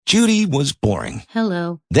Judy was boring.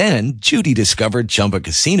 Hello. Then Judy discovered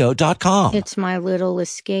ChumbaCasino.com. It's my little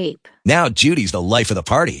escape. Now Judy's the life of the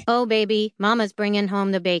party. Oh, baby, mama's bringing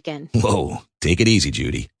home the bacon. Whoa, take it easy,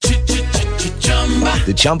 Judy.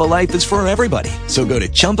 The Chumba life is for everybody. So go to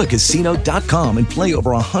ChumbaCasino.com and play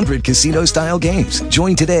over 100 casino-style games.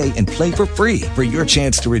 Join today and play for free for your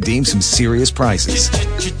chance to redeem some serious prizes.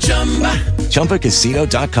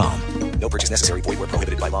 ChumbaCasino.com. No purchase necessary. Void where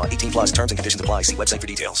prohibited by law. 18 plus terms and conditions apply. See website for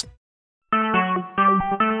details.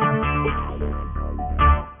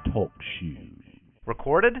 Talk shoes.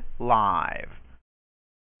 Recorded live.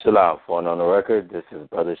 Shalom, phone on the record. This is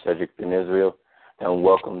Brother Cedric in Israel, and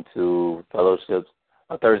welcome to Fellowships,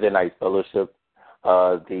 a Thursday night fellowship.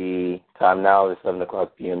 The time now is 7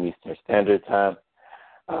 o'clock p.m. Eastern Standard Time,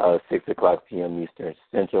 6 o'clock p.m. Eastern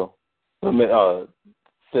Central.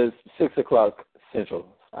 6 o'clock Central.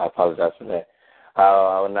 I apologize for that.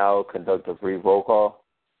 I will now conduct a brief roll call.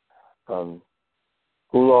 Who's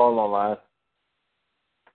all online?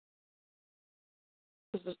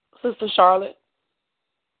 Sister Charlotte.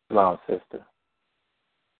 Shalom, sister.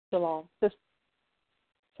 Shalom.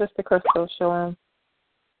 Sister Crystal. Shalom.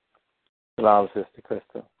 Shalom, Sister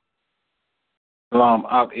Crystal. Shalom,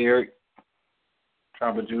 Eric.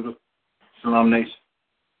 Tribe of Judah. Shalom, Nation.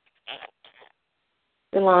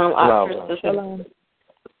 Shalom, Crystal. Shalom.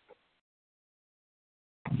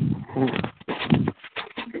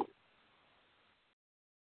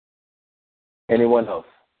 Anyone else?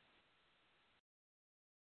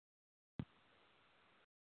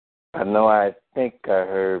 I think I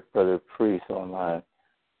heard Brother Priest online.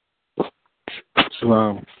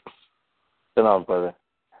 Shalom. Shalom, brother.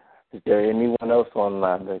 Is there anyone else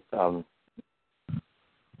online that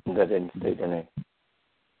didn't state their name?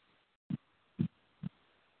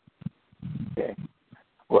 Okay.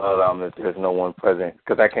 Well, if there's no one present,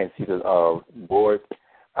 because I can't see the board,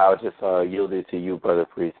 I'll just yield it to you, Brother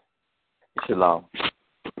Priest. Shalom.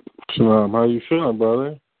 Shalom. How you feeling,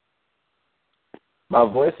 brother? My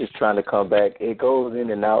voice is trying to come back. It goes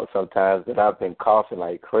in and out sometimes, but I've been coughing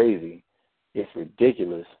like crazy. It's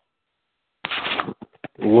ridiculous.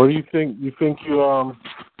 What do you think? You think you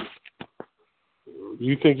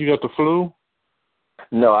got the flu?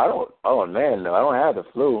 No, I don't. Oh man, no, I don't have the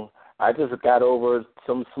flu. I just got over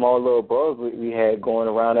some small little bug we had going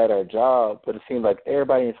around at our job, but it seems like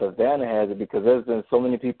everybody in Savannah has it because there's been so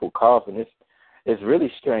many people coughing. It's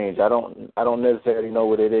really strange. I don't necessarily know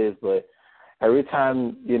what it is, but every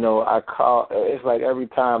time, I cough, it's like every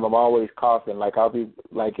time I'm always coughing. Like I'll be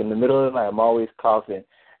like in the middle of the night, I'm always coughing,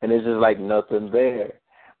 and it's just like nothing there.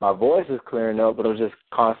 My voice is clearing up, but I'm just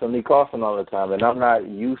constantly coughing all the time, and I'm not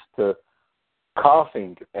used to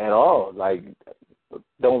coughing at all. Like,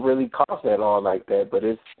 don't really cough at all like that, but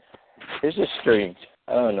it's just strange.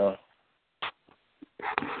 I don't know.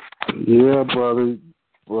 Yeah, brother.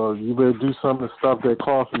 Well, you better do something to stop that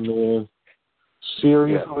coughing, man.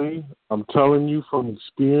 Seriously, yeah. I'm telling you from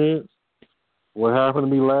experience, what happened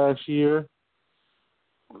to me last year,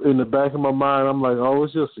 in the back of my mind, I'm like, oh,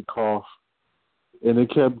 it's just a cough. And it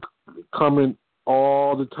kept coming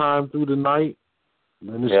all the time through the night.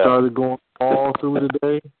 And then it started going all through the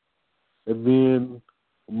day. And then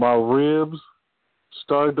my ribs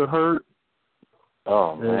started to hurt.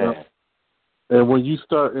 Oh, man. And what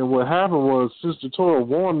happened was Sister T.O.A.N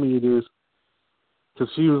warned me of this,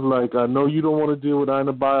 because she was like, I know you don't want to deal with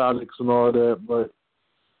antibiotics and all that, but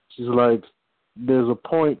she's like, there's a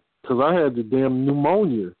point, because I had the damn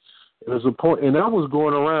pneumonia. There's a point, and that was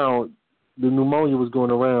going around, the pneumonia was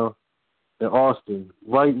going around in Austin,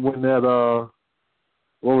 right when that,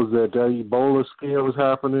 what was that Ebola scare was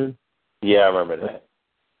happening. Yeah, I remember that.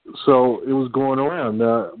 So it was going around.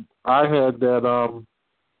 Now, I had that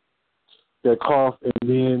cough, and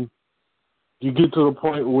then you get to the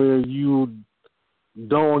point where you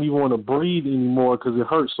don't even want to breathe anymore because it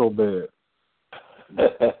hurts so bad.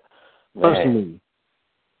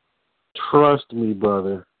 Trust me,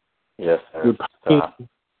 brother. Yes, sir.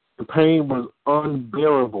 The pain was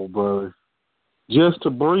unbearable, brother. Just to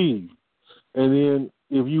breathe. And then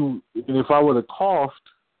if I would have coughed,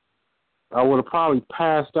 I would have probably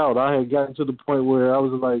passed out. I had gotten to the point where I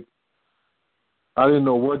was like, I didn't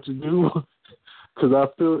know what to do because I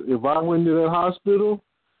feel if I went to that hospital,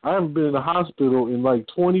 I haven't been in the hospital in like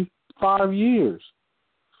 25 years.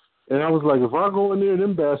 And I was like, if I go in there,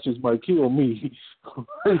 them bastards might kill me.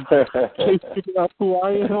 They figure out who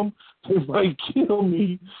I am, they might kill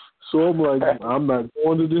me. So I'm like, I'm not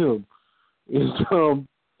going to them. And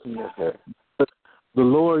the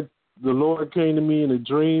Lord came to me in a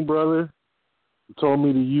dream, brother. He told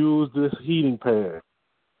me to use this heating pad.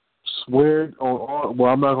 Swear on,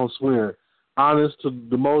 well, I'm not gonna swear. honest to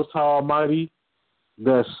the Most High Almighty,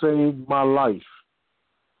 that saved my life.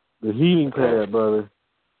 The heating pad, brother.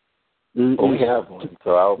 Well, we have one,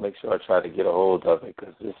 so I'll make sure I try to get a hold of it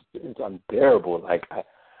because it's unbearable. Like,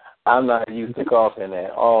 I'm not used to coughing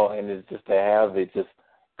at all, and it's just to have it just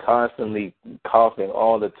constantly coughing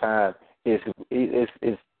all the time. It's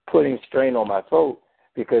putting strain on my throat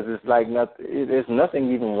because it's like there's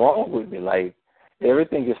nothing even wrong with me. Like,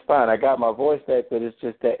 everything is fine. I got my voice back, but it's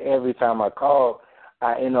just that every time I cough,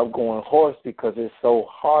 I end up going hoarse because it's so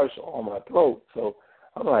harsh on my throat. So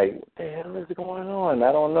I'm like, what the hell is going on?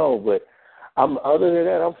 I don't know, but other than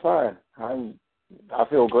that, I'm fine. I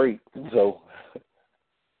feel great. So,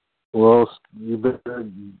 well, you better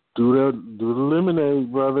do the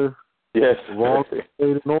lemonade, brother. Yes. Wrong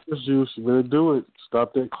and orange juice. You better do it.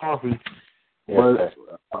 Stop that coffee. Yes,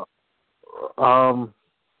 but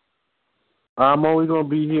I'm only going to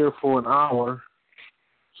be here for an hour,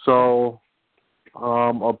 so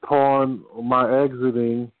upon my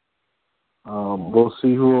exiting, we'll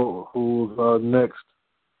see who's next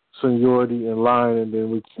seniority in line, and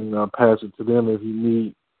then we can pass it to them if you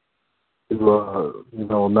need to,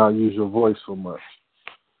 not use your voice so much.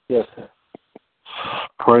 Yes, sir.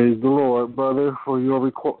 Praise the Lord, brother, for your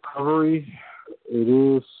recovery. It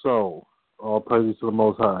is so. All praises to the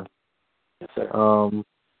Most High. Yes, sir.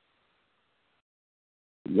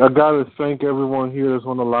 I got to thank everyone here that's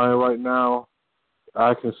on the line right now.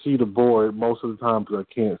 I can see the board most of the time, but I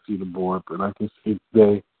can't see the board, but I can see it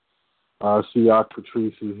today. I see Ak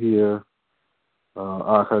Patrice is here,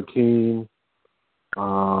 Ak Hakeem,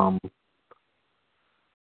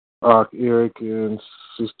 Ak Eric and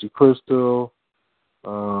Sister Crystal,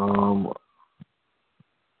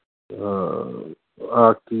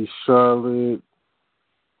 Akti Charlotte,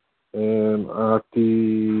 and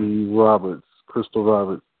Akti Roberts, Crystal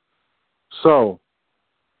Roberts. So,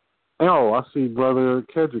 I see Brother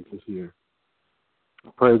Kedrick is here.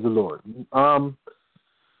 Praise the Lord.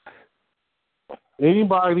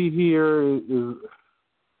 Anybody here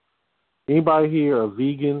a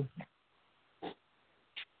vegan?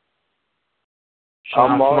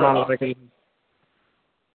 I'm on the record.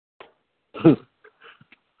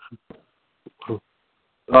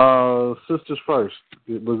 Sisters first.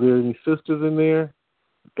 Was there any sisters in there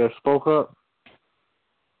that spoke up?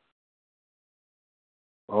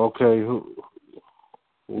 Okay, who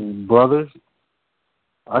brothers?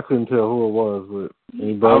 I couldn't tell who it was, but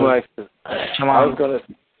any brothers? Go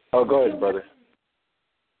ahead, brother.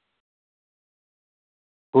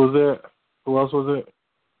 Who was that? Who else was it?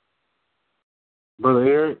 Brother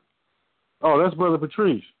Eric? Oh, that's Brother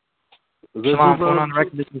Patrice. Shalom, phone on the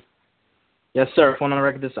record. Yes, sir. Phone on the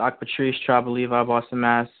record. This is Ak Patrice, Tribal Levi, Boston,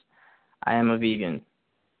 Mass. I am a vegan.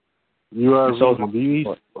 You are a vegan.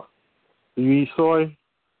 Do you eat soy?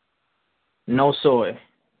 No soy.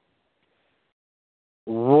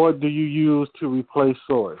 What do you use to replace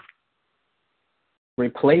soy?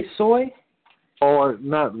 Replace soy? Or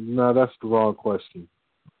not? No, that's the wrong question.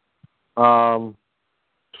 A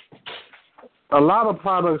lot of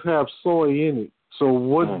products have soy in it. So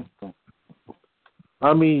what?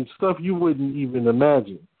 I mean, stuff you wouldn't even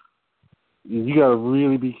imagine. You got to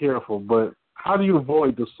really be careful. But how do you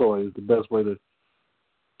avoid the soy? Is the best way to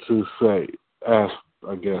ask,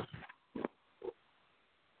 I guess.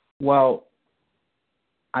 Well,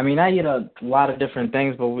 I mean, I eat a lot of different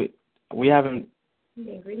things, but we haven't.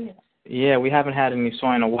 The ingredients. Yeah, we haven't had any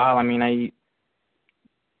soy in a while. I mean,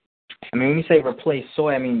 when you say replace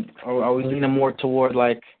soy, I mean, are we leaning more toward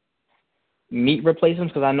like meat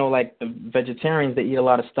replacements? Because I know like the vegetarians, they eat a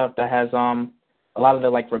lot of stuff that has a lot of the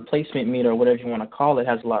like replacement meat or whatever you want to call it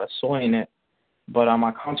has a lot of soy in it. But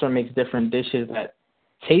my counselor makes different dishes that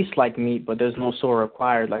taste like meat, but there's no soy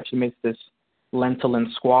required. Like she makes this lentil and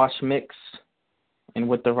squash mix, and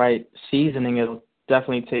with the right seasoning, it'll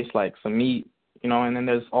definitely taste like some meat, And then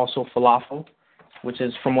there's also falafel, which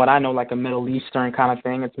is, from what I know, like a Middle Eastern kind of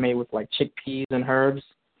thing. It's made with like chickpeas and herbs,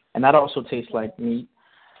 and that also tastes like meat.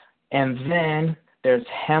 And then there's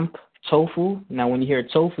hemp tofu. Now, when you hear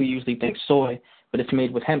tofu, you usually think soy, but it's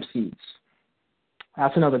made with hemp seeds.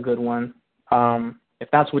 That's another good one, if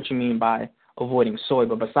that's what you mean by avoiding soy.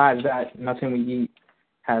 But besides that, nothing we eat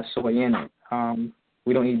has soy in it.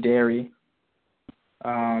 We don't eat dairy.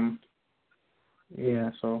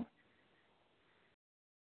 So.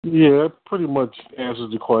 Yeah, that pretty much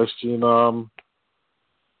answers the question.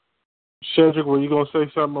 Shedrick, were you going to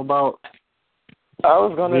say something about? I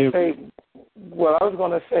was going to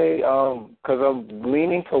say, because I'm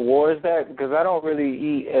leaning towards that, because I don't really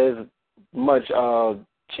eat as much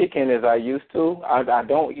chicken as I used to. I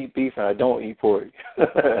don't eat beef and I don't eat pork.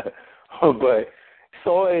 But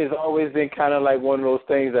soy has always been kind of like one of those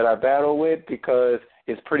things that I battle with because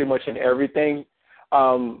it's pretty much in everything.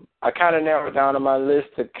 I kind of narrowed down on my list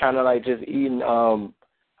to kind of like just eating a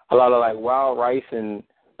lot of like wild rice and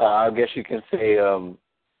I guess you can say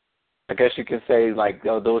like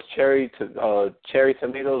those cherry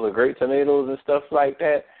tomatoes or grape tomatoes and stuff like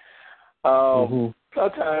that.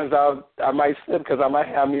 Sometimes I might slip because I might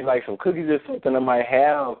have me like some cookies or something. I might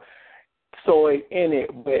have soy in it,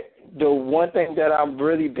 but the one thing that I'm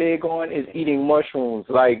really big on is eating mushrooms.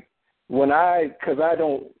 Like because I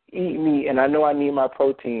don't eat meat and I know I need my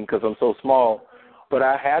protein because I'm so small, but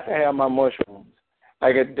I have to have my mushrooms.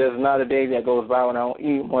 Like there's not a day that goes by when I don't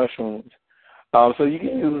eat mushrooms. So you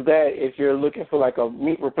can use that if you're looking for like a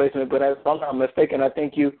meat replacement. But if I'm not mistaken, I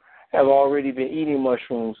think you have already been eating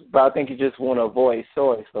mushrooms, but I think you just want to avoid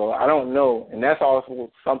soy. So I don't know, and that's also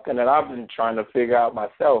something that I've been trying to figure out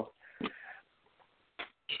myself.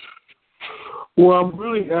 Well, I'm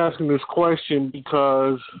really asking this question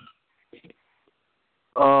because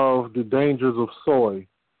of the dangers of soy.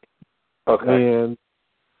 Okay. And,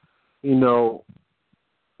 you know,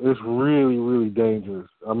 it's really, really dangerous.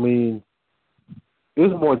 I mean,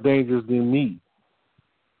 it's more dangerous than meat.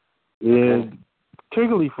 And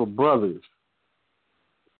particularly for brothers.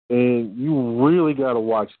 And you really got to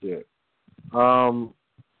watch that.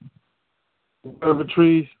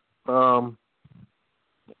 Patrice,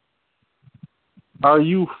 are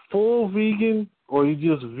you full vegan or are you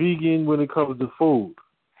just vegan when it comes to food?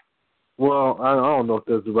 Well, I don't know if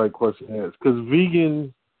that's the right question to ask because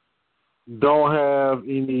vegans don't have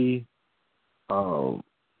any.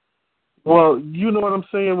 Well, you know what I'm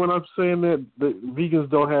saying when I'm saying that the vegans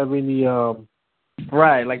don't have any.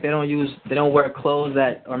 Right, like they don't wear clothes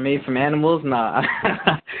that are made from animals. Nah,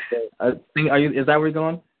 I think is that where you're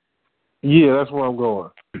going? Yeah, that's where I'm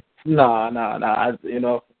going. No. I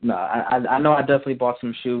know I definitely bought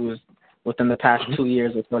some shoes within the past 2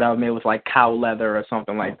 years or so that were made with like cow leather or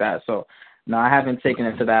something like that. So, no, I haven't taken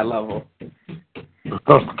it to that level.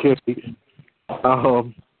 Okay.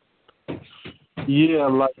 Yeah,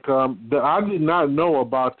 like I did not know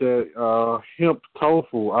about that hemp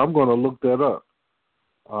tofu. I'm going to look that up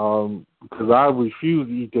because I refuse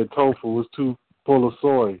to eat that tofu. It's too full of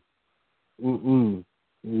soy.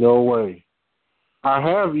 No way. I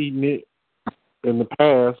have eaten it in the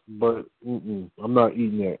past, but I'm not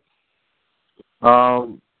eating that.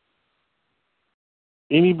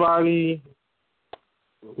 Anybody?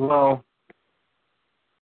 Well,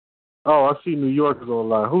 I see New York is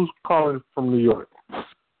online. Who's calling from New York?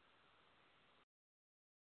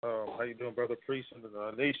 How you doing, Brother Priest and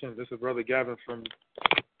the nation? This is Brother Gavin from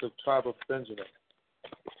the tribe of Benjamin.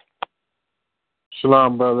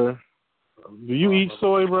 Shalom, brother. Do you eat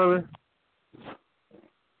soy, brother?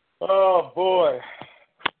 Oh, boy.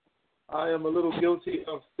 I am a little guilty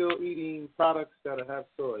of still eating products that have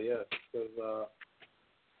soy, yes. Because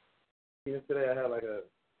even today I had like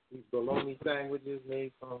these bologna sandwiches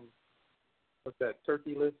made from, what's that,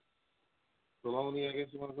 turkey list? Bologna, I guess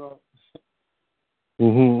you want to call it?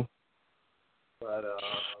 But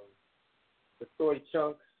the soy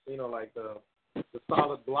chunks, like the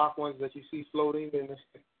solid block ones that you see floating in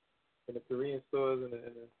the Korean stores, and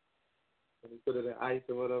when you put it in ice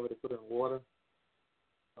or whatever, they put it in water.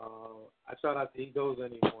 I try not to eat those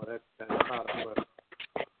anymore. That's product.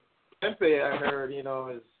 But tempeh, I heard,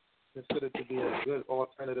 is considered to be a good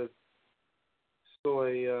alternative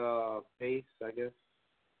soy base, I guess.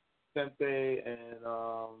 Tempeh and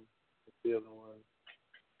what's the other one?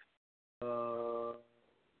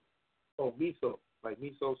 Miso, like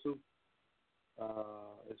miso soup,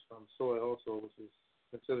 is from soy also, which is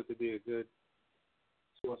considered to be a good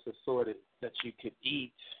source of soy that you could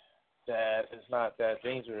eat that is not that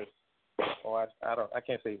dangerous. Or I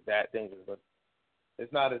can't say that dangerous, but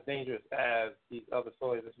it's not as dangerous as these other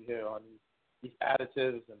soys that you hear on these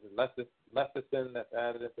additives and the lecithin that's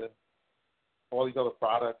added into all these other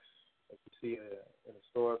products that you see in the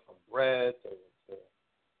store, from bread to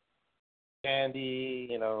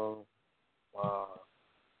candy, those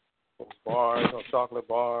bars, chocolate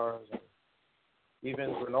bars, and even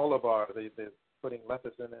granola bars. They're putting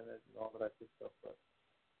lecithin in it and all of that good stuff.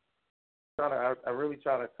 But I really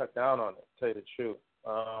try to cut down on it, to tell you the truth.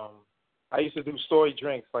 I used to do soy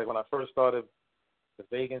drinks, like when I first started the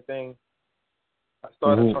vegan thing. I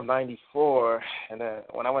started from 94, and then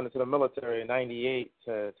when I went into the military in 98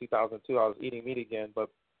 to 2002, I was eating meat again. But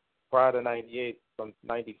prior to 98, from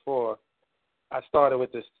 94, I started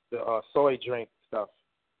with the soy drink stuff.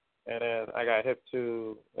 And then I got hip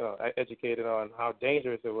to, educated on how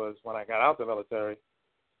dangerous it was when I got out the military.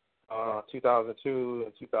 2002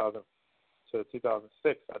 and 2000 to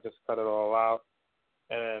 2006, I just cut it all out.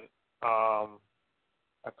 and I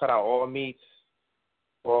cut out all meats,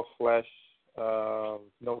 all flesh,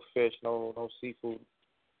 no fish, no seafood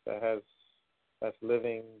that's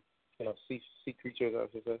living, sea creatures, I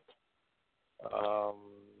should say. No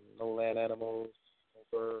land animals, no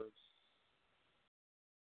birds.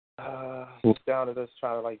 Down to just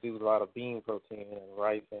trying to do a lot of bean protein and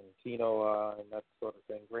rice and quinoa and that sort of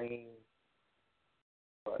thing, grains.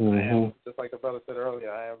 But I am, just like the brother said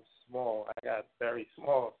earlier, I am small. I got very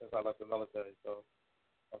small since I left the military, so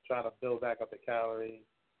I'm trying to build back up the calories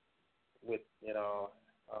with,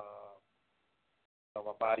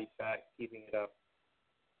 my body fat, keeping it up.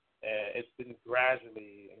 And it's been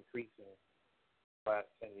gradually increasing the last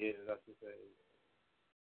 10 years, I should say.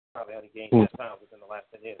 Probably only gained 10 pounds within the last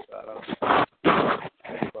 10 years, so I don't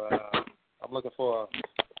know. But I'm looking for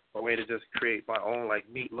a way to just create my own,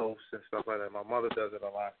 meatloafs and stuff like that. My mother does it a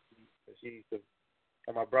lot.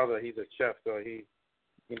 And my brother, he's a chef, so he,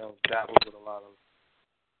 dabbles with a lot of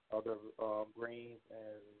other grains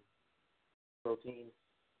and proteins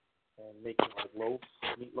and making, loaves,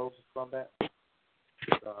 meatloafs from that.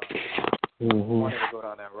 I wanted to go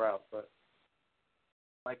down that route, but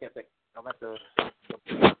I'm at the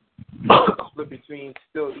split between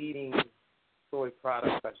still eating soy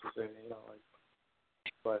products, I should say,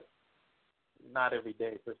 but not every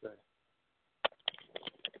day per se.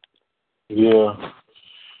 Yeah.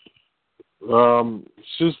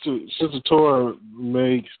 Sister Tora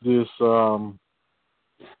makes this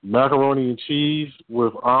macaroni and cheese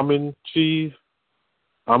with almond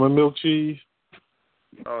milk cheese.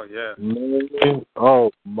 Oh yeah. Man,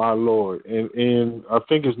 oh my Lord. And I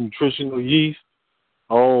think it's nutritional yeast.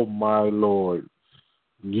 Oh my Lord.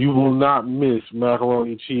 You will not miss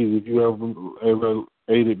macaroni and cheese if you ever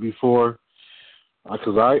ate it before.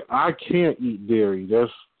 Because I can't eat dairy.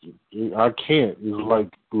 I can't. It's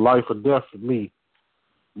like life or death for me.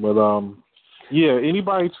 But yeah.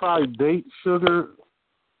 Anybody try date sugar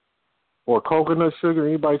or coconut sugar?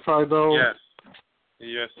 Anybody try those?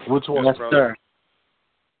 Yes. Which one? Yes, sir.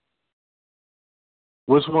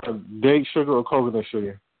 Which one? Date sugar or coconut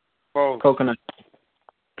sugar? Both. Coconut.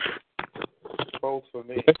 Both for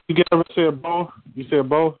me. You ever said both? You said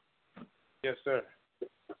both? Yes, sir.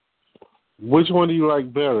 Which one do you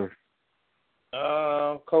like better?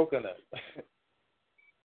 Coconut.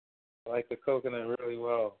 I like the coconut really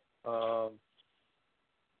well.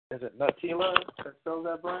 Is it Nutella that sells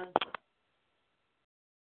that brand? I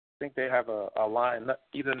think they have a line.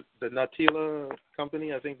 Either the Nutella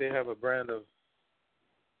company, I think they have a brand of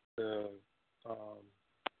the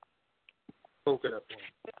coconut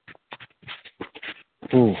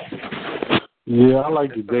one. Yeah, I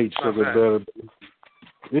like the date sugar better.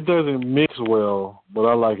 It doesn't mix well, but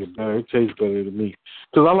I like it better. It tastes better to me.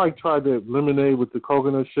 Because I tried that lemonade with the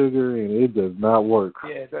coconut sugar, and it does not work.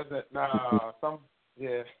 Yeah, it doesn't.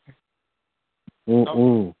 Yeah.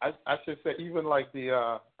 I should say, even the,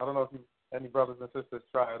 I don't know if any brothers and sisters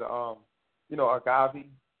tried, agave.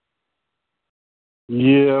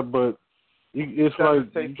 Yeah, but it's you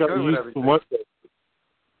got to use too much.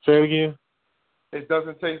 Say it again? It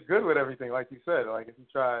doesn't taste good with everything, like you said. If you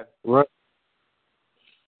try. Right.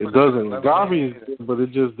 It doesn't. Agave is good, but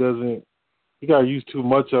it just doesn't. You got to use too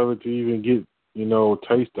much of it to even get,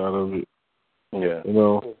 taste out of it. Yeah.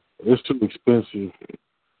 It's too expensive.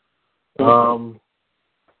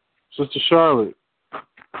 Sister Charlotte.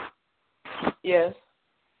 Yes.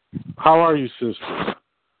 How are you, sister?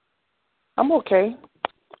 I'm okay.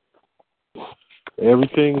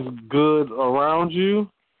 Everything's good around you?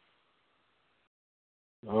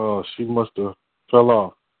 Oh, she must have fell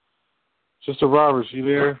off. Sister Roberts, you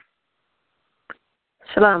there?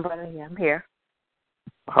 Shalom, brother. Yeah, I'm here.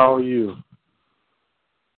 How are you?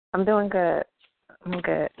 I'm doing good. I'm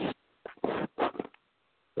good.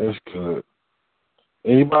 That's good.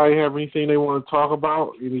 Anybody have anything they want to talk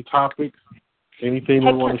about? Any topics? Anything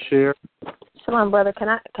they want to share? Shalom, brother. Can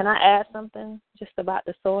I add something just about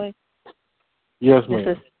the soy? Yes, ma'am.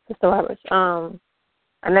 This is Sister Roberts.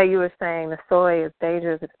 I know you were saying the soy is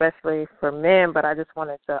dangerous, especially for men, but I just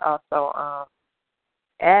wanted to also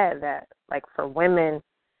add that, for women,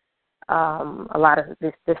 a lot of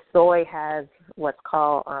this soy has what's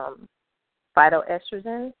called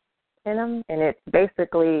phytoestrogen in them, and it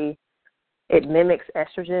mimics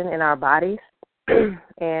estrogen in our bodies.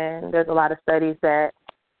 And there's a lot of studies that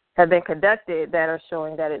have been conducted that are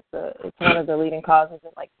showing that it's one of the leading causes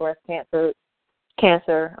of breast cancer,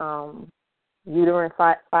 uterine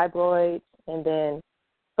fibroids, and then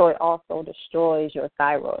soy also destroys your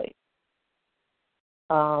thyroid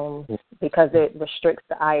because it restricts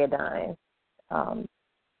the iodine. And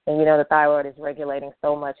the thyroid is regulating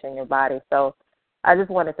so much in your body. So I just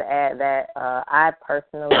wanted to add that I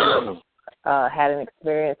personally had an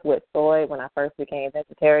experience with soy when I first became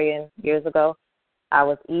vegetarian years ago. I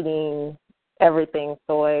was eating everything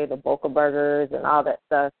soy, the Boca burgers and all that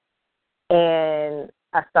stuff, and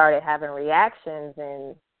I started having reactions.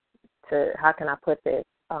 And to how can I put this?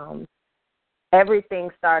 Everything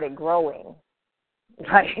started growing,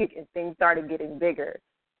 like, and things started getting bigger.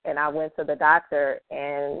 And I went to the doctor,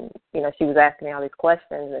 and, she was asking me all these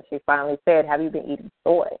questions, and she finally said, "Have you been eating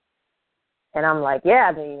soy?" And I'm like, "Yeah,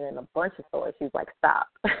 I've been eating a bunch of soy." She's like, "Stop."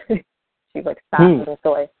 She's like, "Stop eating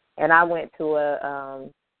soy." And I went to a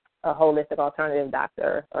holistic alternative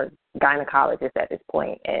doctor or gynecologist at this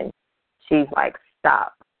point, and she's like,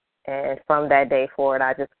 "Stop." And from that day forward,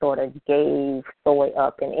 I just sort of gave soy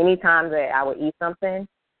up. And any time that I would eat something,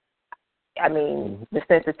 the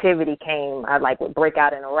sensitivity came. I would break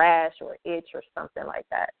out in a rash or itch or something like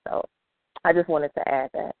that. So I just wanted to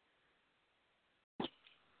add that.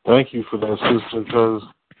 Thank you for that, sister, because,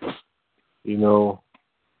 we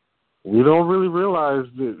don't really realize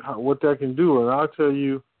what that can do. And I'll tell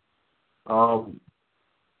you,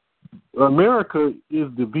 America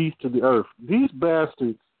is the beast of the earth. These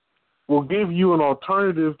bastards will give you an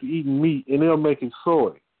alternative to eating meat, and they'll make it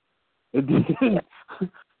soy. And then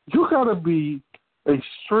you got to be a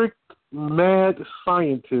strict, mad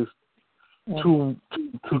scientist to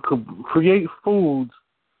create foods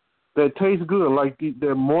that taste good, like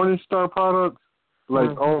their Morningstar products. Like,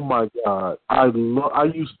 oh my God, I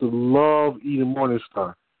used to love eating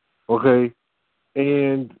Morningstar. Okay,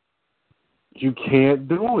 and you can't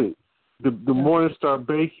do it. The Morningstar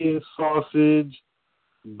bacon, sausage,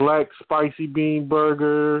 black spicy bean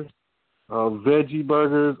burger, veggie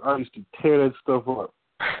burgers. I used to tear that stuff up.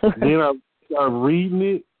 Then I started reading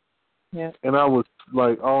it, and I was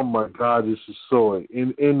like, oh my God, this is soy.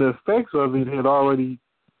 And the effects of it had already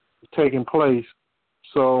taken place.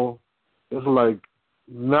 So it's like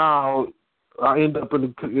now I end up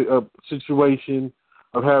in a situation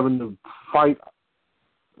of having to fight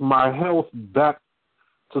my health back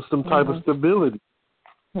to some type of stability.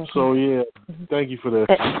 So, yeah, thank you for that,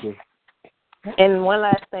 sister. And one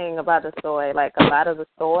last thing about the soy, like a lot of the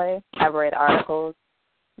soy, I've read articles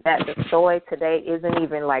that the soy today isn't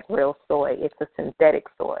even like real soy. It's a synthetic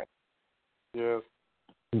soy. Yeah.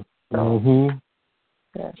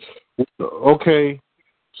 Yeah. Okay,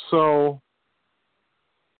 so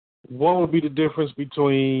what would be the difference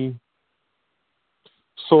between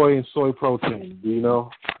soy and soy protein? Do you know?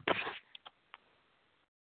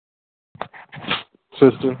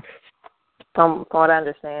 Sister? From what I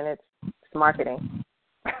understand, it's marketing.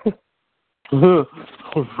 Really?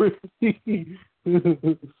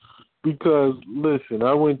 Because, listen,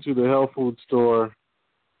 I went to the health food store.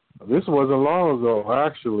 This wasn't long ago,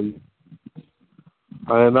 actually.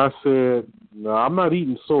 And I said, no, I'm not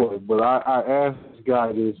eating soy. But I asked this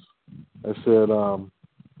guy this. I said,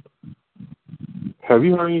 have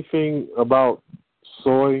you heard anything about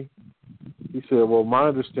soy? He said, well, my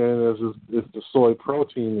understanding is the soy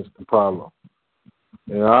protein is the problem.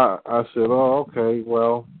 And I said, oh, okay,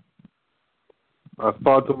 well, I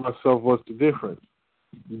thought to myself, what's the difference?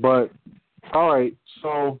 But, all right,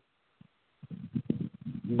 so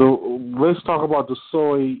let's talk about the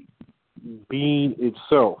soy bean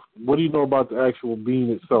itself. What do you know about the actual bean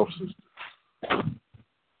itself, sister?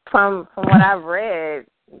 From what I've read,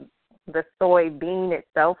 the soy bean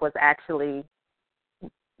itself was actually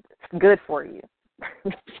good for you.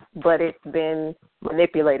 But it's been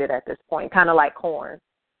manipulated at this point, kind of like corn.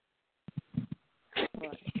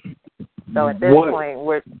 So at this point,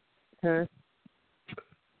 we're...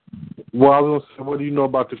 Well, I was going to say, what do you know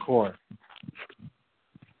about the corn?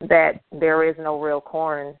 That there is no real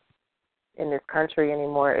corn in this country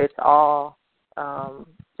anymore. It's all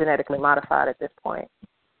genetically modified at this point.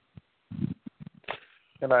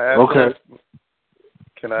 Can I answer that?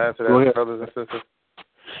 Can I answer that, brothers and sisters?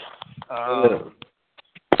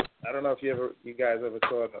 I don't know if you guys ever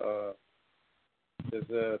saw there's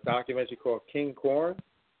a documentary called King Corn.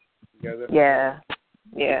 You guys ever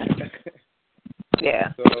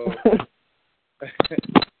Yeah. So,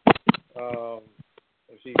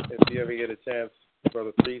 if you ever get a chance,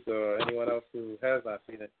 Brother Priest or anyone else who has not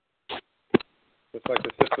seen it, just like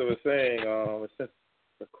the sister was saying, since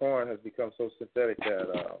the corn has become so synthetic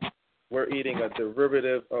that we're eating a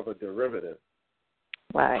derivative of a derivative.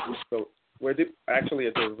 Right. So we're actually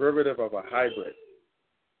a derivative of a hybrid.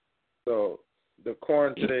 So the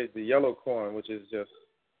corn today, the yellow corn, which is just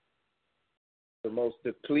the most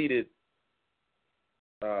depleted,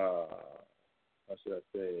 how should I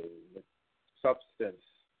say, substance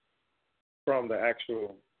from the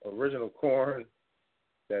actual original corn,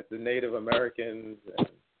 that the Native Americans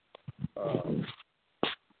and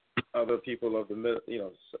other people of the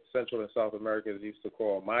Central and South America used to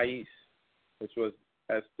call maíz, which was,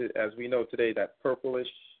 as we know today, that purplish,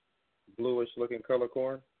 bluish-looking color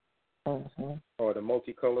corn, or the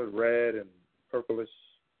multicolored red and purplish,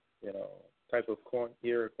 type of corn,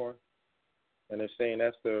 ear of corn. And they're saying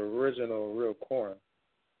that's the original real corn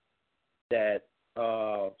that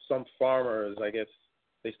some farmers, I guess,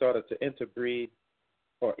 they started to interbreed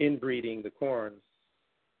or inbreeding the corns,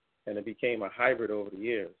 and it became a hybrid over the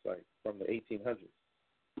years, like from the 1800s.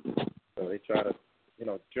 So they try to,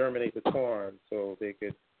 germinate the corn so they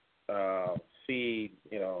could feed,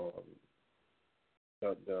 the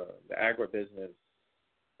agribusiness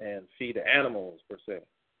and feed the animals per se,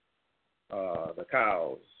 the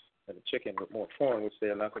cows and the chicken with more corn, which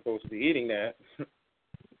they're not supposed to be eating that,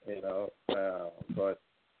 but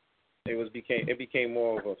it became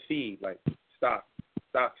more of a feed, like stock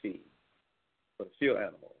feed for the field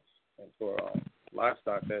animals and for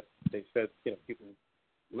livestock that they said people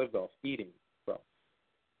lived off eating from,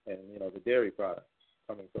 and the dairy products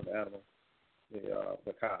coming from the animal,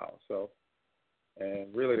 the cow. So,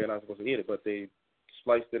 and really they're not supposed to eat it, but they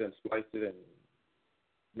spliced it and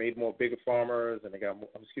made more bigger farmers, and they got more,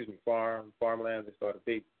 farmland. They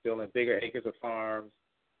started building bigger acres of farms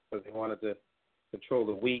because they wanted to control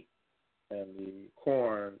the wheat and the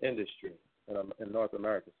corn industry in North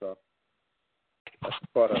America. So that's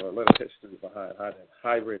part of a little history behind how the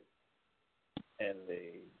hybrid, and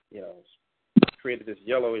they, created this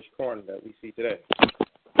yellowish corn that we see today.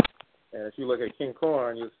 And if you look at King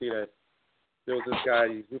Corn, you'll see that there was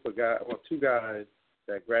two guys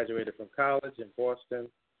that graduated from college in Boston,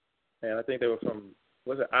 and I think they were from,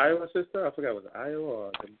 was it Iowa, sister? I forgot, was it Iowa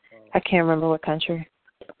or? I can't remember what country.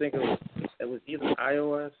 I think it was either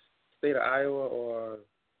Iowa, state of Iowa, or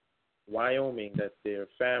Wyoming that their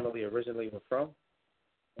family originally were from,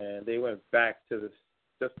 and they went back to this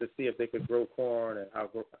just to see if they could grow corn and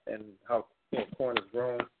how corn is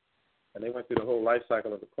grown, and they went through the whole life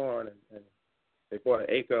cycle of the corn, and they bought an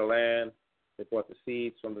acre of land, they bought the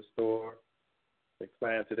seeds from the store, they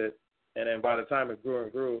planted it, and then by the time it grew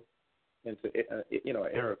and grew into an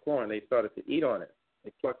ear of corn, they started to eat on it.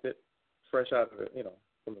 They plucked it fresh out of the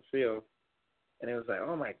from the field, and it was like,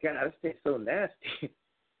 oh my God, this tastes so nasty,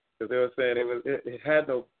 because they were saying it had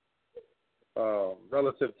no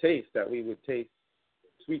relative taste that we would taste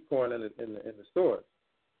sweet corn in the stores.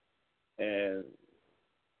 And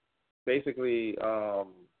basically,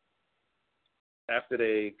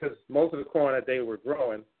 because most of the corn that they were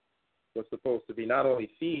growing was supposed to be not only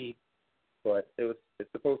feed, but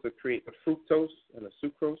it's supposed to create the fructose and the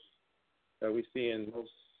sucrose that we see in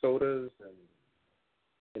most sodas and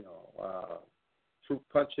fruit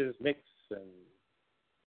punches mix and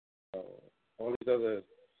all these other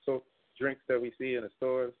drinks that we see in the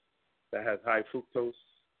stores that has high fructose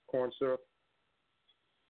corn syrup.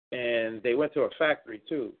 And they went to a factory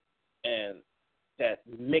too, and that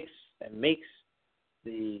makes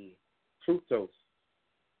the fructose.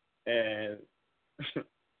 And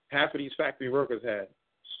half of these factory workers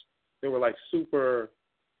they were like super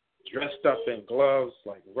dressed up in gloves,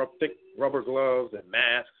 like thick rubber gloves and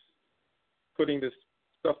masks, putting this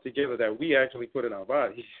stuff together that we actually put in our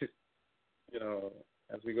bodies,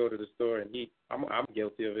 as we go to the store and eat. I'm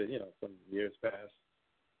guilty of it, from years past,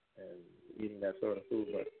 and eating that sort of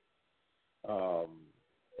food, but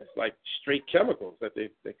it's like straight chemicals that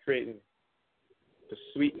they're creating to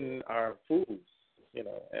sweeten our foods,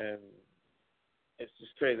 and it's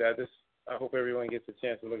just crazy. I hope everyone gets a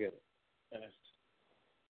chance to look at it.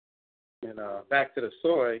 And back to the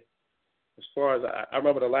soy, as far as I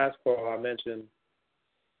remember the last call I mentioned,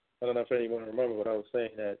 I don't know if anyone remember what I was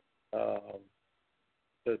saying, that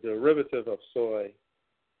the derivative of soy,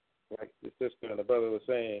 like the sister and the brother were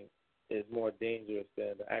saying, is more dangerous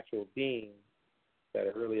than the actual bean that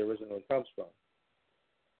it really originally comes from.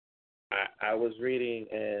 I was reading,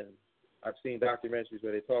 and I've seen documentaries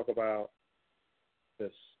where they talk about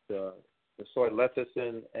the soy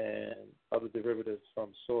lecithin and other derivatives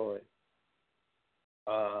from soy,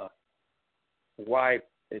 why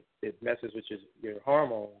it messes with your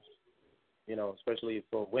hormones, especially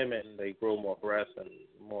for women. They grow more breasts and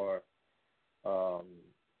more,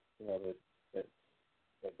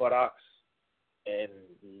 the buttocks and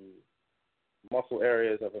the muscle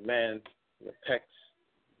areas of a man, the pecs,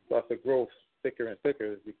 start to grow thicker and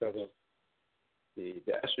thicker because of the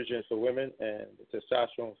estrogen for women and the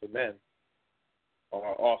testosterone for men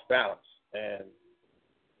are off balance. And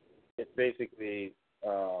it's basically,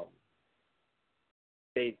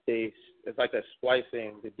 it's like they're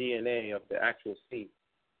splicing the DNA of the actual seed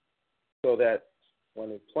so that when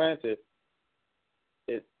they plant it,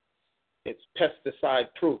 it's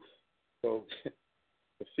pesticide proof. So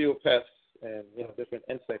the field pests and different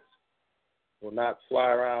insects will not fly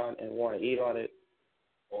around and want to eat on it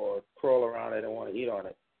or crawl around it and want to eat on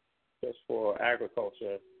it, just for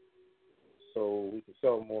agriculture, so we can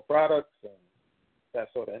sell more products and that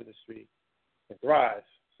sort of industry can thrive.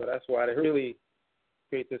 So that's why they really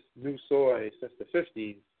create this new soy since the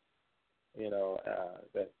 50s,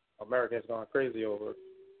 that America has gone crazy over.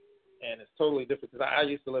 And it's totally different, because I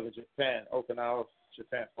used to live in Japan, Okinawa,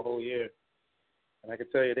 Japan, for a whole year. And I can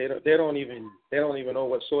tell you, they don't even know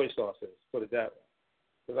what soy sauce is. Put it that way.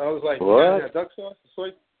 Because I was like, what? You got duck sauce, soy?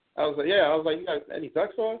 I was like, yeah. I was like, you got any duck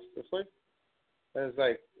sauce, the soy? And it's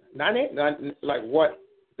like, nani? Like what?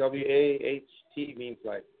 W-A-H-T means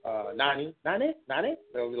like nani?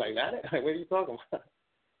 They'll be like, nani? Like, what are you talking about?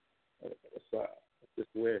 It's just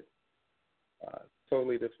weird.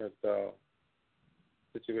 Totally different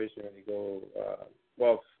situation when you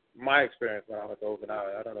go. My experience when I went to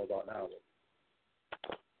Okinawa, I don't know about now,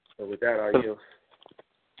 but with that, I yield.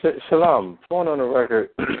 Shalom, phone on the record.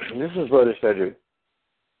 This is Brother Cedric.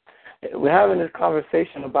 We're having this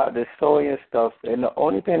conversation about this soy and stuff, and the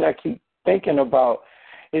only thing I keep thinking about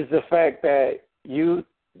is the fact that when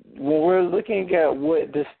we're looking at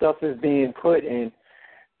what this stuff is being put in,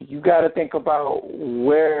 you got to think about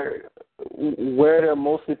where they're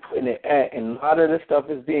mostly putting it at, and a lot of this stuff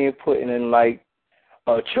is being put in like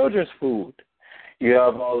children's food. You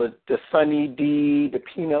have all of the Sunny D, the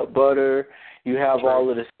peanut butter. You have all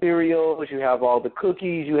of the cereals. You have all the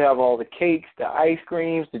cookies. You have all the cakes, the ice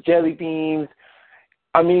creams, the jelly beans.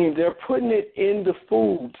 I mean, they're putting it in the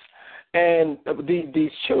foods and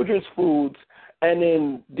these children's foods, and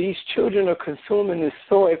then these children are consuming this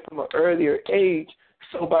soy from an earlier age.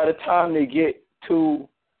 So by the time they get to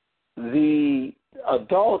the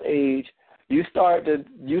adult age, you start to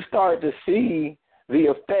see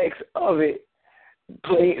the effects of it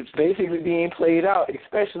basically being played out,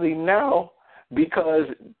 especially now, because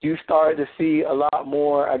you start to see a lot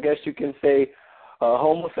more, I guess you can say,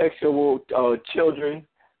 homosexual children,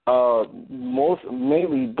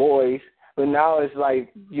 mainly boys, but now it's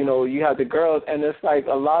like, you have the girls, and it's like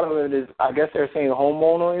a lot of it is, I guess they're saying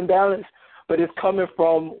hormonal imbalance, but it's coming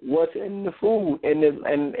from what's in the food,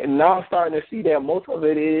 and now I'm starting to see that most of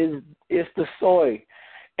it is the soy,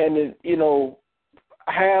 and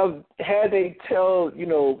have they tell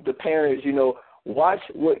the parents, watch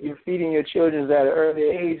what you're feeding your children at an early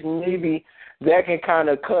age. Maybe that can kind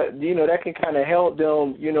of that can kind of help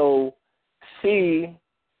them, see,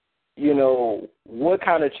 what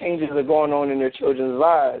kind of changes are going on in their children's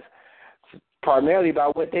lives, primarily by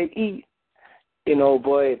what they eat,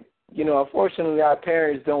 But unfortunately,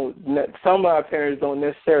 some of our parents don't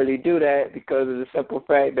necessarily do that because of the simple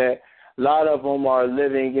fact that a lot of them are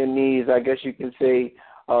living in these, I guess you can say,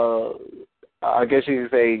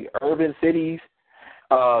 urban cities.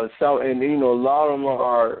 A lot of them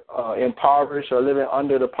are impoverished or living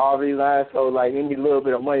under the poverty line. So, like, any little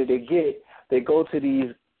bit of money they get, they go to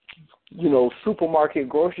these, supermarket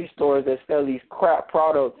grocery stores that sell these crap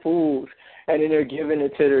product foods, and then they're giving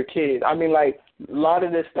it to their kids. I mean, like, a lot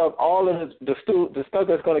of this stuff, all of the stuff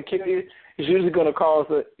that's going to kill you is usually going to cost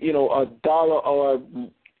 $1 or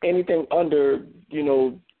anything under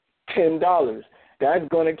 $10. That's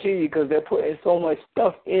going to kill you because they're putting so much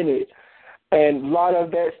stuff in it, and a lot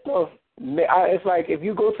of that stuff. It's like if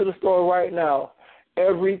you go to the store right now,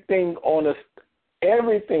 everything on a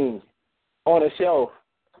shelf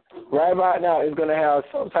right about now is going to have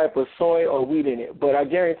some type of soy or wheat in it. But I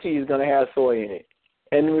guarantee it's going to have soy in it.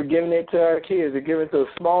 And we're giving it to our kids. We're giving it to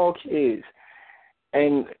small kids.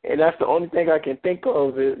 And that's the only thing I can think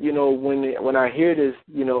of, when I hear this,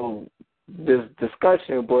 this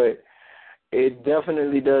discussion. But it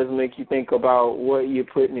definitely does make you think about what you're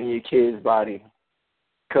putting in your kid's body,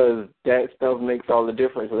 because that stuff makes all the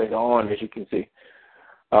difference later on, as you can see.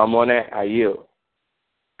 On that, I yield.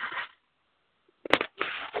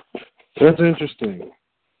 That's interesting.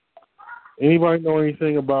 Anybody know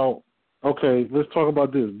anything about, okay, let's talk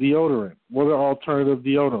about this, deodorant. What are alternative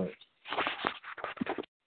deodorants?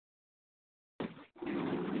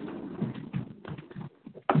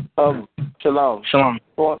 Shalom.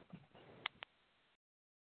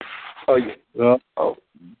 Oh, yeah.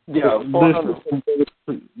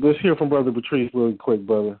 Let's hear from Brother Patrice really quick,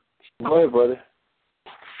 brother. Go ahead, brother.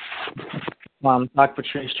 Doc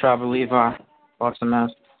Patrice, Travel Levi, Boston,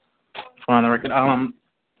 Mass. On the record.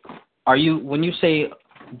 Are you, when you say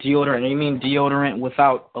deodorant, you mean deodorant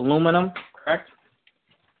without aluminum, correct?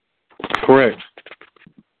 Correct.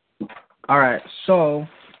 All right. So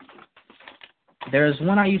There's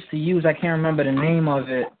one I used to use. I can't remember the name of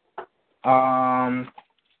it.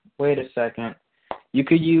 Wait a second. You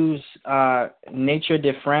could use Nature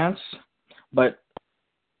de France, but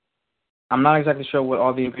I'm not exactly sure what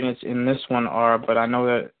all the ingredients in this one are, but I know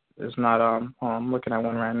that it's not, I'm looking at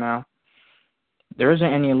one right now. There isn't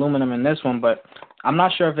any aluminum in this one, but I'm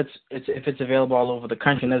not sure if it's available all over the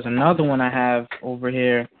country. And there's another one I have over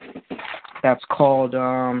here that's called,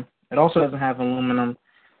 it also doesn't have aluminum,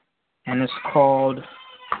 and it's called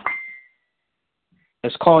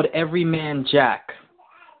Everyman Jack.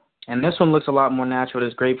 And this one looks a lot more natural.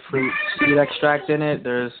 There's grapefruit seed extract in it.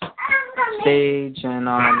 There's sage and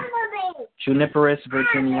Juniperus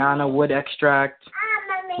virginiana wood extract,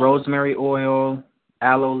 rosemary oil,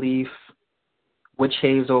 aloe leaf, witch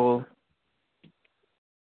hazel.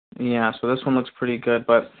 Yeah, so this one looks pretty good.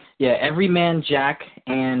 But, yeah, Everyman Jack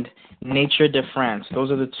and Nature de France.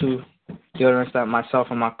 Those are the two deodorants that myself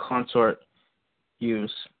and my consort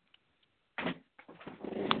use.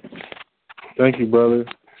 Thank you, brother.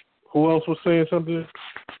 Who else was saying something?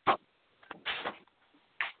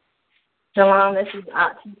 Shalom, this is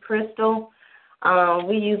Auntie Crystal.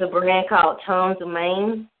 We use a brand called Tones of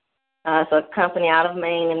Maine. It's a company out of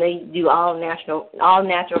Maine, and they do all natural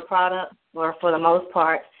products, or for the most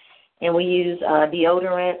part. And we use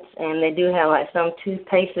deodorants, and they do have like some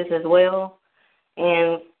toothpastes as well.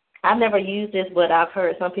 And I've never used this, but I've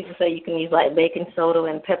heard some people say you can use like baking soda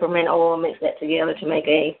and peppermint oil, mix that together to make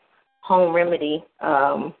a home remedy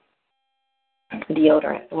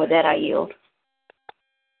deodorant. With that, I yield.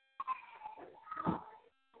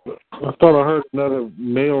 I thought I heard another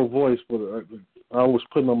male voice, but I was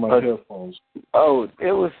putting on my headphones. Oh,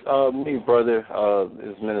 it was me, brother.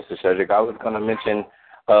 It's Minister Cedric. I was going to mention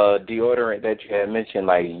deodorant that you had mentioned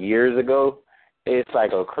like years ago. It's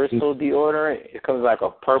like a crystal deodorant. It comes like a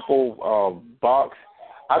purple box.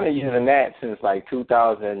 I've been using that since like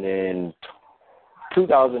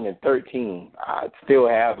 2013. I still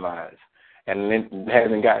have mine, and it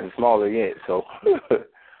hasn't gotten smaller yet. So,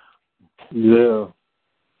 yeah,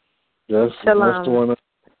 that's the one.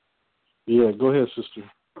 Yeah, go ahead, sister.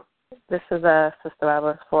 This is Sister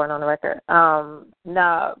Robert Ford on the record.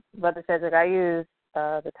 No, Brother Cedric, I use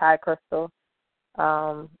the Thai Crystal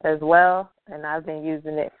as well, and I've been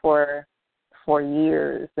using it for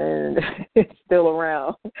years, and it's still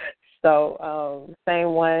around. So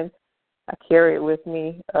same one, I carry it with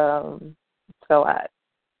me. So I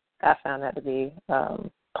found that to be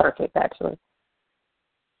perfect, actually.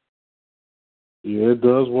 Yeah, it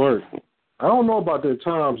does work. I don't know about their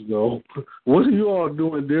times, though. What are you all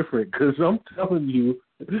doing different? Because I'm telling you,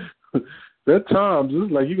 that times,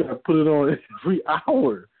 it's like you got to put it on every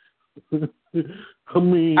hour. I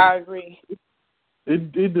mean, I agree.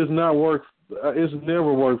 It does not work. It's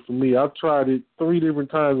never worked for me. I've tried it 3 different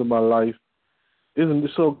times in my life. Isn't it?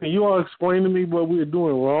 So can you all explain to me what we're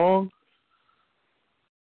doing wrong?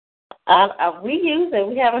 We use it.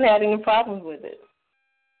 We haven't had any problems with it.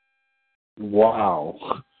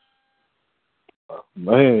 Wow.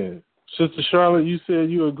 Man. Sister Charlotte, you said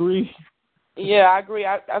you agree? Yeah, I agree.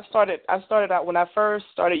 I started out when I first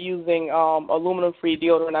started using aluminum-free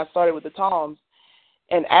deodorant. I started with the T.O.A.N,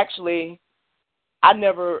 and actually,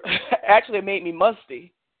 it made me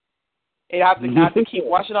musty. And I have to keep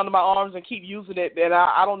washing under my arms and keep using it. And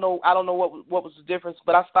I don't know what was the difference,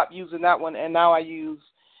 but I stopped using that one, and now I use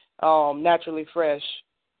Naturally Fresh.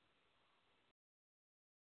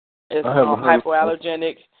 It's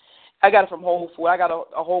hypoallergenic. I got it from Whole Foods. I got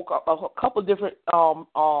a couple different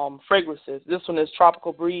fragrances. This one is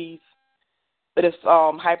Tropical Breeze, but it's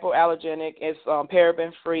hypoallergenic. It's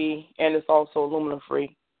paraben free, and it's also aluminum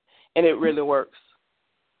free, and it really works.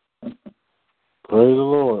 Praise the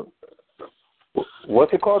Lord.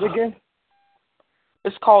 What's it called again?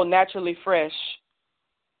 It's called Naturally Fresh.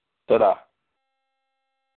 Ta-da.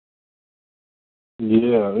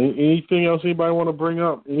 Yeah. Anything else anybody want to bring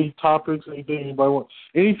up? Any topics? Anything anybody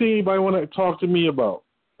want to talk to me about?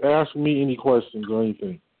 Ask me any questions or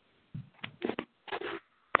anything.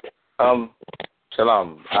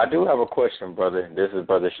 Shalom. I do have a question, brother. This is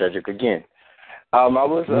Brother Shedrick again. I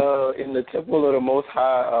was in the Temple of the Most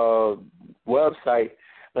High website,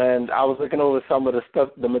 and I was looking over some of the stuff,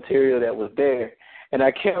 the material that was there, and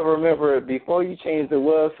I can't remember, before you changed the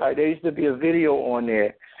website, there used to be a video on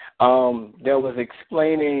there that was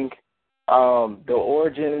explaining the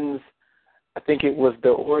origins. I think it was the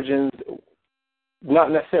origins,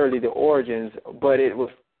 not necessarily the origins, but it was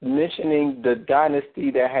mentioning the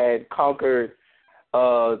dynasty that had conquered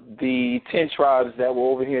the 10 tribes that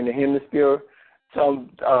were over here in the hemisphere. Some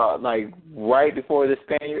like right before the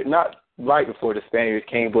Spaniards, not right before the Spaniards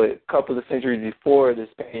came, but a couple of centuries before the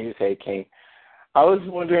Spaniards had came. I was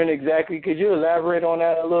wondering exactly, could you elaborate on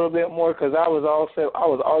that a little bit more? Because I was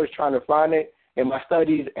always trying to find it in my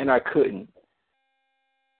studies, and I couldn't.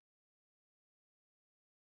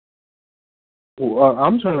 Well,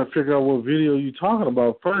 I'm trying to figure out what video you're talking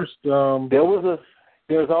about first.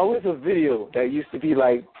 There's always a video that used to be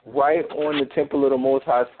like right on the Temple of the Most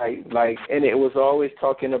High site, like, and it was always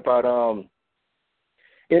talking about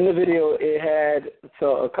in the video it had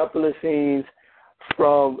a couple of scenes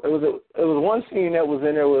from it was one scene that was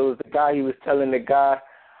in there where it was the guy, he was telling the guy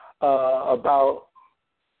about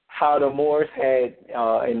how the Moors had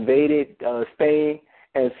invaded Spain,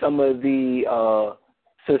 and some of the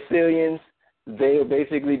Sicilians, they were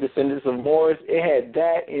basically descendants of Moors. It had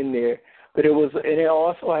that in there, but it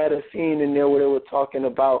also had a scene in there where they were talking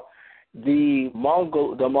about the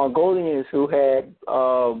Mongolians who had,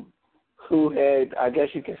 I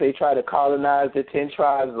guess you can say, tried to colonize the 10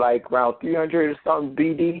 tribes like around 300 or something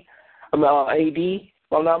AD, if I'm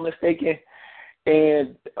not mistaken.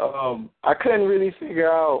 And I couldn't really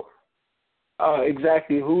figure out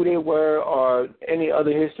exactly who they were or any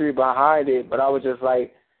other history behind it, but I was just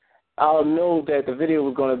like, I'll know that the video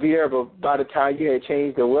was going to be there, but by the time you had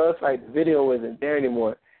changed the website, the video wasn't there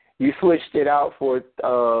anymore. You switched it out for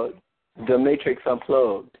The Matrix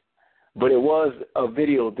Unplugged, but it was a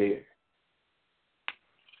video there.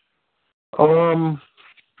 I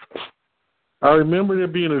remember there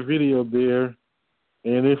being a video there,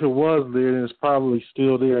 and if it was there, then it's probably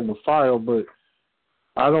still there in the file, but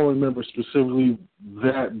I don't remember specifically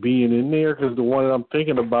that being in there, because the one that I'm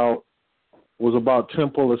thinking about was about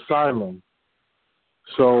Temple Asylum.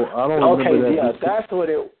 So I don't remember that. Okay, yeah, that's what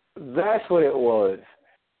it was.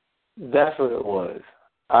 That's what it was.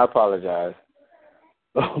 I apologize.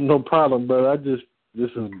 Oh, no problem, but this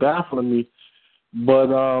is baffling me. But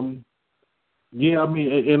yeah, I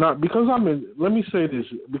mean, because I'm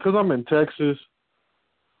in Texas,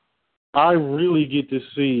 I really get to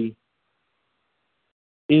see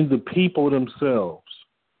in the people themselves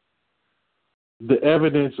the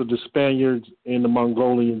evidence of the Spaniards and the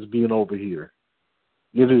Mongolians being over here.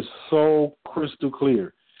 It is so crystal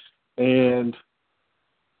clear. And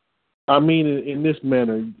I mean, in this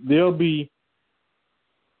manner, there'll be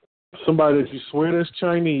somebody that you swear that's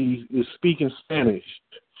Chinese is speaking Spanish,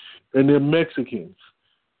 and they're Mexicans,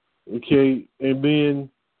 okay? And then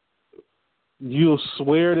you'll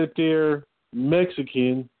swear that they're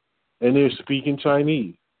Mexican, and they're speaking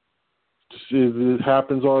Chinese. It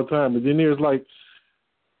happens all the time. And then there's like,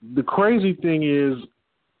 the crazy thing is,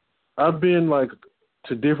 I've been like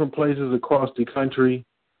to different places across the country,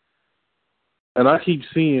 and I keep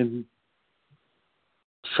seeing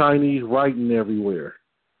Chinese writing everywhere,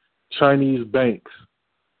 Chinese banks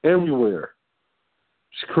everywhere.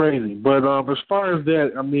 It's crazy. But as far as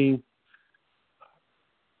that, I mean,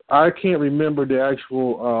 I can't remember the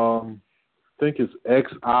actual, I think it's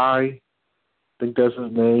XI. I think that's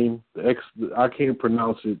his name. I can't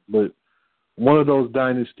pronounce it, but one of those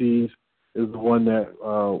dynasties is the one that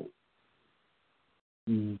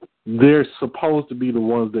they're supposed to be the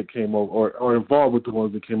ones that came over, or involved with the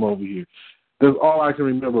ones that came over here. That's all I can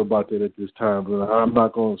remember about that at this time, but I'm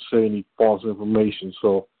not going to say any false information,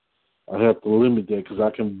 so I have to limit that because I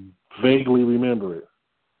can vaguely remember it.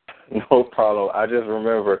 No problem. I just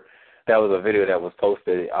remember that was a video that was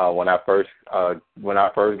posted when I first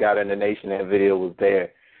got in the nation. That video was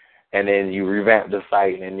there, and then you revamped the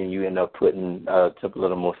site, and then you end up putting Temple of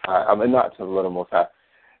the Most High. I mean, not Temple of the Most High,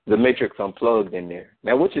 The Matrix Unplugged in there.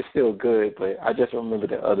 Now, which is still good, but I just remember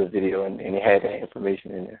the other video, and it had that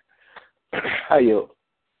information in there. How you?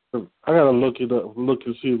 I gotta look it up, look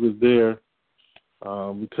and see if it's there,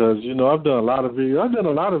 because I've done a lot of videos. I've done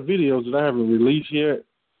a lot of videos that I haven't released yet.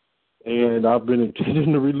 And I've been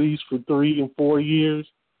intending to release for 3 and 4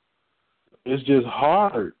 years. It's just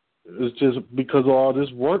hard. It's just because of all this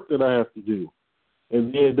work that I have to do.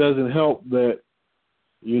 And it doesn't help that,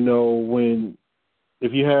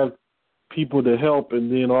 if you have people to help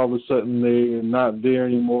and then all of a sudden they're not there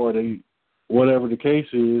anymore, whatever the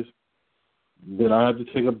case is, then I have to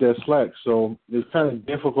take up that slack. So it's kind of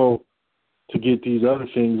difficult to get these other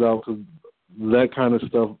things out because that kind of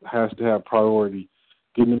stuff has to have priority.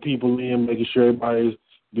 Getting the people in, making sure everybody's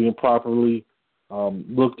being properly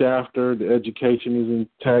looked after, the education is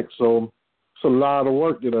intact. So it's a lot of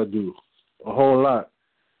work that I do, a whole lot.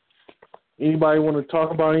 Anybody want to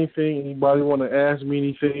talk about anything? Anybody want to ask me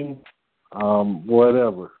anything?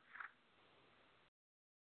 Whatever.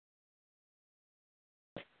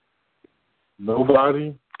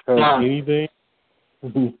 Nobody has anything?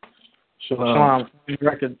 Shalom. This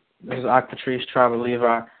is Patrice Travel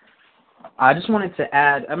Levi. I just wanted to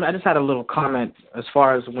add, I just had a little comment as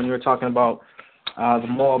far as when you were talking about the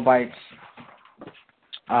Moabites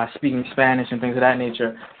speaking Spanish and things of that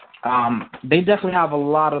nature. They definitely have a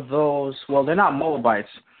lot of those. Well, they're not Moabites,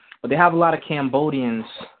 but they have a lot of Cambodians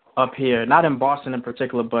up here. Not in Boston in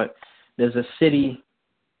particular, but there's a city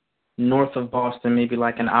north of Boston, maybe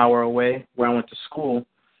like an hour away, where I went to school,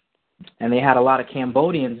 and they had a lot of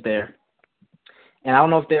Cambodians there. And I don't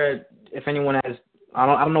know if anyone has, I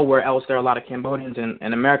don't know where else there are a lot of Cambodians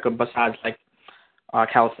in America besides like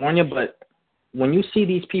California, but when you see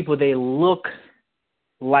these people, they look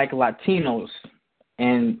like Latinos,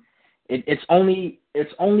 and it's only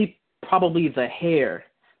probably the hair,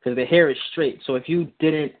 because the hair is straight. So if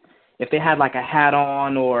they had like a hat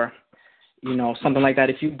on or, you know, something like that,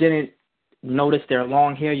 if you didn't notice their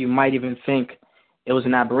long hair, you might even think it was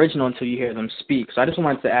an Aboriginal until you hear them speak. So I just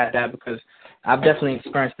wanted to add that because I've definitely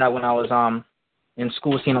experienced that when I was in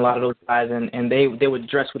school, seeing a lot of those guys, and they would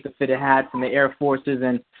dress with the fitted hats and the Air Forces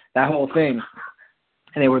and that whole thing.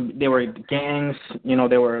 And they were gangs, you know,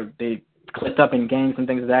 they clicked up in gangs and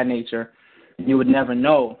things of that nature. You would never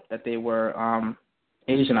know that they were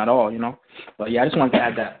Asian at all, you know. But yeah, I just wanted to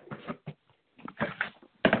add that.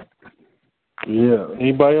 Yeah.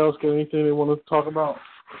 Anybody else got anything they want to talk about?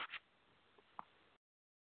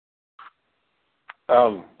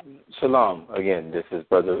 Shalom. Again, this is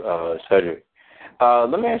Brother Cedric.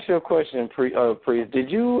 Let me ask you a question, Priest. Have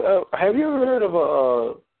you ever heard of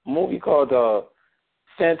a movie called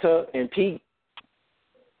Santa and Pete?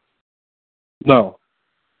 No.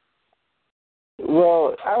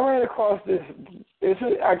 Well, I ran across this.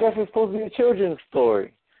 I guess it's supposed to be a children's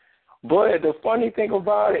story. But the funny thing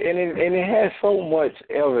about it, and it has so much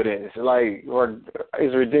evidence,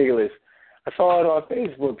 it's ridiculous. I saw it on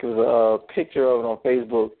Facebook. It was a picture of it on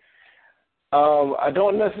Facebook. I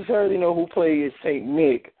don't necessarily know who played Saint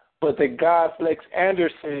Nick, but the guy Flex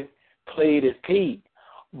Anderson played as Pete.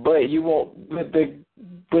 But you won't. But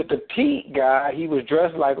the Pete guy, he was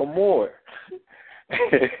dressed like a Moor.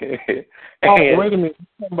 Wait a minute. You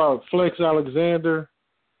talking about Flex Alexander?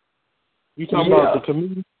 You talking about the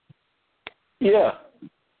comedian? Yeah.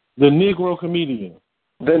 The Negro comedian.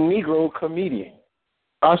 The Negro comedian.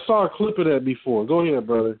 I saw a clip of that before. Go ahead,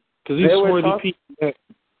 brother. Because he's Swarty Pete.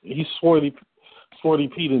 He's Swarty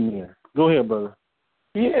Pete in there. Go ahead, brother.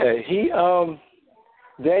 Yeah,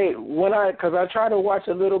 because I tried to watch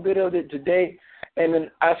a little bit of it today, and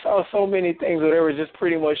then I saw so many things where they were just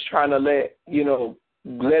pretty much trying to let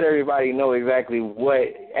everybody know exactly what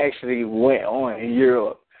actually went on in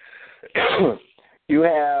Europe. You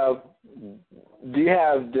have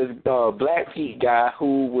this Black Pete guy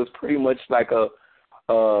who was pretty much like a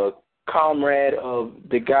comrade of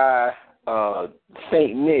the guy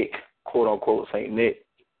Saint Nick, quote unquote Saint Nick,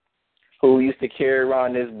 who used to carry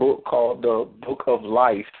around this book called the Book of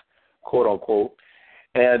Life, quote unquote,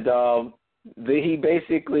 and he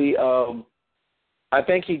basically I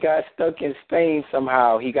think he got stuck in Spain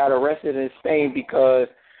somehow. He got arrested in Spain because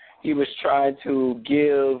he was trying to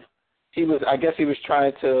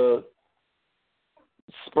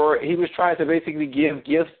basically give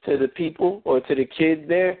gifts to the people or to the kids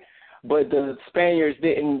there, but the Spaniards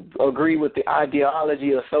didn't agree with the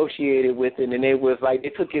ideology associated with it, and they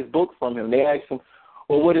took his book from him. They asked him,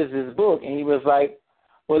 well, what is this book? And he was like,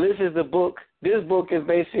 well, this is the book. This book is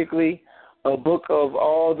basically a book of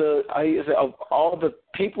all the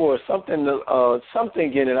people or something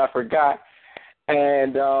in it. I forgot.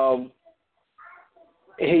 And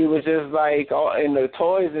he was just like, and the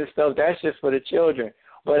toys and stuff, that's just for the children.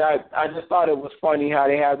 But I just thought it was funny how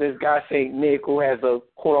they have this guy, St. Nick, who has a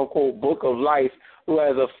quote-unquote book of life, who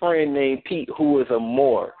has a friend named Pete who is a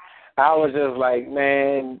Moor. I was just like,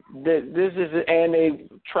 man, this is, and they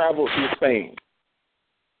traveled through Spain.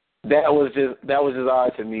 That was just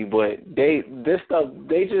odd to me. But they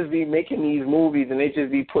just be making these movies and they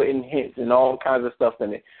just be putting hints and all kinds of stuff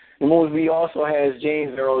in it. The movie also has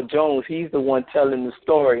James Earl Jones. He's the one telling the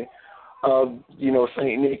story of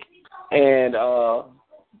St. Nick and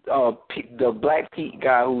the Black Pete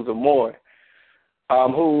guy who's a Moor,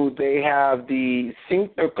 who they have the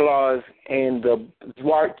Sinterklaas and the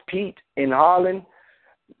Zwart Piet in Holland.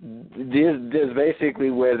 This is basically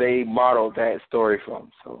where they modeled that story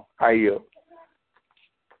from. So, I yield.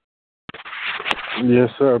 Yes,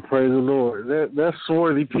 sir. Praise the Lord. That's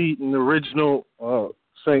Swarty Pete, and the original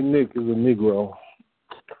St. Nick is a Negro.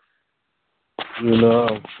 You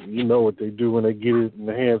know what they do when they get it in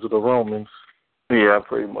the hands of the Romans. Yeah,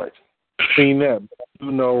 pretty much. Seen that. But I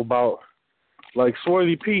do know about, like,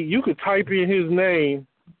 Swarty Pete, you could type in his name,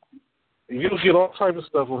 and you'll get all type of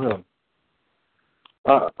stuff from him.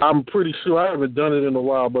 I'm pretty sure, I haven't done it in a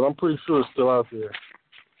while, but I'm pretty sure it's still out there.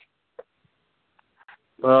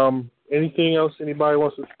 Anything else anybody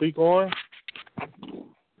wants to speak on?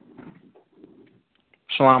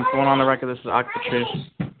 Shalom, going on the record, this is Octatrice,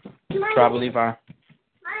 Tribal Levi.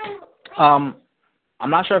 I'm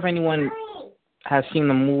not sure if anyone has seen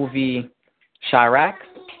the movie Chirac,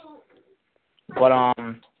 but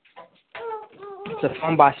it's a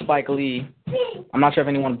film by Spike Lee. I'm not sure if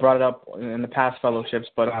anyone brought it up in the past fellowships,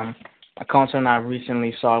 but a counselor and I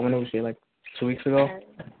recently saw it. When did we see it? Like 2 weeks ago?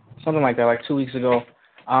 Something like that, like 2 weeks ago.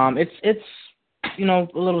 It's a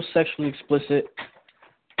little sexually explicit.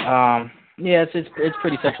 It's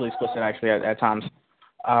pretty sexually explicit actually at times.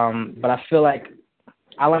 But I feel like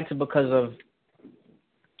I liked it because of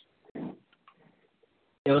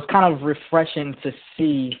it was kind of refreshing to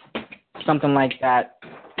see something like that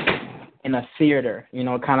in a theater,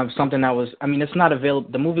 kind of something that was, it's not available,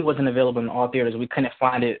 the movie wasn't available in all theaters. We couldn't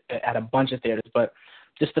find it at a bunch of theaters, but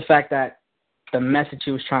just the fact that the message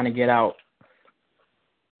he was trying to get out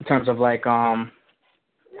in terms of like,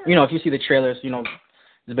 if you see the trailers,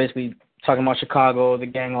 it's basically talking about Chicago, the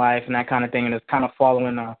gang life and that kind of thing, and it's kind of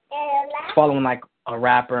following like a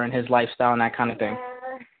rapper and his lifestyle and that kind of thing.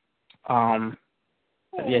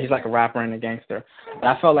 He's like a rapper and a gangster. But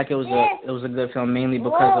I felt like it was a good film mainly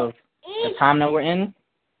because of the time that we're in,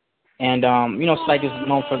 and Spike is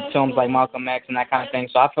known for films like Malcolm X and that kind of thing.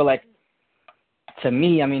 So I feel like, to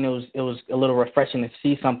me, it was a little refreshing to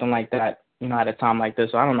see something like that, at a time like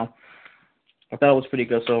this. So I don't know. I thought it was pretty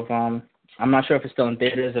good. So I'm not sure if it's still in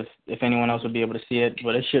theaters, if anyone else would be able to see it,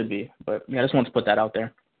 but it should be. But yeah, I just wanted to put that out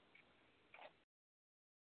there.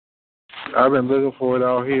 I've been looking for it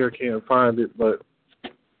out here, can't find it, but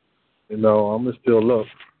I'm gonna still look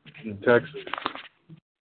in Texas.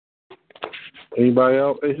 Anybody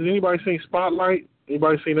else? Has anybody seen Spotlight?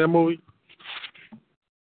 Anybody seen that movie?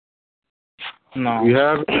 No. You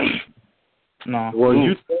haven't? No. Well,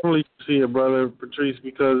 you definitely see it, brother Patrice,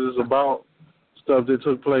 because it's about stuff that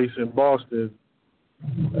took place in Boston,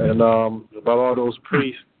 and about all those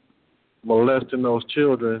priests molesting those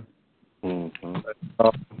children. Mm-hmm.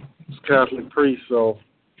 It's Catholic priests, so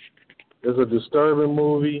it's a disturbing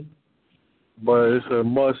movie, but it's a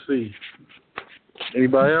must-see.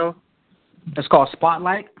 Anybody else? It's called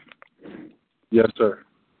Spotlight? Yes, sir.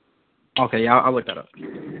 Okay, yeah, I'll look that up.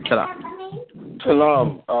 Shut up.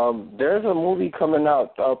 Shalom. There's a movie coming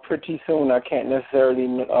out pretty soon. I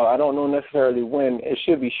don't know necessarily when. It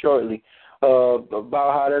should be shortly.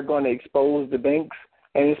 About how they're going to expose the banks,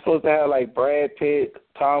 and it's supposed to have like Brad Pitt,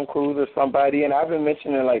 Tom Cruise, or somebody. And I've been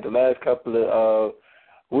mentioning like the last couple of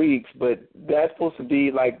weeks, but that's supposed to be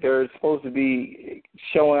like they're supposed to be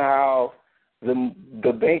showing how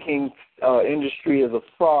the banking industry is a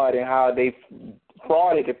fraud and how they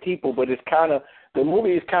frauded the people. But the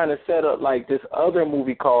movie is kind of set up like this other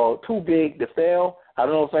movie called Too Big to Fail. I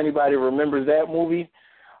don't know if anybody remembers that movie,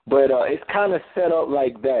 but it's kind of set up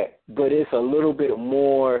like that, but it's a little bit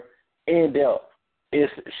more in-depth.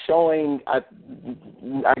 It's showing, I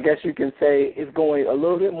guess you can say, it's going a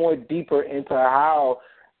little bit more deeper into how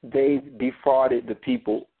they defrauded the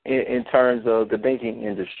people in terms of the banking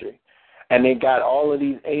industry. And they got all of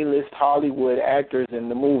these A-list Hollywood actors in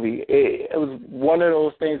the movie. It was one of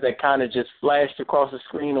those things that kind of just flashed across the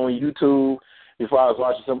screen on YouTube before I was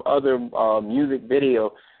watching some other music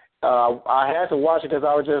video. I had to watch it because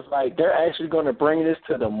I was just like, they're actually going to bring this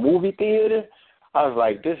to the movie theater? I was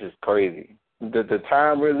like, this is crazy. The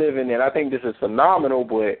time we're living in, I think this is phenomenal,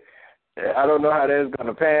 but I don't know how that's going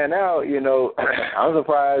to pan out, I'm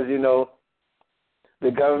surprised, the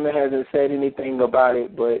government hasn't said anything about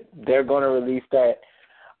it, but they're going to release that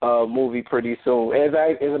movie pretty soon. As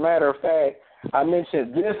a matter of fact, I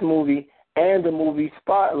mentioned this movie and the movie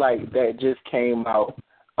Spotlight that just came out,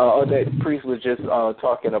 or that Priest was just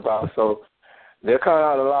talking about. So they're coming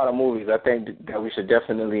out a lot of movies. I think that we should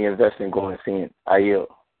definitely invest in going and seeing. I yield.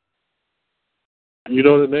 You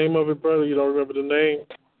know the name of it, brother? You don't remember the name?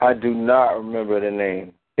 I do not remember the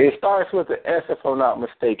name. It starts with an S, if I'm not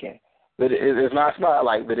mistaken. But it's not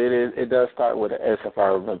Spotlight, but it does start with an S, if I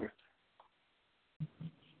remember.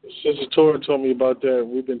 Sister Tora told me about that.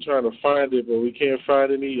 We've been trying to find it, but we can't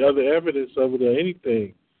find any other evidence of it or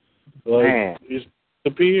anything. Like, Man. It's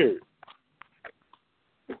disappeared.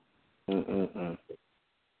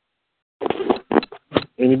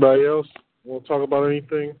 Anybody else want to talk about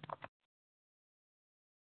anything?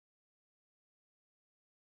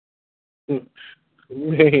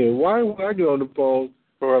 Man, why would I get on the phone?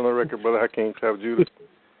 For on the record, brother, I can't tell Judah.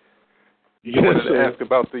 Yes, I wanted to sir. ask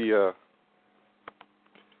about the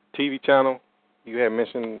TV channel. You had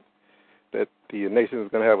mentioned that the nation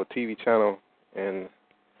is going to have a TV channel, and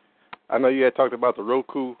I know you had talked about the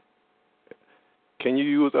Roku. Can you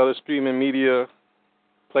use other streaming media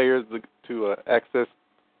players to access?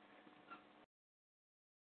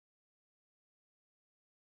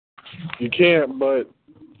 You can't, but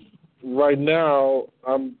right now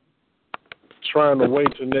I'm trying to wait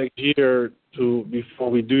till next year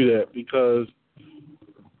before we do that, because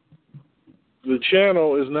the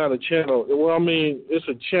channel is not a channel. Well, I mean, it's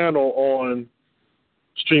a channel on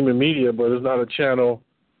streaming media, but it's not a channel.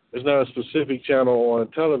 It's not a specific channel on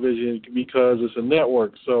television because it's a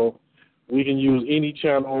network. So we can use any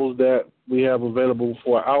channels that we have available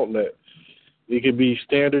for an outlet. It could be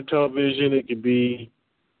standard television. It could be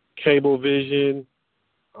cable vision.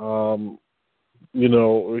 It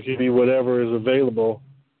could be whatever is available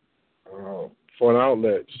for an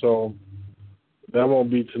outlet. So that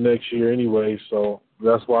won't be till next year anyway. So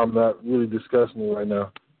that's why I'm not really discussing it right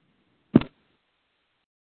now.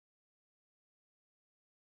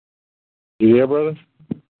 You there, brother?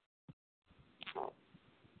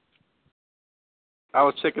 I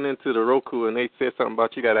was checking into the Roku, and they said something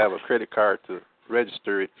about you got to have a credit card to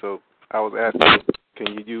register it. So I was asking,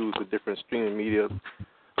 can you use the different streaming media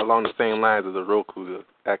along the same lines as the Roku to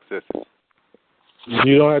access it?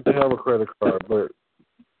 You don't have to have a credit card, but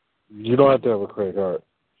you don't have to have a credit card.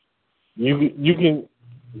 You can.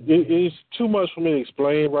 It's too much for me to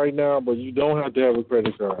explain right now, but you don't have to have a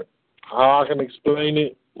credit card. How I can explain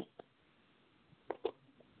it?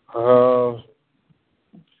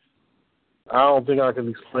 I don't think I can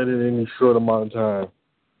explain it in any short amount of time.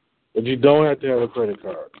 But you don't have to have a credit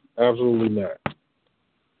card. Absolutely not.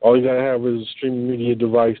 All you gotta have is a streaming media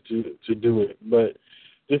device to do it. But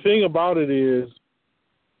the thing about it is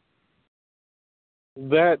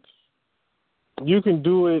that you can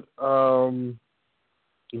do it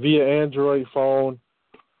via Android phone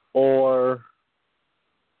or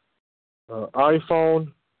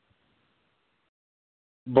iPhone,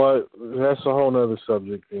 but that's a whole other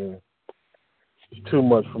subject, and it's too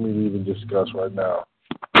much for me to even discuss right now.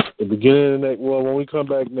 The beginning of when we come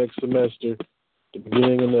back next semester, the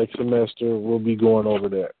beginning of next semester, we'll be going over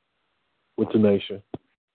that with the nation.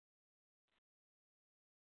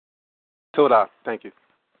 T.O.A.N, thank you.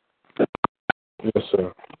 Yes,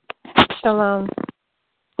 sir. Shalom.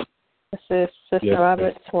 This is Sister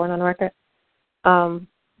Roberts, sworn on record.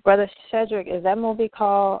 Brother Shedrick, is that movie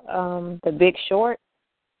called The Big Short?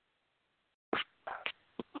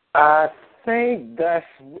 I think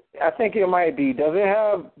it might be. Does it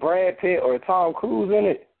have Brad Pitt or Tom Cruise in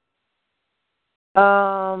it?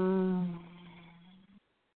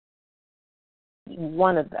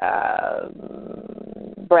 One of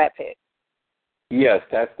Brad Pitt. Yes,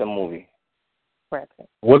 that's the movie. Brad Pitt.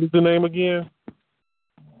 What is the name again?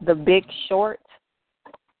 The Big Short.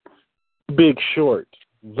 Big Short.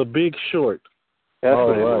 The Big Short. That's all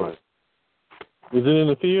what it right. was. Is it in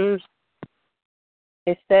the theaters?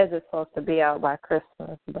 It says it's supposed to be out by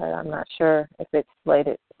Christmas, but I'm not sure if it's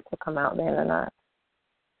slated to come out then or not.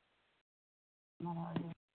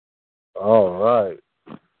 All right.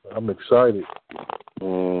 I'm excited.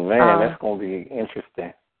 Man, that's going to be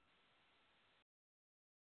interesting.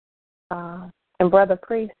 And Brother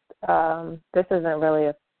Priest, this isn't really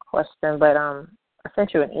a question, but I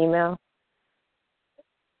sent you an email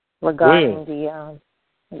regarding the,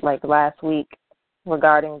 last week,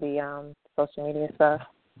 regarding the social media stuff,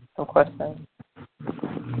 some questions.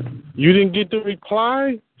 You didn't get the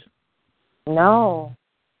reply? No.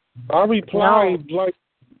 I replied like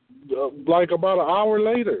about an hour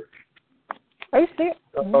later. Are you serious?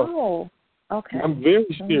 No. Okay. I'm very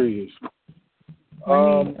serious.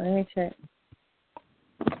 Let me check.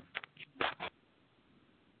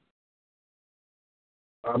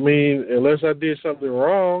 I mean, unless I did something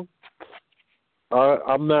wrong,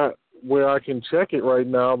 I'm not where I can check it right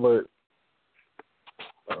now, but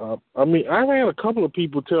I mean, I've had a couple of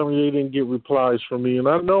people tell me they didn't get replies from me, and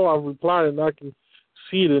I know I've replied and I can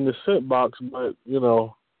see it in the sent box, but,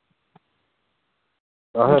 Would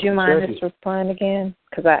you mind just replying again?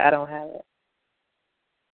 Because I don't have it.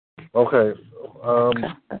 Okay.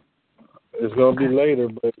 It's going to be later,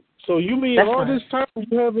 but so you mean That's all fine. this time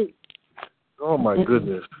you haven't? Oh, my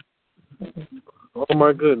goodness. Oh,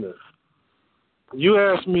 my goodness. You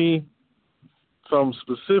asked me some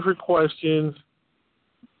specific questions,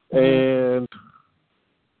 and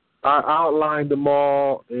I outlined them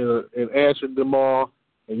all and answered them all,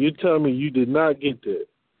 and you tell me you did not get that.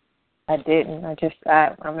 I didn't. I'm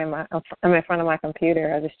in front of my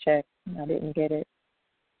computer. I just checked. I didn't get it.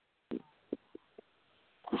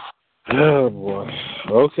 Oh boy.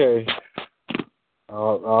 Okay.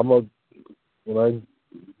 When I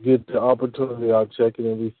get the opportunity, I'll check it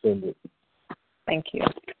and resend it. Thank you.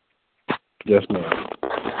 Yes, ma'am.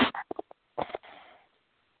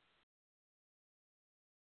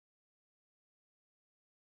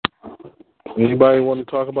 Anybody want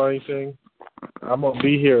to talk about anything? I'm going to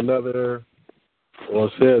be here another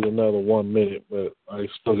 1 minute, but I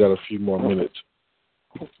still got a few more minutes.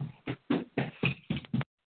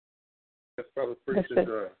 That's probably pretty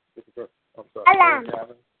good. I'm sorry.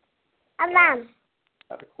 Alan. I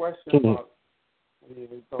have a question about when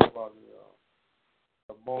you talk about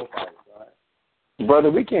the Moabites, right?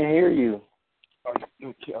 Brother, we can't hear you. Oh,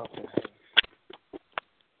 you okay.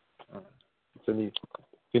 Can you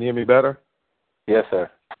hear me better? Yes, sir.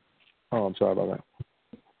 Oh, I'm sorry about that.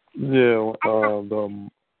 Yeah,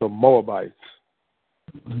 the Moabites,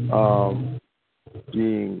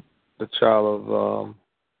 being the child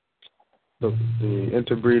of the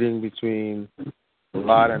interbreeding between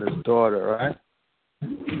Lot and his daughter, right?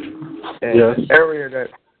 And yes. The area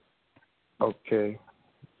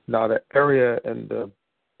now the area in the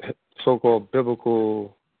so-called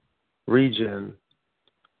biblical region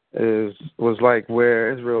was like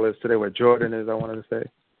where Israel is today, where Jordan is, I wanted to say,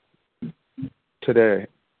 today.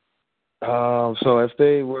 So if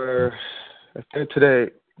they're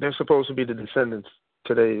today, they're supposed to be the descendants.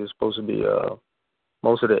 Today is supposed to be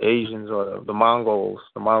most of the Asians or the Mongols,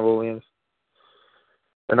 the Mongolians.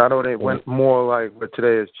 And I know they went more like what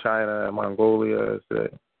today is China and Mongolia is today.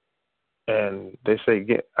 And they say,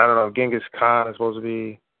 I don't know, Genghis Khan is supposed to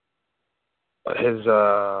be his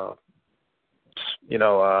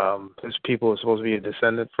people are supposed to be a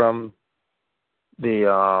descendant from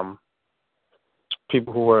the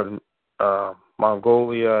people who were in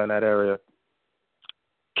Mongolia in that area.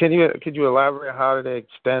 Could you elaborate how did they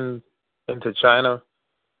extend into China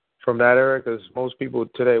from that area? Because most people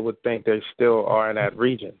today would think they still are in that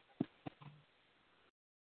region.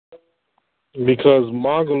 Because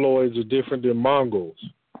Mongoloids are different than Mongols.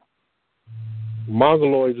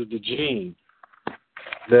 Mongoloids are the gene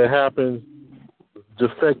that happens,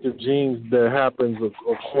 defective genes that happens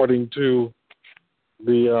according to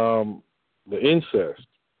the incest.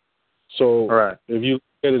 So if you look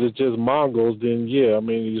at it as just Mongols, then yeah, I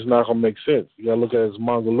mean, it's not going to make sense. You got to look at it as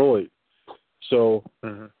Mongoloid. So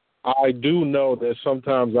I do know that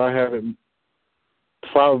sometimes I haven't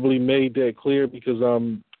probably made that clear because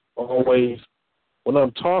I'm always, when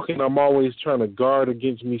I'm talking, I'm always trying to guard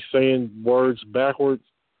against me saying words backwards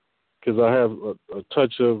because I have a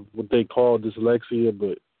touch of what they call dyslexia.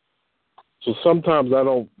 But so sometimes I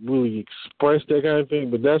don't really express that kind of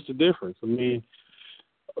thing, but that's the difference. I mean,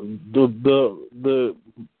 the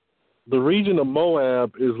region of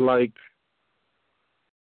Moab is like,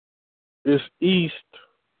 it's east.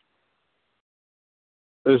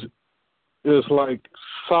 It's like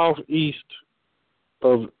southeast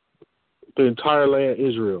of the entire land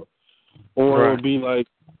Israel, or it would be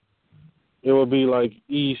like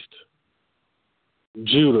East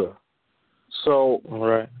Judah. So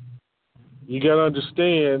you got to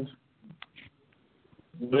understand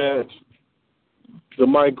that the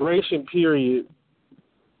migration period,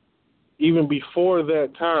 even before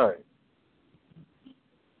that time,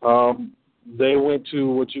 they went to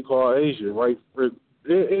what you call Asia, right?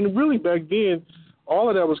 And really back then, all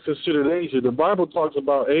of that was considered Asia. The Bible talks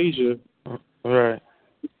about Asia, right?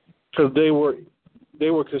 Because they were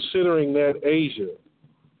considering that Asia,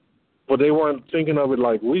 but they weren't thinking of it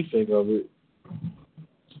like we think of it.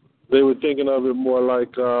 They were thinking of it more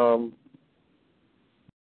like the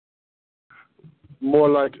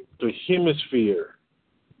hemisphere,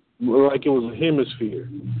 like it was a hemisphere,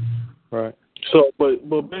 right? So, but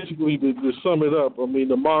basically, to sum it up, I mean,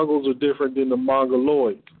 the Mongols are different than the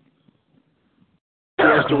Mongoloids.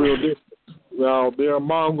 That's the real difference. Now, there are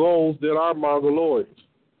Mongols that are Mongoloids,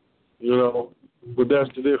 but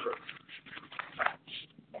that's the difference.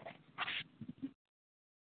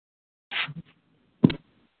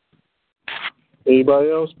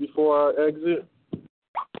 Anybody else before I exit?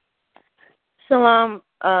 Shalom,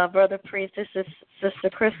 Brother Priest. This is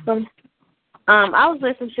Sister Crystal. I was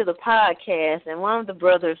listening to the podcast, and one of the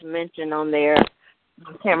brothers mentioned on there,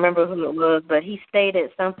 I can't remember who it was, but he stated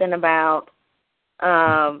something about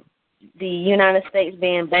the United States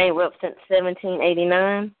being bankrupt since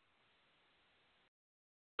 1789.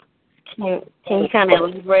 Can you kind of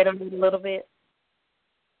elaborate on it a little bit?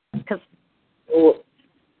 Go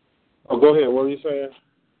ahead. What were you saying?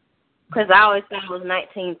 Because I always thought it was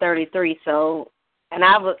 1933, so... And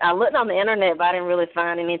I looked on the internet, but I didn't really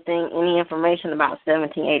find any information about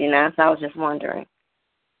 1789, so I was just wondering.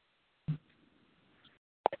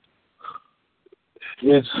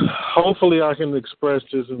 Hopefully I can express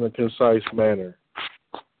this in a concise manner.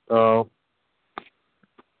 The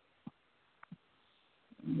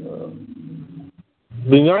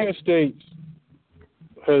United States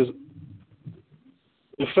has,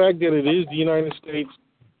 the fact that it is the United States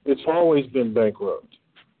it's always been bankrupt.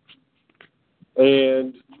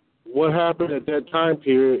 And what happened at that time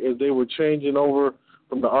period is they were changing over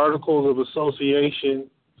from the Articles of Association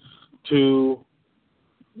to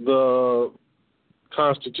the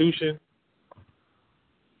Constitution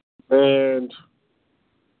and,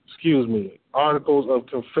 Articles of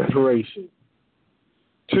Confederation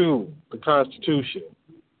to the Constitution.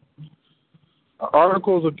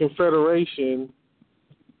 Articles of Confederation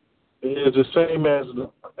is the same as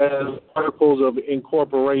Articles of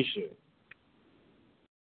Incorporation.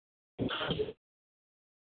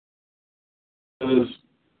 Is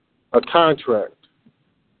a contract.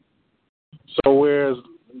 So whereas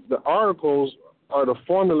the articles are the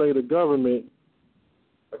formulated of government,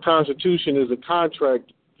 a constitution is a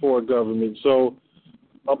contract for a government. So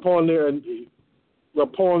upon their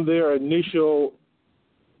initial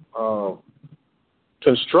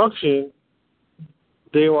construction,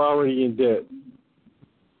 they were already in debt.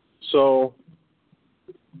 So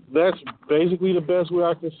that's basically the best way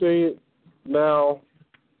I can say it. Now,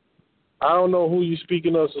 I don't know who you're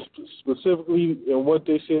speaking of specifically and what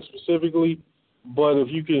they said specifically, but if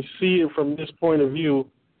you can see it from this point of view,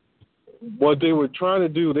 what they were trying to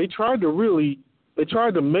do, they tried to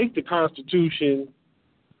make the Constitution.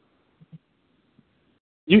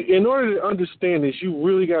 In order to understand this, you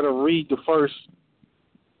really got to read the first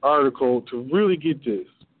article to really get this.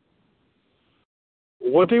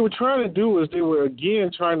 What they were trying to do is they were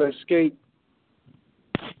again trying to escape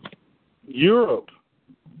Europe.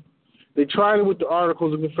 They tried it with the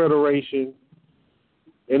Articles of Confederation,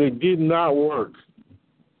 and it did not work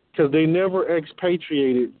because they never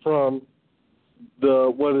expatriated from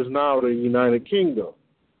what is now the United Kingdom.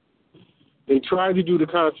 They tried to do the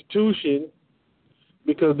Constitution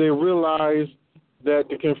because they realized that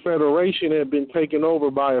the Confederation had been taken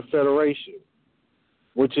over by a federation,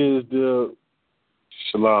 which is the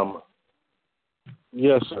Shalom.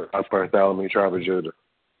 Yes, sir. I Bartholomew, tribe of Judah.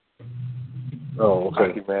 Oh, okay.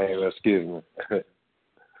 Thank you, man. Excuse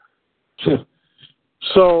me.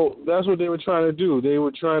 So that's what they were trying to do. They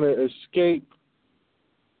were trying to escape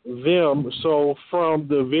them. So from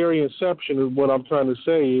the very inception, what I'm trying to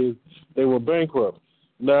say is they were bankrupt.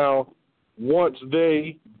 Now, once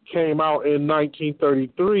they came out in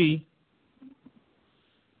 1933,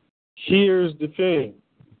 here's the thing.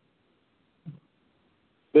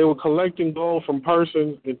 They were collecting gold from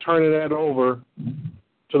persons and turning that over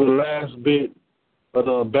to the last bit of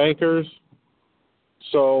the bankers.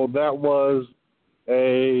 So that was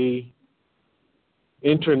a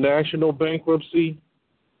international bankruptcy,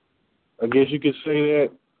 I guess you could say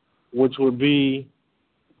that, which would be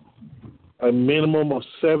a minimum of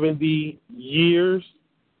 70 years.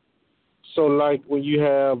 So like when you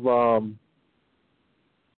have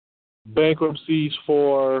bankruptcies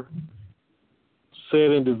for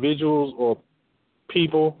said individuals or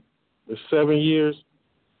people, it's 7 years.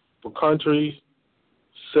 For countries,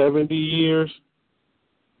 70 years.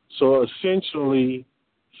 So essentially,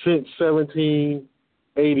 since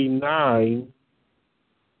 1789,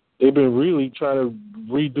 they've been really trying to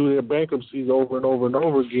redo their bankruptcies over and over and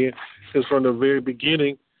over again, because from the very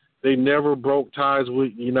beginning, they never broke ties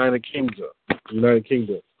with the United Kingdom.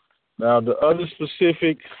 Now, the other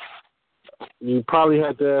specifics, you probably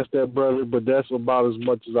have to ask that brother, but that's about as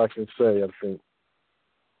much as I can say, I think.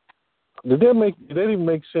 Did that even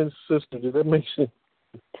make sense, sister? Did that make sense?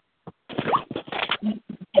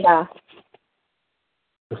 Yeah.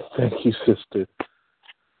 Thank you, sister.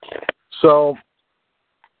 So,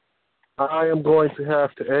 I am going to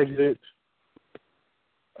have to exit.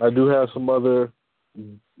 I do have some other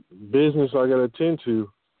business I got to attend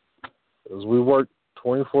to, because we work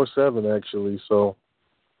 24/7, actually. So,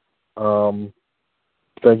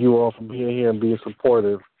 thank you all for being here and being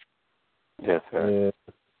supportive. Yes, sir. And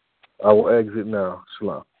I will exit now.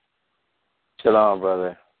 Shalom. Shalom,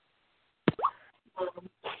 brother.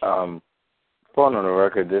 Phone on the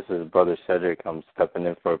record, this is Brother Cedric. I'm stepping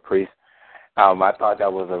in for a priest. I thought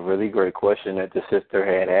that was a really great question that the sister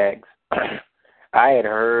had asked. I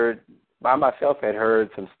myself had heard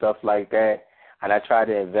some stuff like that, and I tried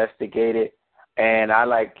to investigate it, and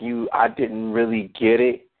I didn't really get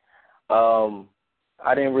it.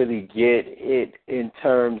 I didn't really get it in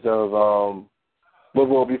terms of,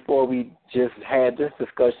 well, before we just had this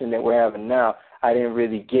discussion that we're having now, I didn't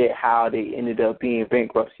really get how they ended up being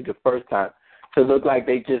bankruptcy the first time. So it looked like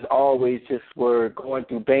they just always just were going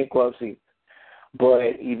through bankruptcy.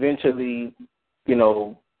 But eventually,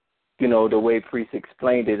 the way Priest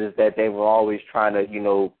explained it is that they were always trying to,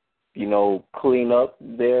 clean up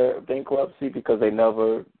their bankruptcy because they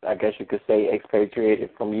never, I guess you could say, expatriated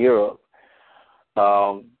from Europe.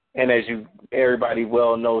 and as everybody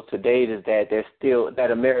well knows today, is that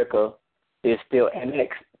that America is still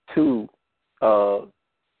annexed to the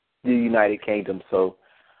United Kingdom. So,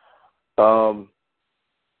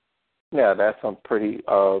 yeah, that's some pretty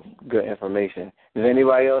good information. Does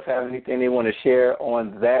anybody else have anything they want to share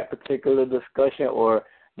on that particular discussion, or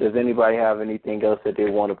does anybody have anything else that they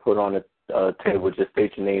want to put on the table? Just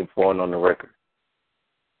state your name for it on the record.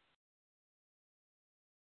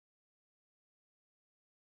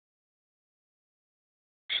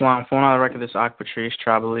 Shalom, phone on the record. This is Patrice,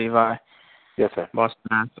 Tribal Levi. Yes, sir. Boston,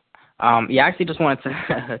 Mass. Yeah, I actually just wanted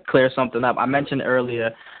to clear something up. I mentioned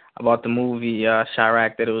earlier about the movie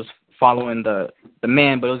Chirac that it was following the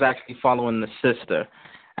man, but it was actually following the sister.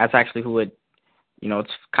 That's actually who it,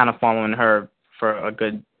 it's kind of following her for a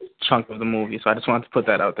good chunk of the movie. So I just wanted to put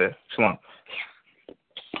that out there. Shalom.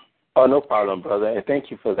 Oh, no problem, brother, and thank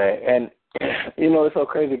you for that. And, it's so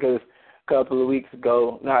crazy because a couple of weeks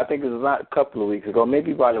ago, I think it was not a couple of weeks ago,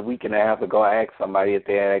 maybe about a week and a half ago, I asked somebody if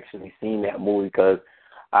they had actually seen that movie because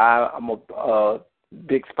I'm a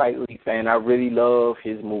big Spike Lee fan. I really love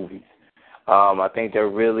his movies. I think they're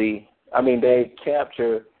really, they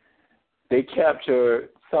capture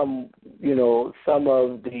some, some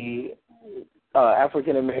of the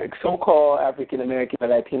so-called African American and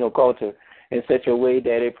Latino culture in such a way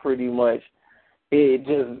that it pretty much, it's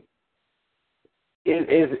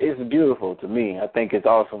beautiful to me. I think it's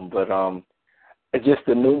awesome, but it's just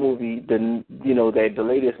the new movie, the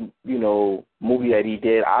latest, movie that he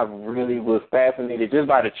did. I really was fascinated just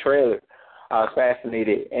by the trailer. I was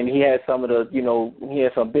fascinated, and he had some of the, he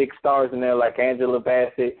had some big stars in there like Angela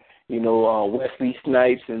Bassett, Wesley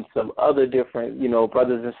Snipes, and some other different,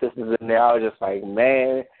 brothers and sisters in there. I was just like,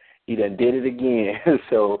 man, he done did it again.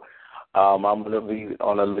 So I'm gonna be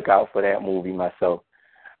on the lookout for that movie myself.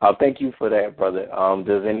 Thank you for that, brother.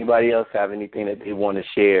 Does anybody else have anything that they want to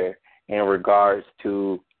share in regards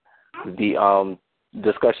to the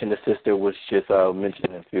discussion the sister was just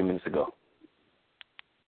mentioned a few minutes ago?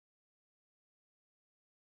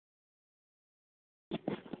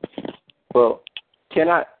 Well,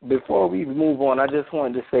 before we move on, I just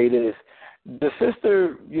wanted to say this. The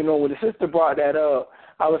sister, when the sister brought that up,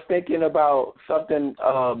 I was thinking about something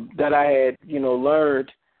that I had,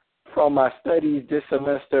 learned from my studies this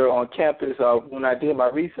semester on campus when I did my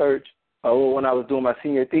research, or when I was doing my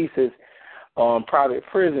senior thesis on private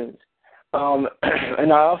prisons.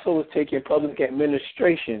 And I also was taking public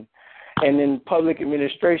administration. And in public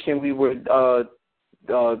administration, we were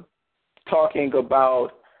talking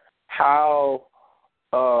about how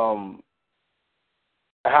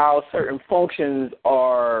certain functions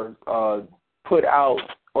are put out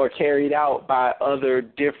or carried out by other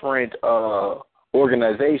different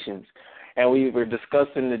organizations, and we were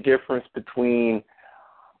discussing the difference between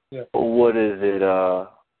what is it?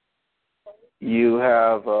 You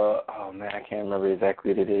have oh man, I can't remember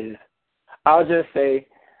exactly what it is. I'll just say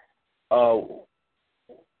a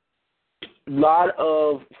lot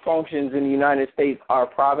of functions in the United States are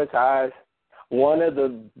privatized. One of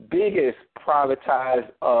the biggest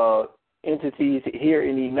privatized entities here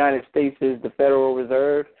in the United States is the Federal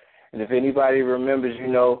Reserve. And if anybody remembers,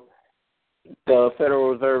 the Federal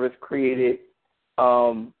Reserve is created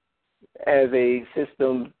as a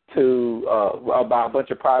system by a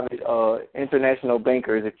bunch of private international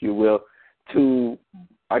bankers, if you will, to,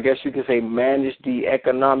 I guess you could say, manage the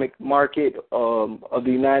economic market of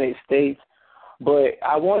the United States. But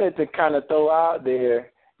I wanted to kind of throw out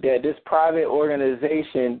there that this private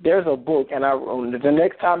organization, there's a book, and the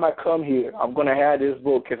next time I come here, I'm going to have this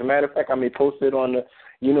book. As a matter of fact, I may post it on the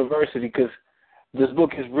university because this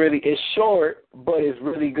book is it's short, but it's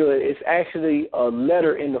really good. It's actually a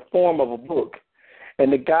letter in the form of a book.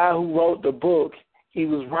 And the guy who wrote the book, he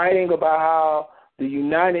was writing about how the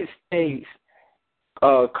United States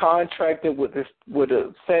contracted with a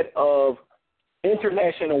set of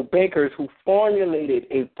international bankers who formulated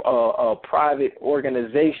a private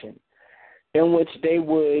organization in which they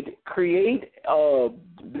would create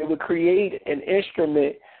an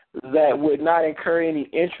instrument that would not incur any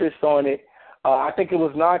interest on it. I think it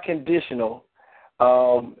was non-conditional,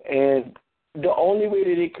 and the only way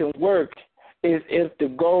that it can work is if the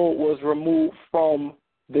gold was removed from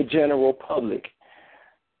the general public.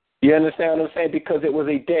 You understand what I'm saying? Because it was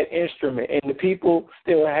a debt instrument, and the people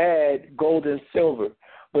still had gold and silver.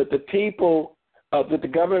 But the people, but the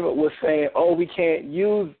government was saying, oh, we can't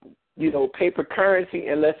use, paper currency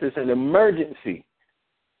unless it's an emergency.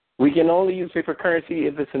 We can only use paper currency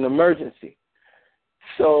if it's an emergency.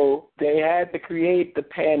 So they had to create the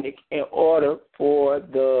panic in order for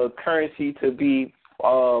the currency to be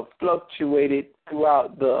fluctuated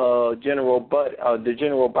throughout the general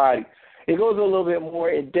body. It goes a little bit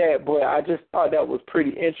more in depth, but I just thought that was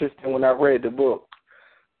pretty interesting when I read the book.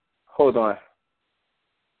 Hold on.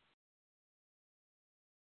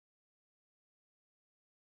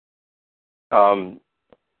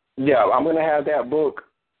 Yeah, I'm going to have that book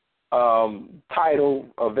title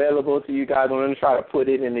available to you guys. I'm going to try to put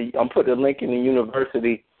it put the link in the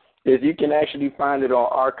university. You can actually find it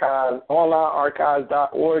on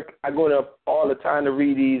onlinearchives.org. I go there all the time to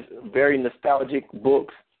read these very nostalgic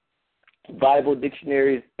books, Bible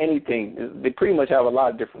dictionaries, anything. They pretty much have a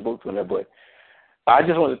lot of different books on there, but I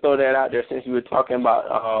just want to throw that out there since you were talking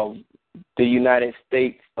about the United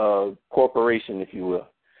States corporation, if you will.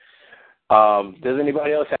 Does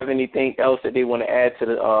anybody else have anything else that they want to add to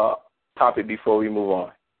the topic before we move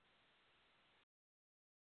on?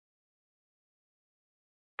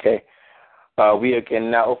 Okay. We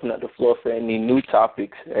can now open up the floor for any new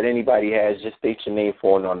topics that anybody has. Just state your name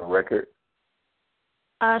for it on the record.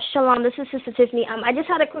 Shalom, this is Sister Tiffany. I just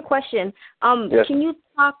had a quick question. Yes. Can you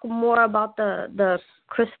talk more about the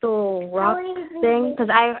crystal rock thing? Because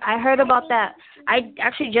I heard about that. I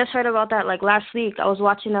actually just heard about that like last week. I was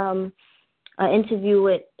watching an interview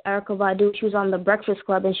with Erykah Badu. She was on the Breakfast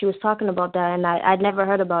Club, and she was talking about that, and I'd never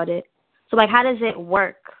heard about it. So, like, how does it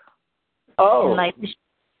work? Oh. And, like,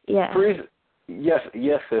 yeah. Yes,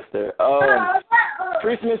 sister.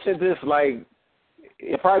 Priest mentioned this, like,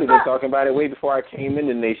 he probably been talking about it way before I came in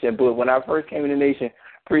the nation, but when I first came in the nation,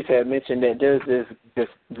 Priest had mentioned that there's this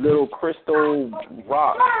little crystal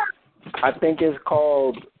rock. I think it's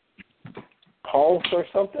called Pulse or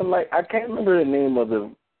something like. I can't remember the name of the.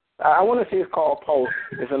 I want to say it's called Pulse.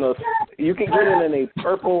 You can get it in a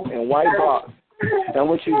purple and white box, and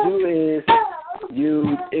what you do is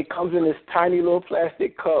it comes in this tiny little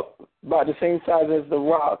plastic cup about the same size as the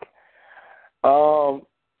rock.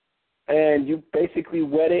 And you basically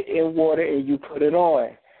wet it in water and you put it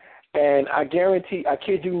on. And I guarantee, I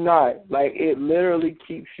kid you not, like it literally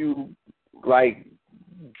keeps you like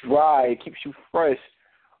dry. It keeps you fresh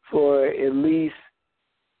for at least,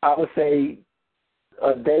 I would say,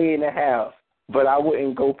 a day and a half. But I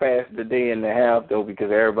wouldn't go past the day and a half though,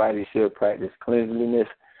 because everybody should practice cleanliness.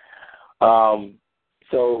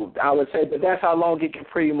 So I would say, but that's how long it can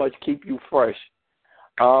pretty much keep you fresh.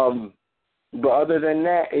 But other than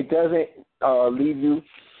that, it doesn't leave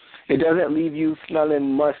you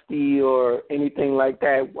smelling musty or anything like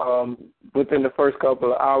that within the first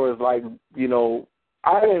couple of hours. Like, you know,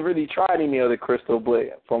 I haven't really tried any other crystal,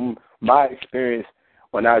 but from my experience,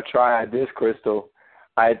 when I tried this crystal,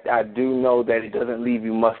 I do know that it doesn't leave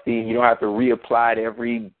you musty. You don't have to reapply it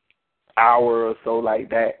every hour or so like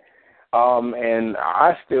that. And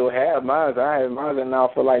I still have mine. I have mine now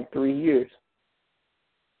for like 3 years.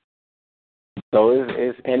 So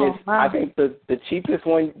I think the cheapest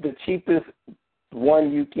one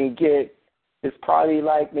you can get is probably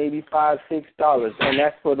like maybe $5-6, and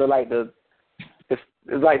that's for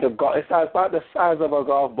it's about the size of a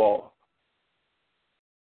golf ball.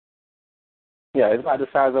 Yeah, it's about the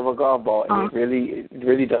size of a golf ball, and it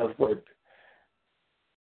really does work.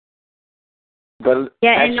 But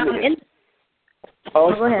yeah, actually, go ahead.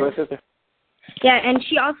 Go ahead, sister. Yeah, and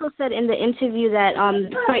she also said in the interview that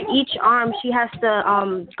for each arm she has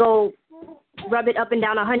to go rub it up and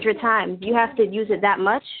down 100 times. You have to use it that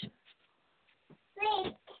much?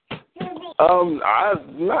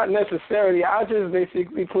 Not necessarily. I just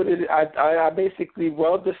basically put it. I basically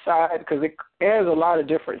weld the side because it has a lot of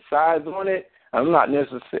different sides on it. I'm not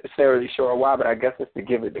necessarily sure why, but I guess it's to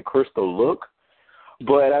give it the crystal look.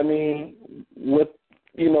 But I mean, when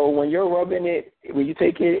you're rubbing it, when you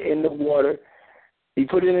take it in the water. You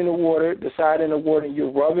put it in the water, the side in the water, you're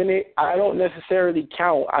rubbing it. I don't necessarily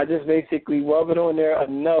count. I just basically rub it on there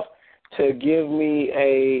enough to give me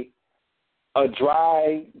a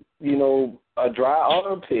dry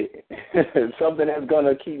armpit, something that's going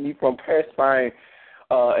to keep me from perspiring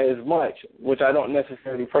as much, which I don't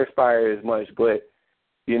necessarily perspire as much. But,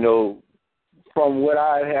 from what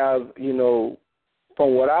I have, from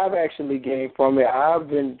what I've actually gained from it, I've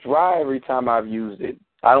been dry every time I've used it.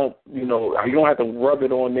 I don't, you don't have to rub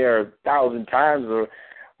it on there 1,000 times or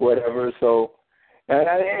whatever. So,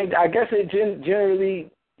 and I guess it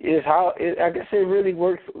generally is I guess it really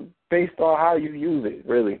works based on how you use it,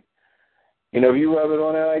 really. If you rub it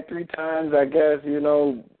on there like 3 times, I guess, who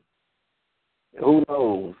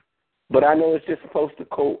knows? But I know it's just supposed to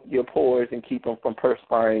coat your pores and keep them from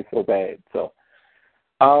perspiring so bad. So,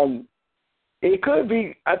 it could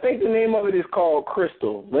be. I think the name of it is called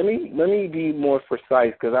crystal. Let me be more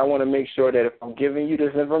precise because I want to make sure that if I'm giving you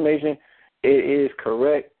this information, it is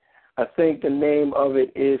correct. I think the name of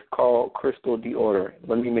it is called Crystal Deodorant.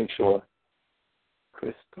 Let me make sure.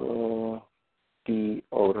 Crystal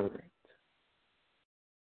Deodorant.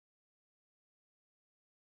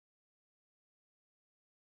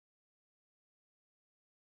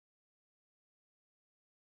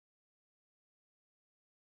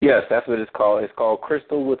 Yes, that's what it's called. It's called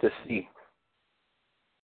Crystal with a C.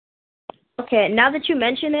 Okay, now that you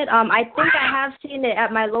mention it, I think I have seen it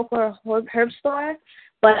at my local herb store,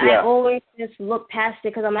 but I always just look past it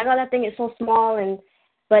because I'm like, oh, that thing is so small.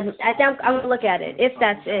 But I think I'm going to look at it, if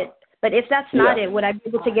that's it. But if that's not it, would I be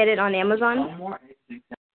able to get it on Amazon?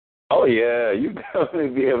 Oh, yeah, you definitely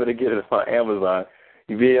be able to get it on Amazon.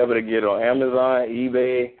 You'll be able to get it on Amazon,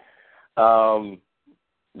 eBay.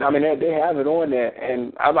 I mean, they have it on there,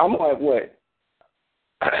 and I'm on what?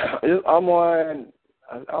 I'm on,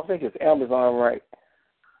 I think it's Amazon, right?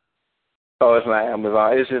 Oh, it's not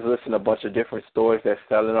Amazon. It's just listing a bunch of different stores that's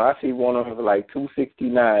selling it. I see one of them for like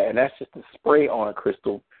 $2.69, and that's just a spray-on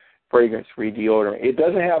Crystal fragrance-free deodorant. It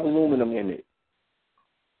doesn't have aluminum in it.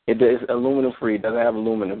 It is aluminum-free. It doesn't have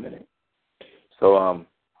aluminum in it. So,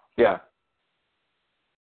 yeah.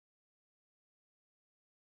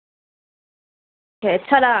 Okay,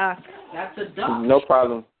 ta-da. That's a duck. No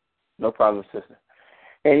problem. No problem, sister.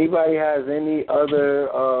 Anybody has any other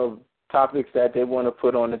topics that they want to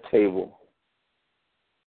put on the table?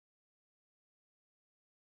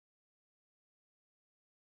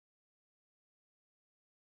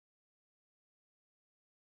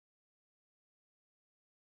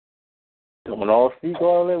 Don't all speak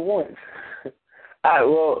all at once. All right,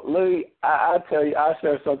 well, I'll tell you, I'll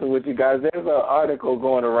share something with you guys. There's an article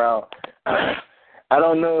going around. I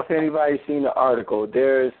don't know if anybody's seen the article.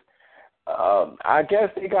 There's, I guess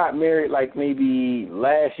they got married like maybe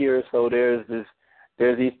last year or so.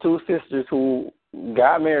 There's these two sisters who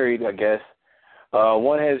got married, I guess.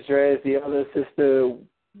 One has dreads, the other sister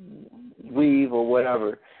weave or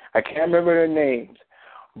whatever. I can't remember their names,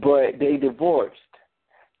 but they divorced.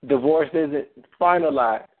 Divorce isn't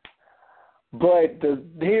finalized. But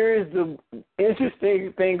here's the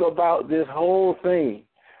interesting thing about this whole thing.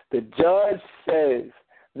 The judge says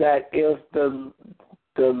that if the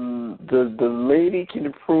lady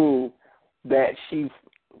can prove that she,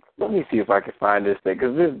 let me see if I can find this thing,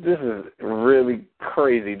 because this is really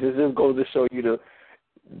crazy. This just goes to show you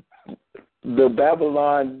the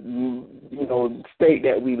Babylon, state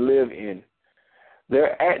that we live in.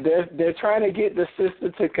 They're trying to get the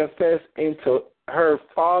sister to confess into her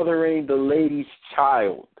fathering the lady's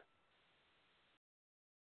child.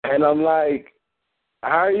 And I'm like,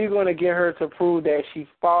 how are you going to get her to prove that she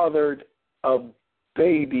fathered a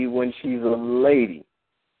baby when she's a lady?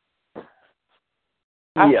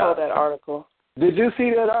 I saw that article. Did you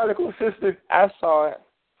see that article, sister? I saw it.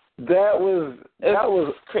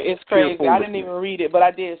 It's crazy. I didn't even read it, but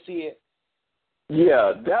I did see it.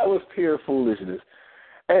 Yeah, that was pure foolishness.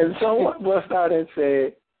 And someone bust out and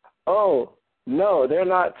said, oh, no, they're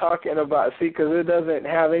not talking about, because it doesn't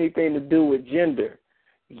have anything to do with gender.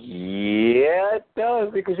 Yeah, it does,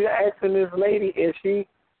 because you're asking this lady if she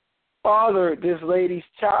fathered this lady's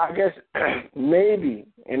child. I guess maybe,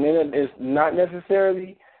 and then it's not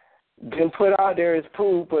necessarily been put out there as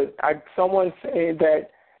proof, but someone saying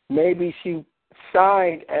that maybe she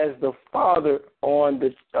signed as the father on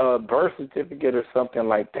the birth certificate or something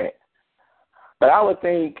like that. But I would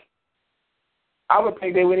think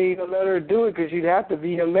they wouldn't even let her do it, because you'd have to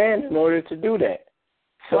be a man in order to do that.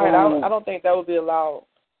 So, right, I don't think that would be allowed.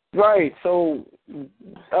 Right. So,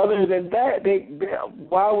 other than that,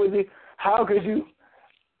 why would they? How could you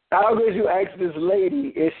ask this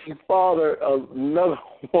lady if she fathered another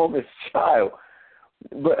woman's child?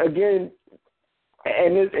 But again,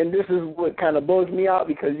 and this is what kind of bugs me out,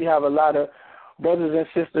 because you have a lot of brothers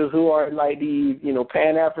and sisters who are like these,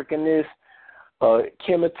 Pan-Africanists,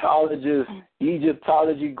 chematologists,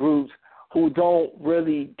 Egyptology groups who don't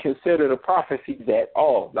really consider the prophecies at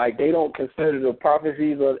all. Like, they don't consider the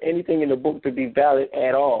prophecies or anything in the book to be valid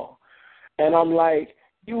at all. And I'm like,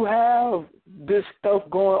 you have this stuff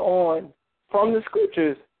going on from the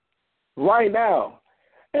scriptures right now.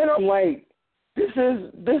 And I'm like, this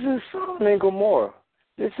is Sodom and Gomorrah.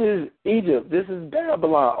 This is Egypt. This is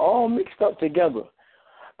Babylon, all mixed up together.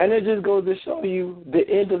 And it just goes to show you the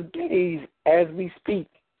end of days as we speak.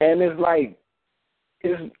 And it's like,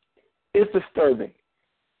 it's disturbing.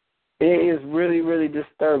 It is really, really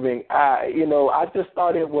disturbing. I just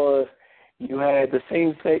thought it was, you had the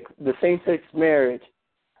same-sex marriage.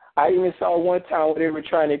 I even saw one time where they were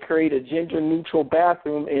trying to create a gender-neutral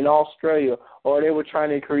bathroom in Australia, or they were trying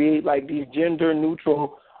to create like these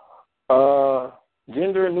gender-neutral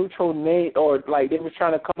gender neutral name, or like they were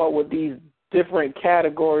trying to come up with these different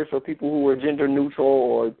categories for people who were gender neutral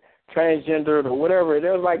or transgendered or whatever.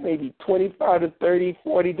 There was like maybe 25 to 30,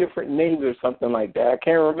 40 different names or something like that. I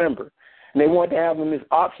can't remember. And they wanted to have them as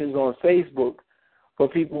options on Facebook for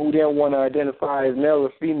people who didn't want to identify as male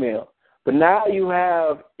or female. But now you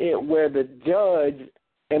have it where the judge,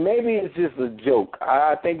 and maybe it's just a joke.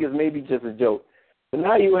 I think it's maybe just a joke. But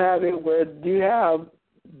now you have it where you have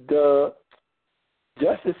the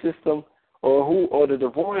justice system or the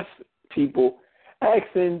divorce people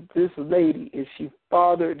asking this lady if she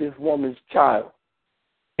fathered this woman's child.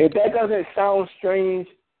 If that doesn't sound strange,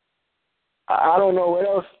 I don't know what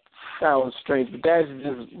else sounds strange, but that's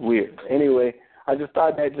just weird. Anyway, I just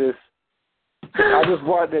thought that I just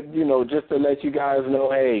wanted that, just to let you guys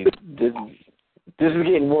know, hey, this is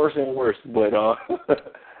getting worse and worse. But on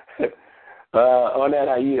that,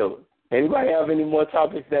 I yield. Anybody have any more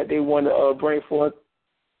topics that they want to bring forth?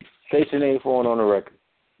 State your name for on the record.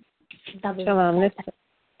 Shalom.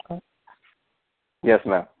 Yes,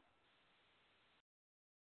 ma'am.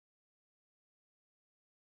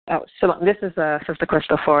 Oh, Shalom. This is Sister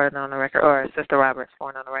Crystal Ford on the record, or Sister Roberts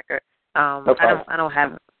Ford on the record. I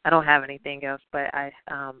don't have anything else, but I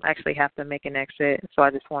actually have to make an exit, so I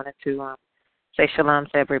just wanted to say shalom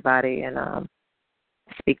to everybody and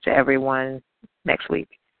speak to everyone next week.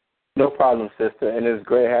 No problem, sister, and it's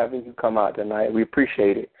great having you come out tonight. We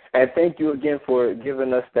appreciate it. And thank you again for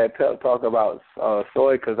giving us that pep talk about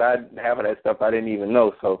soy, because half of that stuff I didn't even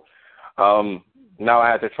know. So now I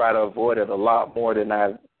have to try to avoid it a lot more than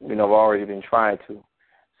I've already been trying to.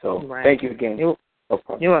 So Thank you again. You're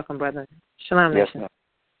welcome, brother. Shalom, yes, nation. ma'am.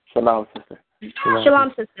 Shalom, sister.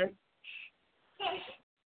 Shalom, sister.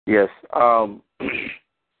 Yes.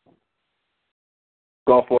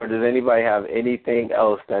 Going forward, does anybody have anything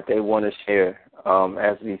else that they want to share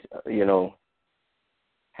as we,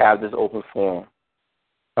 have this open forum?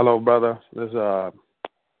 Hello, brother. This is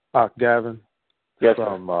Gavin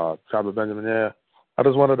from Tribe of Benjamin. Yeah, I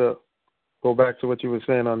just wanted to go back to what you were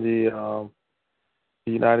saying on the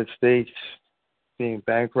United States being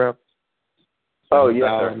bankrupt. Oh, yes,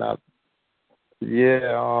 sir.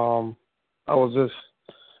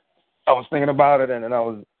 I was thinking about it, and then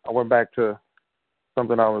I went back to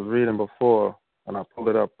something I was reading before, and I pulled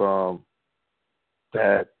it up.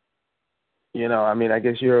 That I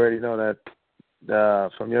guess you already know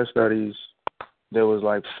that from your studies, there was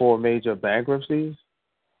like 4 major bankruptcies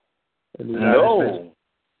in the United States.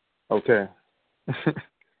 Okay.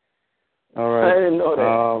 All right. I didn't know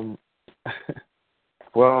that.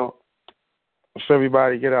 Well, if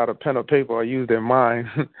everybody get out a pen or paper or use their mind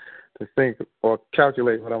to think or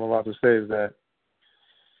calculate what I'm about to say, is that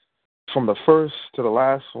from the first to the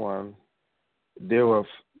last one, there were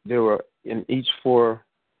in each four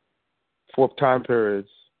time periods,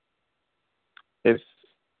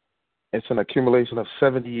 it's an accumulation of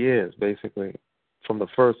 70 years, basically, from the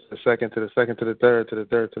first to the second to the second to the third to the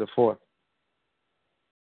third to the fourth.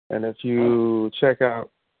 And if you check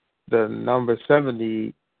out the number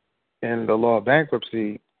 70 in the law of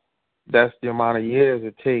bankruptcy, that's the amount of years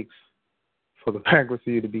it takes for the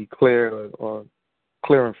bankruptcy to be clear or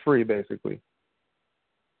clear and free, basically.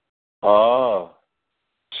 Oh.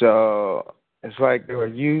 So it's like they were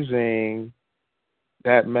using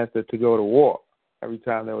that method to go to war every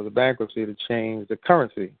time there was a bankruptcy, to change the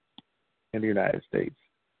currency in the United States.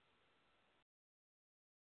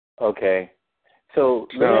 Okay. So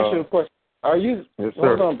let me ask you a question.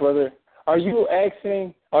 Hold on, brother. Are you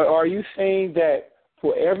asking, or are you saying that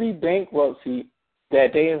for every bankruptcy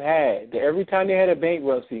that they have had, that every time they had a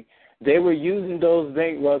bankruptcy, they were using those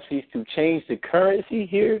bankruptcies to change the currency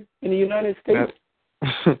here in the United States?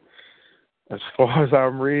 As far as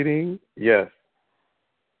I'm reading, yes.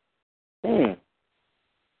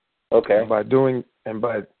 Okay. And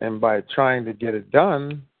by trying to get it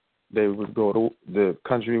done, they would the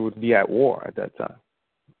country would be at war at that time.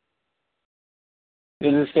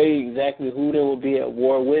 Does it say exactly who they will be at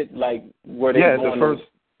war with? Like, were they going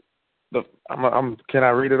can I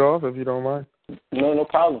read it off if you don't mind? No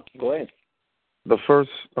problem. Go ahead. The first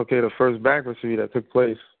bankruptcy that took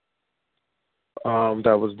place,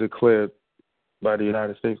 that was declared by the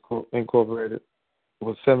United States Incorporated,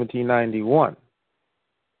 was 1791.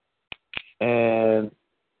 And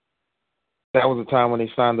that was the time when they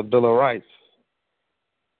signed the Bill of Rights,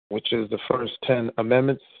 which is the first 10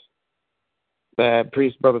 amendments that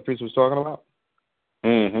Brother Priest was talking about.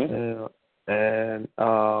 Mm-hmm. And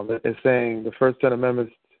it's saying the first 10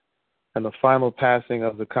 amendments and the final passing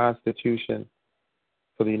of the Constitution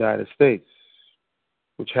for the United States,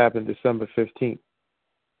 which happened December 15th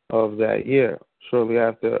of that year, shortly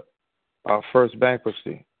after our first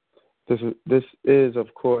bankruptcy. This is,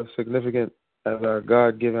 of course, significant as our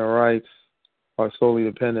God-given rights are solely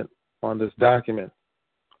dependent on this document,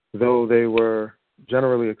 though they were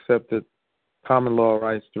generally accepted common law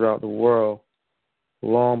rights throughout the world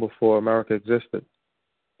long before America existed.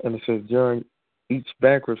 And it says during each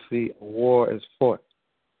bankruptcy, a war is fought,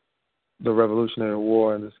 the Revolutionary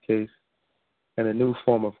War in this case, and a new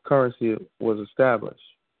form of currency was established,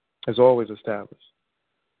 is always established.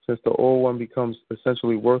 Since the old one becomes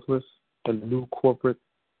essentially worthless, a new corporate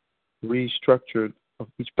restructured of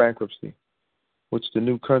each bankruptcy, which the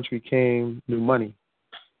new country came new money.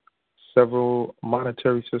 Several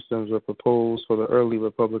monetary systems were proposed for the early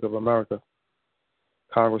Republic of America.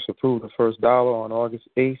 Congress approved the first dollar on August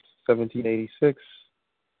 8, 1786,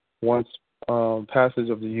 once passage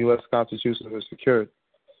of the U.S. Constitution was secured.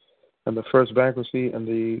 And the first bankruptcy and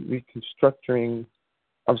the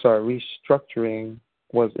restructuring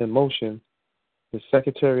was in motion. The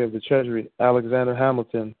Secretary of the Treasury, Alexander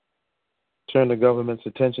Hamilton, turned the government's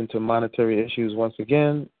attention to monetary issues once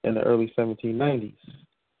again in the early 1790s.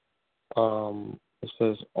 It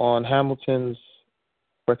says, on Hamilton's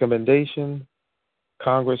recommendation,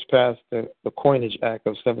 Congress passed the Coinage Act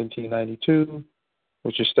of 1792,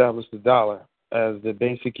 which established the dollar as the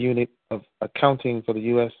basic unit of accounting for the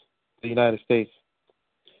United States.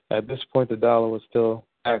 At this point, the dollar was still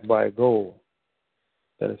backed by gold.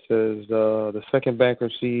 Then it says the second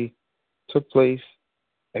bankruptcy took place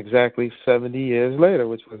exactly 70 years later,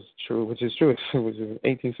 which is true, which is in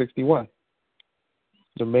 1861.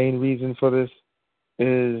 The main reason for this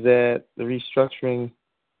is that the restructuring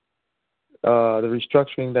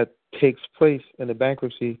that takes place in the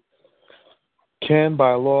bankruptcy can,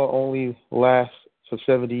 by law, only last for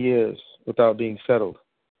 70 years without being settled.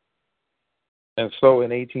 And so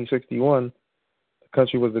in 1861, the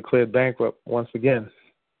country was declared bankrupt once again.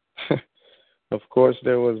 Of course,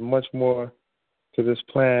 there was much more to this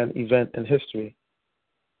planned event in history,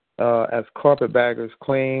 as carpetbaggers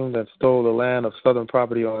claimed and stole the land of Southern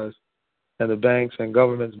property owners, and the banks and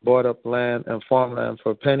governments bought up land and farmland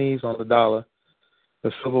for pennies on the dollar.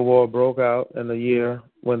 The Civil War broke out in the year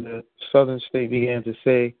when the Southern state began to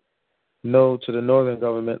say no to the Northern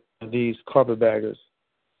government and these carpetbaggers.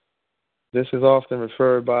 This is often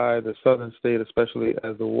referred by the Southern state, especially,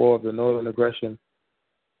 as the War of the Northern Aggression.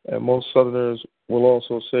 And most Southerners will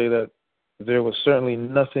also say that there was certainly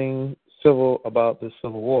nothing civil about this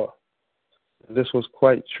Civil War. This was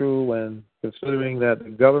quite true when considering that the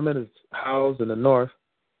government is housed in the North,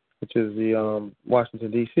 which is the Washington,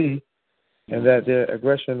 D.C., and that their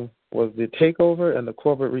aggression was the takeover and the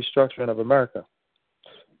corporate restructuring of America.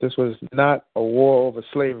 This was not a war over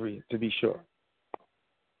slavery, to be sure.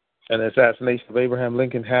 And the assassination of Abraham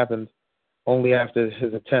Lincoln happened only after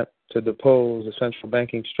his attempt to depose the central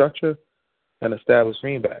banking structure and establish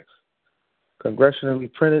greenbacks,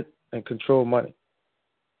 congressionally printed and controlled money.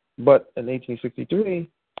 But in 1863,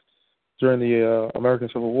 during the American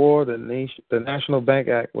Civil War, the National Bank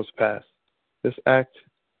Act was passed. This act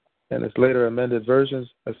and its later amended versions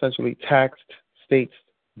essentially taxed states,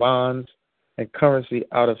 bonds, and currency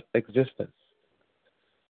out of existence.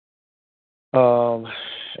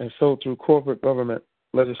 And so through corporate government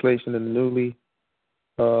legislation in the newly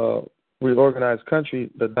reorganized country,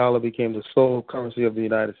 the dollar became the sole currency of the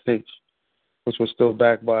United States, which was still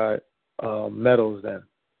backed by metals then,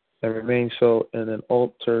 and remains so in an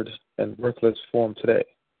altered and worthless form today.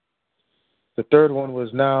 The third one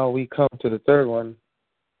was now we come to the third one,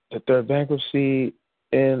 the third bankruptcy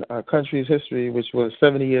in our country's history, which was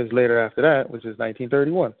 70 years later after that, which is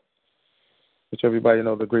 1931, which everybody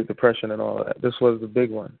knows, the Great Depression and all of that. This was the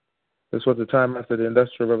big one. This was the time after the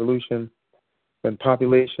Industrial Revolution when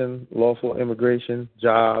population, lawful immigration,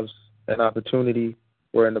 jobs, and opportunity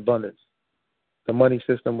were in abundance. The money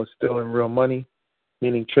system was still in real money,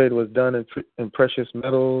 meaning trade was done in precious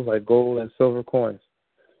metals like gold and silver coins.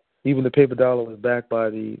 Even the paper dollar was backed by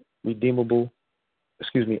the redeemable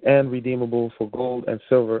for gold and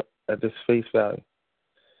silver at this face value.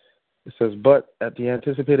 It says, but at the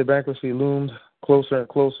anticipated bankruptcy loomed closer and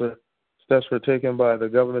closer, steps were taken by the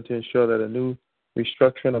government to ensure that a new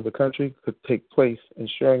restructuring of the country could take place,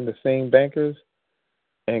 ensuring the same bankers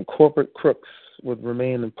and corporate crooks would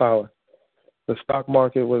remain in power. The stock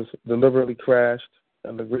market was deliberately crashed,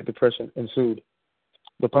 and the Great Depression ensued.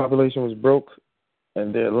 The population was broke,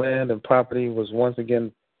 and their land and property was once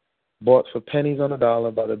again bought for pennies on the dollar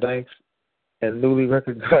by the banks and newly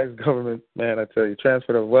recognized government. Man, I tell you,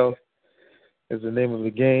 transfer of wealth is the name of the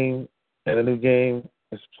game, and a new game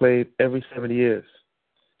is played every 70 years.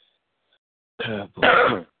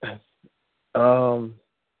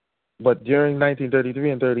 But during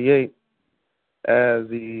 1933 and 38, as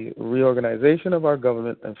the reorganization of our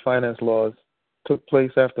government and finance laws took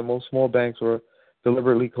place after most small banks were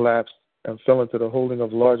deliberately collapsed and fell into the holding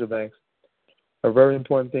of larger banks, a very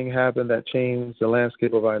important thing happened that changed the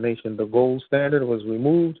landscape of our nation. The gold standard was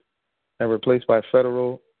removed and replaced by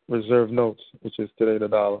Federal Reserve notes, which is today the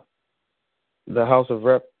dollar. The House of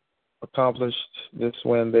Rep accomplished this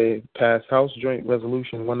when they passed House Joint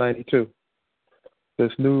Resolution 192.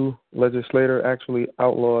 This new legislator actually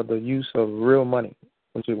outlawed the use of real money,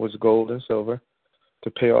 which it was gold and silver, to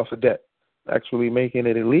pay off a debt, actually making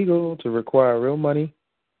it illegal to require real money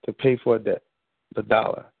to pay for a debt. The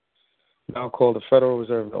dollar, now called the Federal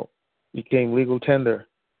Reserve Note, became legal tender,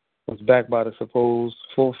 was backed by the supposed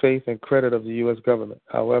full faith and credit of the U.S. government.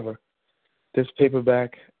 However, this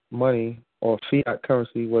paperback money or fiat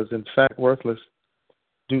currency was in fact worthless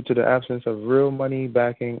due to the absence of real money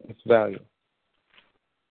backing its value.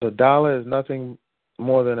 The dollar is nothing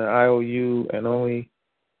more than an IOU and only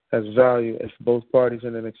has value if both parties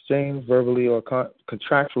in an exchange verbally or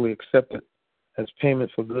contractually accept it as payment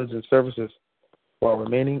for goods and services while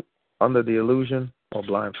remaining under the illusion or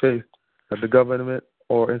blind faith that the government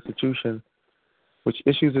or institution which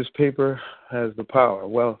issues this paper has the power,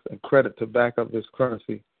 wealth, and credit to back up this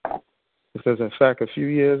currency. It says, in fact, a few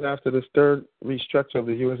years after this third restructure of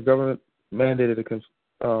the U.S. government mandated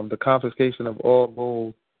the confiscation of all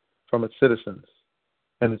gold from its citizens,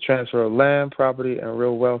 and the transfer of land, property, and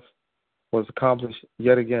real wealth was accomplished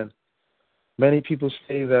yet again. Many people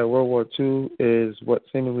say that World War II is what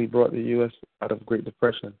seemingly brought the U.S. out of Great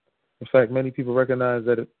Depression. In fact, many people recognize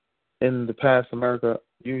that in the past, America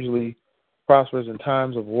usually prospers in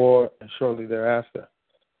times of war and shortly thereafter.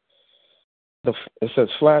 It says,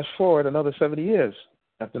 flash forward another 70 years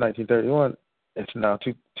after 1931. It's now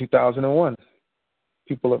 2001.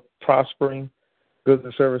 People are prospering. Goods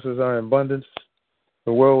and services are in abundance.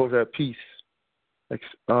 The world was at peace,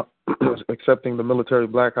 accepting the military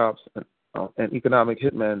black ops and economic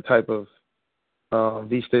hitman type of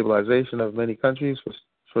destabilization of many countries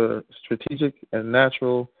for strategic and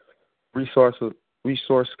natural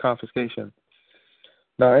resource confiscation.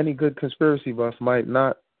 Now, any good conspiracy buff may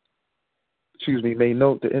note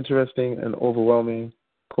the interesting and overwhelming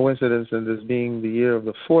coincidence in this being the year of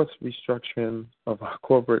the fourth restructuring of our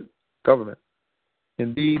corporate government.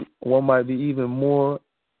 Indeed, one might be even more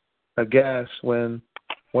aghast when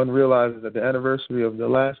one realizes that the anniversary of the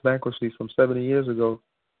last bankruptcy from 70 years ago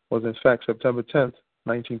was in fact September 10th,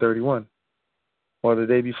 1931, or the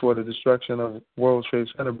day before the destruction of World Trade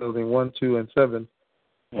Center Building 1, 2, and 7,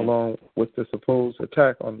 along with the supposed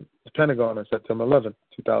attack on the Pentagon on September 11th,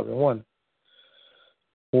 2001.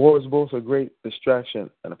 War is both a great distraction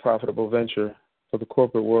and a profitable venture for the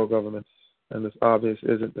corporate world governments, and this obvious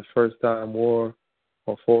isn't the first time war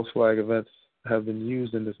or false flag events have been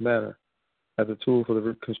used in this manner as a tool for the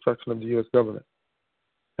reconstruction of the U.S. government.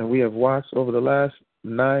 And we have watched over the last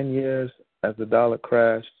 9 years as the dollar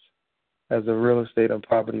crashed, as the real estate and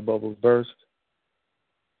property bubbles burst,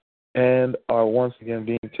 and are once again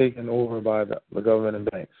being taken over by the government and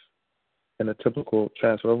banks in a typical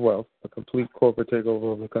transfer of wealth, a complete corporate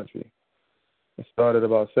takeover of the country. It started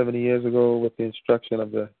about 70 years ago with the instruction of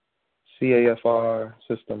the CAFR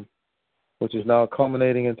system, which is now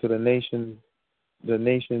culminating into the nation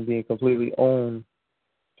being completely owned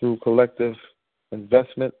through collective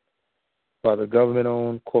investment by the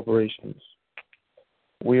government-owned corporations.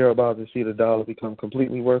 We are about to see the dollar become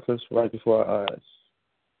completely worthless right before our eyes,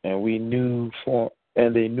 and a new form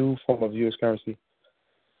of U.S. currency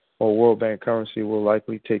or World Bank currency will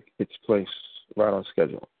likely take its place right on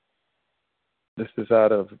schedule. This is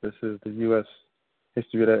the U.S.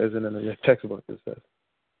 history that isn't in the textbook, it says.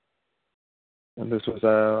 And this was,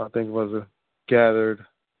 I think it was a gathered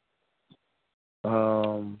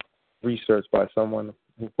research by someone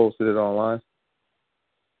who posted it online.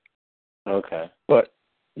 Okay. But,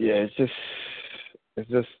 yeah, it's just,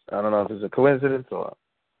 I don't know if it's a coincidence or,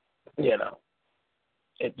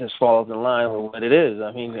 it just falls in line with what it is.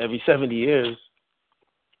 I mean, every 70 years,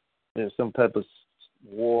 there's some type of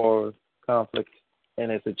war, conflict,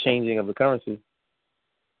 and it's a changing of the currency.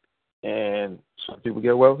 And some people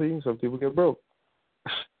get wealthy, and some people get broke.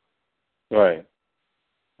 Right.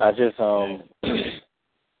 I just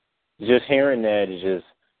just hearing that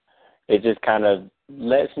it just kind of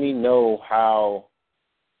lets me know how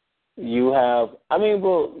you have. I mean,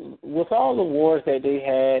 well, with all the wars that they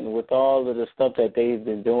had and with all of the stuff that they've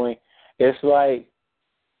been doing, it's like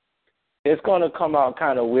it's going to come out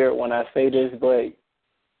kind of weird when I say this, but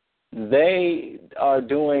they are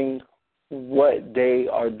doing what they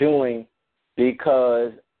are doing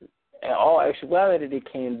because in all actuality they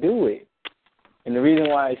can't do it. And the reason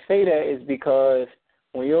why I say that is because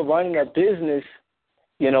when you're running a business,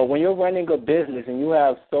 when you're running a business and you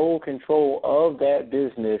have sole control of that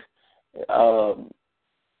business,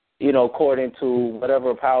 according to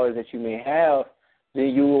whatever powers that you may have, then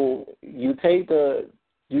you take the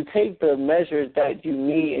measures that you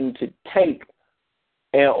need to take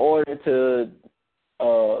in order to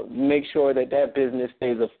make sure that business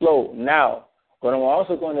stays afloat. Now, what I'm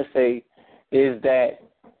also going to say is that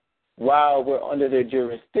while we're under their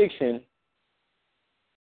jurisdiction,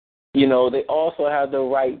 they also have the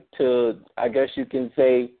right to, I guess you can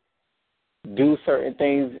say, do certain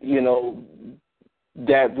things,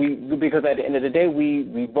 because at the end of the day,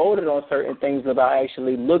 we voted on certain things without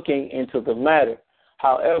actually looking into the matter.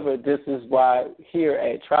 However, this is why here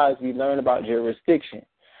at Tribes we learn about jurisdiction.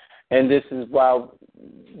 And this is why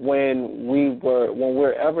when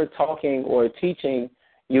we're ever talking or teaching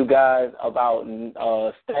you guys about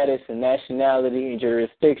status and nationality and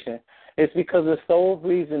jurisdiction, it's because the sole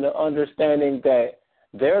reason of understanding that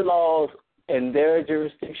their laws and their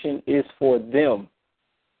jurisdiction is for them.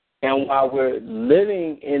 And while we're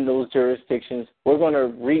living in those jurisdictions, we're going to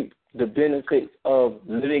reap the benefits of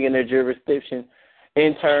living in their jurisdiction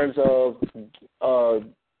in terms of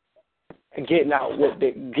getting out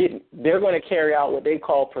they're going to carry out what they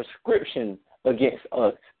call prescription against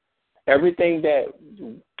us. Everything that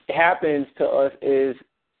happens to us is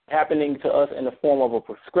happening to us in the form of a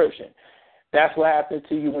prescription. That's what happens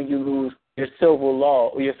to you when you lose your civil law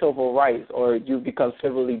or your civil rights or you become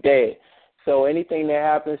civilly dead. So anything that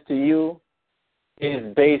happens to you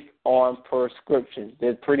is based on prescriptions.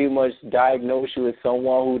 They pretty much diagnose you as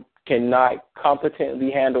someone who cannot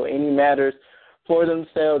competently handle any matters for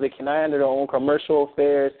themselves. They cannot handle their own commercial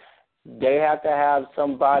affairs. They have to have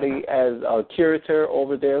somebody as a curator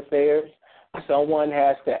over their affairs. Someone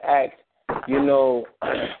has to act, I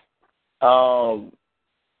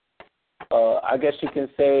guess you can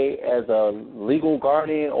say as a legal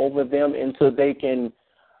guardian over them until they can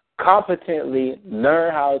competently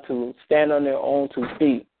learn how to stand on their own two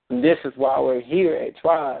feet. And this is why we're here at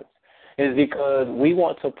Tribes, is because we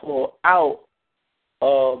want to pull out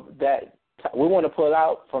of that. We want to pull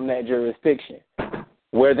out from that jurisdiction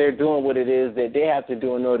where they're doing what it is that they have to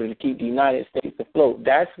do in order to keep the United States afloat.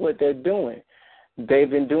 That's what they're doing. They've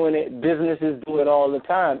been doing it. Businesses do it all the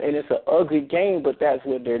time, and it's an ugly game, but that's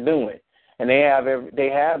what they're doing. And they have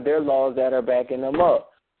their laws that are backing them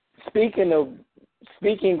up. Speaking of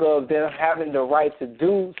them having the right to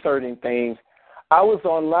do certain things, I was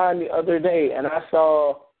online the other day and I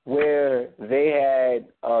saw where they had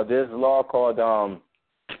this law called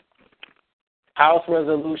House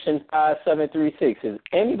Resolution 5736. Has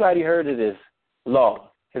anybody heard of this law?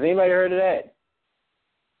 Has anybody heard of that?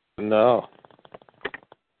 No.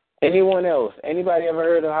 Anyone else? Anybody ever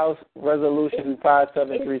heard of House Resolution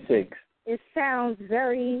 5736? It sounds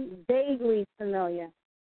very vaguely familiar.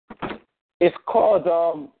 It's called,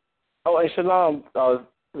 and Shalom,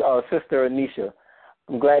 Sister Anisha.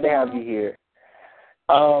 I'm glad to have you here.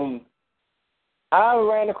 I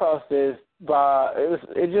ran across this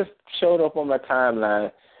it just showed up on my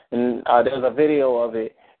timeline, and there's a video of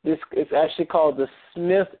it. It's actually called the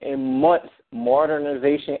Smith and Muntz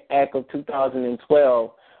Modernization Act of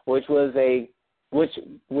 2012, which was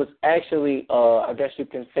actually, I guess you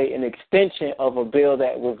can say, an extension of a bill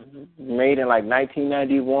that was made in like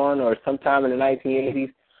 1991 or sometime in the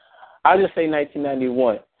 1980s. I'll just say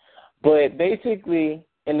 1991. But basically,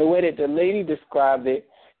 in the way that the lady described it,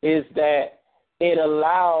 is that it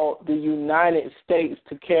allowed the United States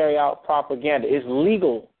to carry out propaganda. It's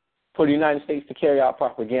legal for the United States to carry out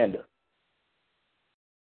propaganda.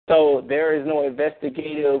 So there is no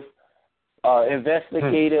investigative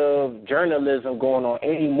journalism going on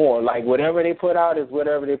anymore. Like whatever they put out is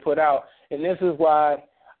whatever they put out. And this is why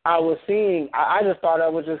I was seeing, I just thought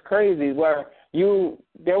that was just crazy, where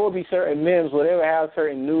there will be certain memes where they will have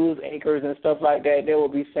certain news anchors and stuff like that. They will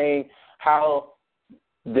be saying how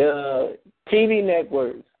the TV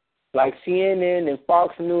networks like CNN and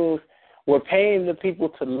Fox News were paying the people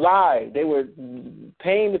to lie. They were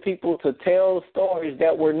paying the people to tell stories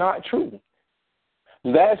that were not true.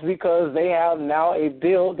 That's because they have now a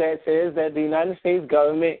bill that says that the United States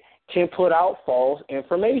government can put out false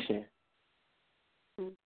information.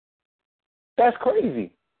 That's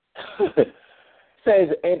crazy. Says,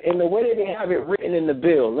 and the way that they have it written in the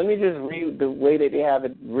bill, let me just read the way that they have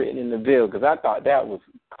it written in the bill, because I thought that was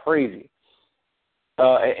crazy.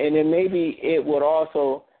 And then maybe it would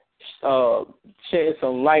also shed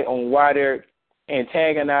some light on why they're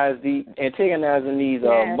antagonizing these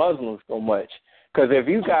Muslims so much. Because if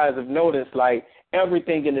you guys have noticed, like,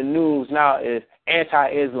 everything in the news now is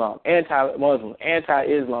anti-Islam, anti-Muslim,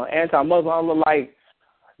 anti-Islam, anti-Muslim. I'm like,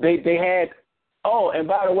 they had. Oh, and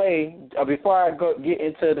by the way, before I get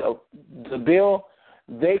into the bill,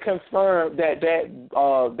 they confirmed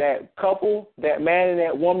that couple, that man and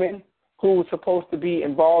that woman who was supposed to be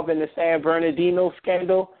involved in the San Bernardino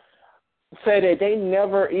scandal, said that they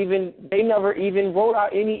never even wrote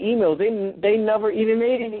out any emails. They never even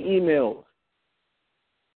made any emails.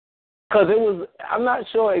 Because I'm not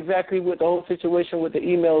sure exactly what the whole situation with the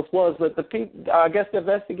emails was, but I guess the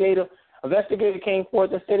investigator came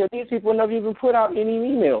forth and said that these people never even put out any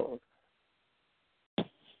emails.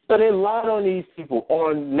 So they lied on these people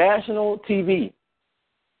on national TV.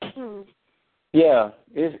 Yeah,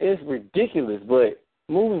 it's ridiculous, but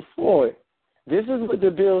moving forward, this is what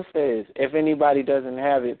the bill says. If anybody doesn't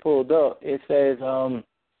have it pulled up, it says, oh,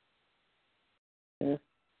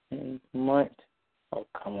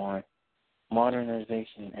 come on,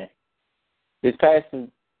 Modernization Act. It's passed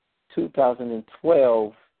in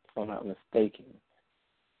 2012, if I'm not mistaken.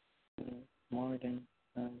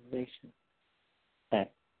 Modernization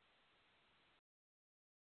Act.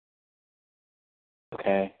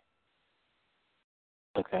 Okay.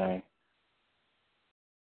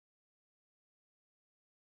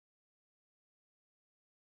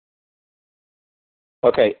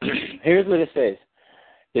 Okay, here's what it says.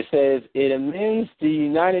 It says, it amends the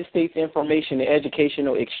United States Information and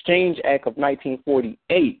Educational Exchange Act of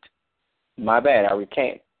 1948. My bad, I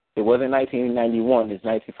recant. It wasn't 1991, it's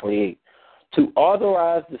 1948. To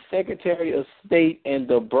authorize the Secretary of State and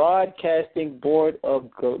the Broadcasting Board of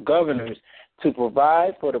Governors to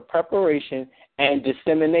provide for the preparation and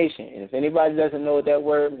dissemination. And if anybody doesn't know what that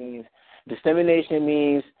word means, dissemination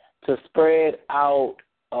means to spread out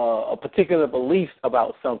a particular belief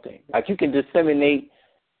about something. Like you can disseminate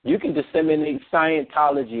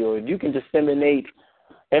Scientology, or you can disseminate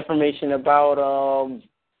information about,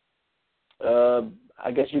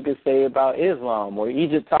 I guess you could say about Islam or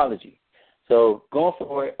Egyptology. So going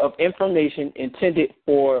forward, of information intended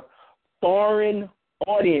for foreign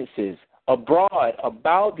audiences abroad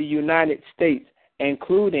about the United States,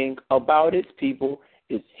 including about its people,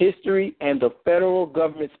 its history, and the federal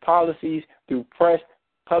government's policies through press,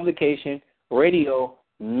 publication, radio,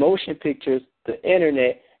 motion pictures, the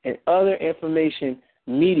internet, and other information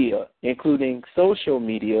media, including social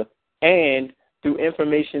media, and through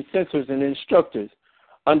information censors and instructors.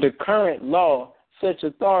 Under current law, such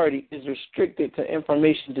authority is restricted to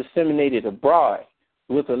information disseminated abroad,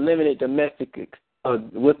 with a limited domestic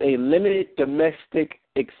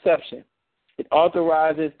exception. It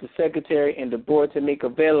authorizes the Secretary and the Board to make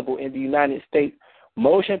available in the United States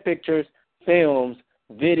motion pictures, films,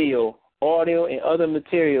 video, audio, and other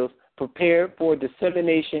materials prepared for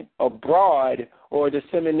dissemination abroad or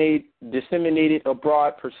disseminated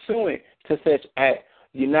abroad pursuant to such act.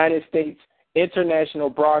 The United States International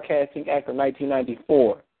Broadcasting Act of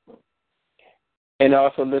 1994. And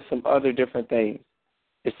also lists some other different things.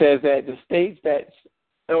 It says that the states that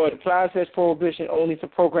applies such prohibition only to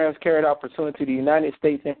programs carried out pursuant to the United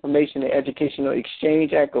States Information and Educational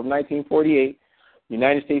Exchange Act of 1948,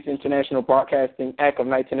 United States International Broadcasting Act of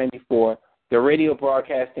 1994, the Radio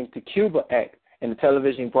Broadcasting to Cuba Act, and the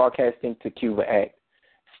Television Broadcasting to Cuba Act.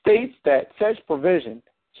 States that such provision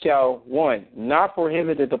shall, 1, not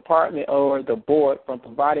prohibit the department or the board from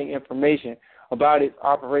providing information about its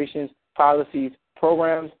operations, policies,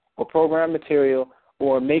 programs, or program material,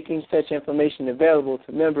 or making such information available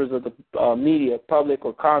to members of the media, public,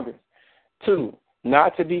 or Congress. 2,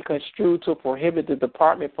 not to be construed to prohibit the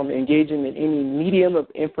department from engaging in any medium of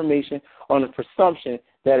information on the presumption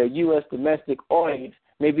that a U.S. domestic audience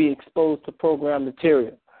may be exposed to program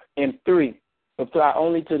material. And 3, apply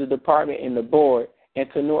only to the department and the board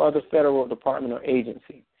and to no other federal department or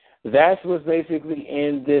agency. That's what's basically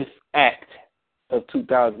in this act of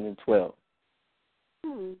 2012.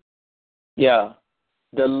 Yeah.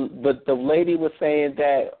 But the lady was saying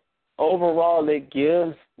that overall it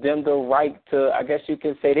gives them the right to, I guess you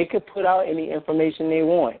can say, they could put out any information they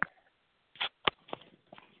want.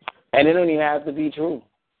 And it don't even have to be true.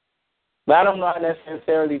 But I don't know how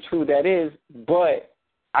necessarily true that is, but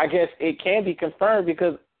I guess it can be confirmed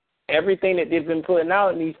because everything that they've been putting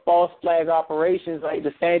out in these false flag operations, like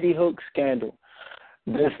the Sandy Hook scandal,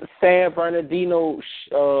 the San Bernardino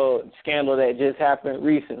scandal that just happened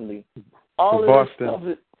recently. All of this stuff,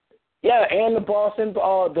 and the Boston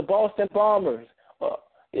bombers.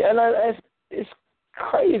 It's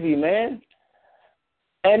crazy, man.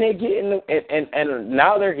 And they're getting and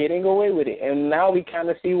now they're getting away with it, and now we kind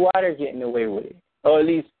of see why they're getting away with it, or at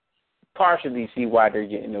least partially see why they're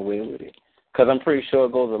getting away with it. Because I'm pretty sure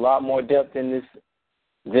it goes a lot more depth in this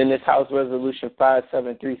Then this House Resolution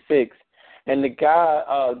 5736, and the guy,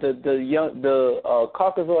 the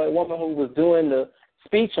Caucasoid woman who was doing the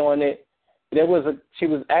speech on it, she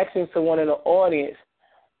was asking someone in the audience.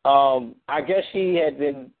 I guess she had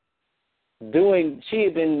been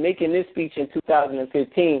making this speech in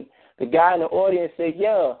 2015. The guy in the audience said,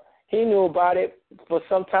 yeah, he knew about it for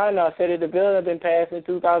some time now. Said that the bill had been passed in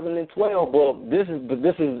 2012. But this is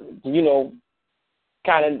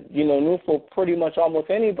kind of new for pretty much almost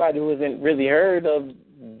anybody who hasn't really heard of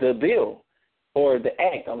the bill or the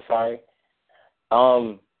act. I'm sorry.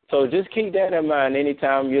 So just keep that in mind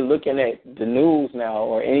anytime you're looking at the news now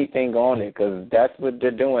or anything on it, because that's what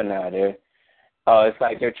they're doing now. It's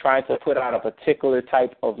like they're trying to put out a particular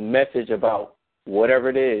type of message about whatever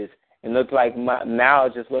it is. It looks like now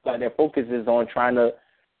it just looks like their focus is on trying to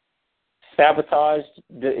sabotage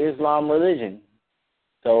the Islam religion.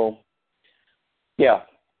 So, yeah.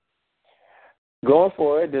 Going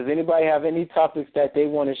forward, does anybody have any topics that they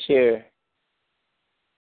want to share?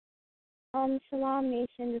 Shalom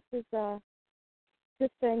Nation, this is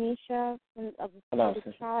Sister Anisha of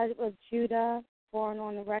the tribe of Judah, born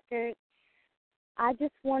on the record. I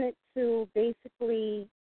just wanted to basically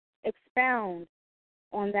expound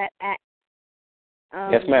on that act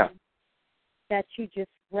yes, ma'am. that you just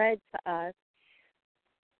read to us,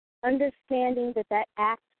 understanding that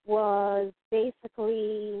act was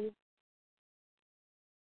basically,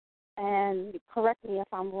 and correct me if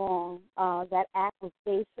I'm wrong, that act was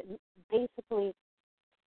basically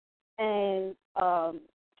an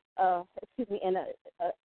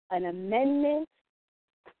amendment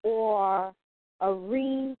or a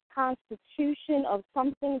reconstitution of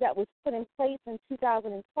something that was put in place in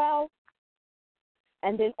 2012,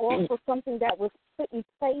 and then also something that was put in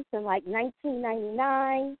place in like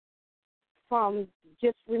 1999, from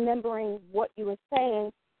just remembering what you were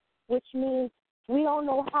saying, which means we don't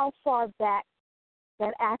know how far back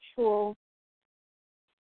that actual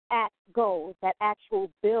act goes, that actual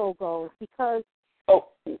bill goes, because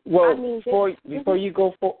before you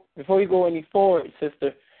go any forward,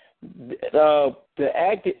 sister, the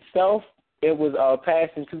act itself, it was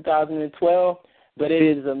passed in 2012, but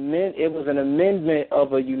it was an amendment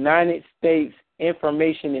of a United States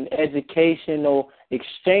Information and Educational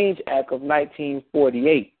Exchange Act of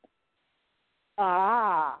 1948.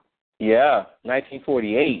 Ah. Yeah,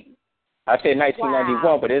 1948. I said 1991,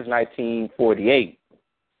 wow. But it's 1948.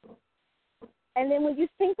 And then when you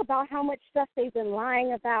think about how much stuff they've been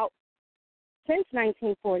lying about since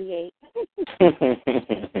 1948,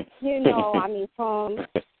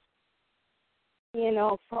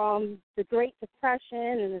 from the Great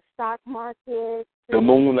Depression and the stock market, the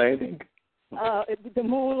moon landing,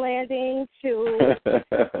 to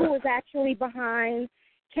who was actually behind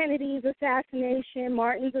Kennedy's assassination,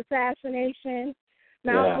 Martin's assassination,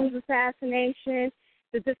 Malcolm's assassination,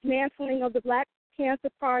 the dismantling of the Black Panther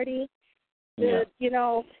Party. We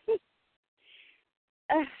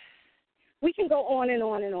can go on and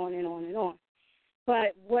on and on and on and on.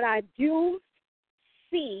 But what I do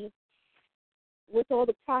see with all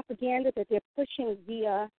the propaganda that they're pushing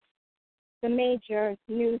via the major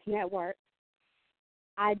news networks,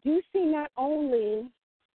 I do see not only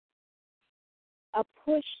a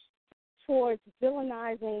push towards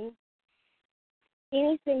villainizing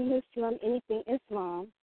anything Muslim, anything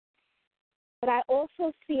Islam, but I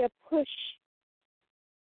also see a push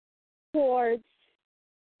towards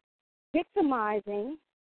victimizing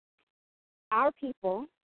our people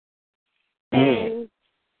and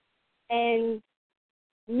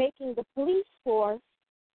making the police force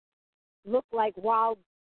look like wild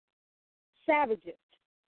savages.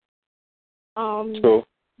 True.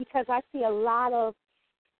 Because I see a lot of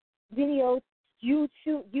videos,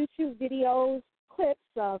 YouTube videos, clips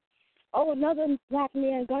of, another black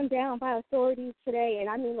man gunned down by authorities today. And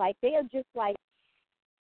I mean, like, they are just, like,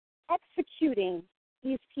 executing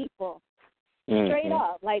these people straight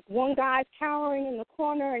up. Like, one guy's cowering in the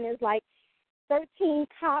corner and there's, like, 13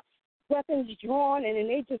 cops, weapons drawn, and then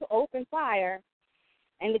they just open fire.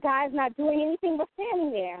 And the guy's not doing anything but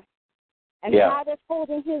standing there. And the guy that's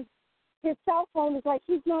holding his cell phone is like,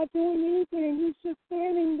 he's not doing anything. He's just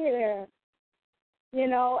standing there.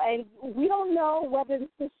 And we don't know whether this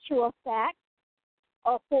is true or fact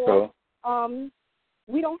or false.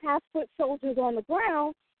 We don't have foot soldiers on the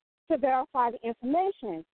ground to verify the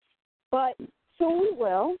information. But soon we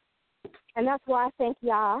will. And that's why I thank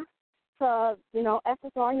y'all for,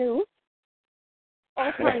 FSR News.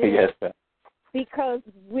 Yes, sir. Because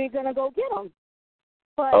we're going to go get them.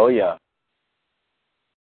 But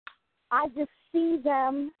I just see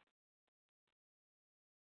them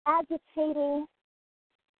agitating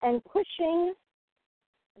and pushing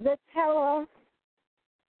the terror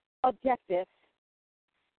objective,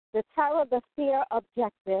 the fear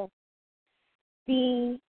objective,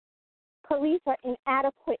 the police are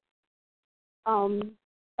inadequate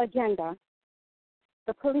agenda.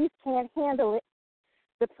 The police can't handle it.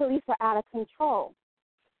 The police are out of control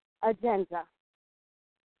agenda.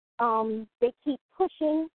 They keep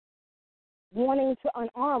pushing, wanting to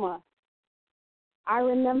unarm us. I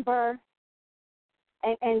remember,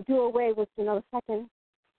 and do away with, the second,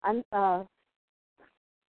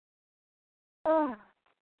 the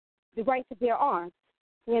right to bear arms.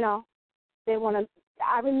 They want to.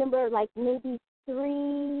 I remember, like maybe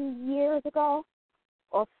 3 years ago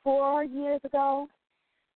or 4 years ago,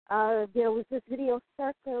 there was this video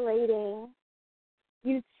circulating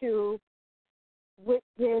YouTube with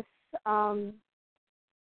this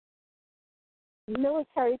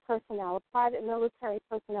military personnel, a private military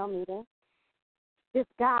personnel meeting. This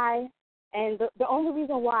guy, and the only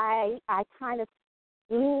reason why I kind of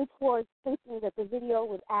lean towards thinking that the video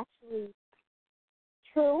was actually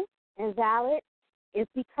true and valid is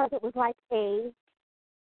because it was like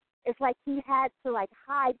it's like he had to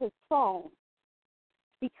hide his phone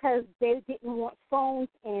because they didn't want phones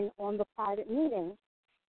in on the private meeting.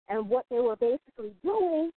 And what they were basically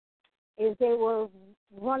doing is they were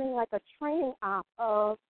running like a training op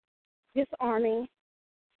of disarming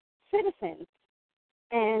citizens.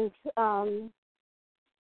 And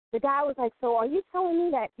the guy was like, so are you telling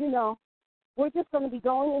me that, we're just going to be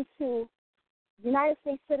going into United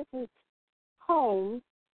States citizens' homes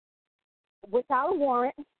without a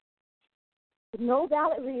warrant, with no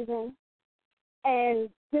valid reason, and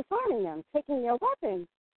disarming them, taking their weapons?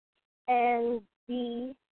 And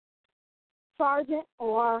the sergeant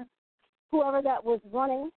or whoever that was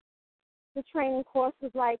running the training course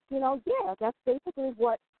was like, yeah, that's basically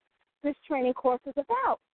what this training course is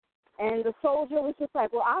about. And the soldier was just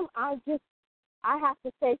like, well, I have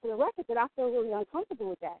to say for the record that I feel really uncomfortable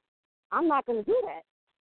with that. I'm not going to do that.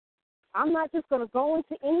 I'm not just going to go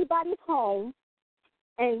into anybody's home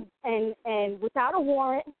and without a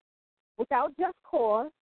warrant, without just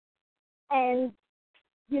cause, and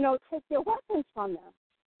take their weapons from them.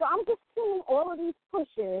 So I'm just seeing all of these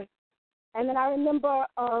pushes, and then I remember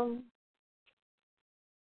a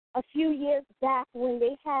few years back when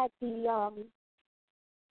they had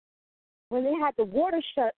the water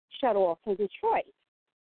shut off in Detroit,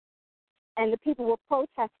 and the people were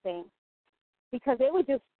protesting because they were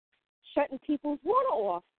just shutting people's water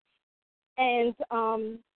off. And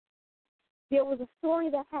there was a story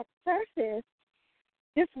that had surfaced.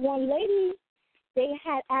 This one lady, they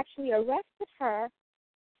had actually arrested her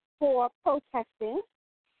for protesting,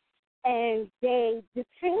 and they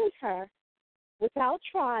detained her without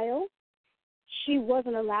trial. She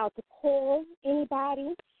wasn't allowed to call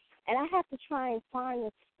anybody, and I have to try and find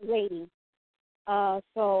this lady.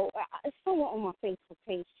 So it's somewhere on my Facebook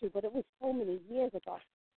page too, but it was so many years ago.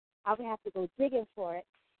 I would have to go digging for it.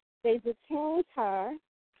 They detained her.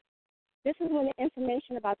 This is when the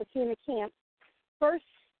information about the FEMA camp first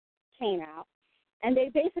came out, and they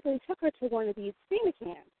basically took her to one of these FEMA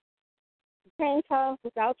camps. Detained her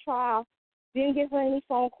without trial, didn't give her any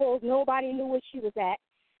phone calls, nobody knew where she was at,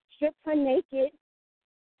 stripped her naked,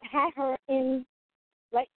 had her in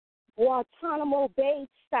like Guantanamo Bay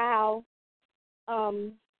style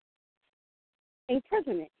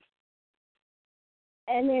imprisonment.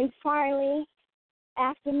 And then finally,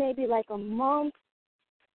 after maybe like a month,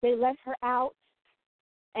 they let her out,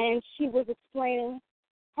 and she was explaining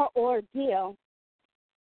her ordeal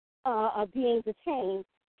of being detained.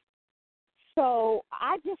 So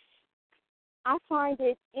I find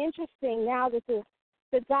it interesting now that the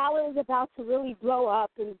dollar is about to really blow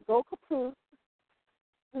up and go kaput.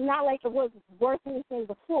 Not like it was worth anything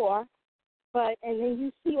before, and then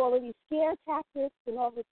you see all of these scare tactics and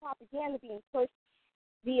all this propaganda being pushed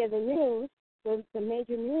via the news, the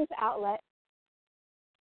major news outlets.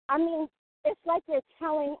 I mean, it's like they're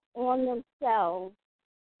telling on themselves,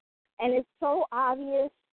 and it's so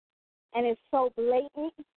obvious, and it's so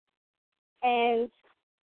blatant, and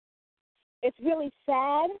it's really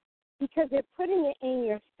sad because they're putting it in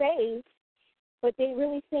your face, but they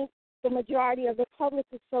really think the majority of the public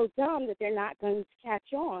is so dumb that they're not going to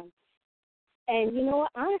catch on. And you know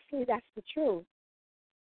what? Honestly, that's the truth.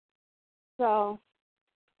 So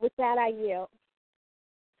with that, I yield.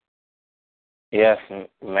 Yes,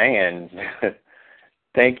 man.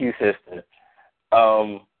 Thank you, sister.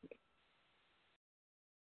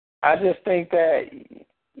 I just think that,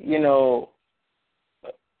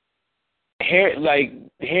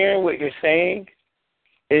 hearing what you're saying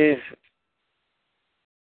is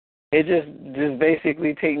it just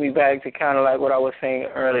basically take me back to kind of like what I was saying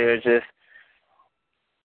earlier. Just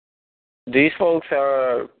these folks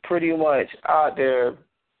are pretty much out there,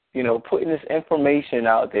 putting this information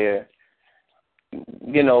out there,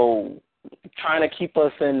 trying to keep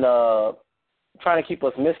us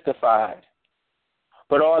mystified,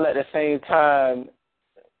 but all at the same time,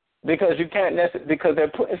 because because they're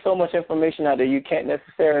putting so much information out there, you can't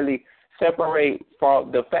necessarily separate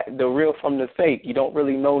from the real from the fake. You don't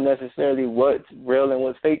really know necessarily what's real and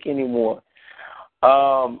what's fake anymore.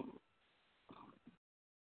 But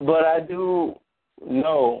I do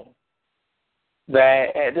know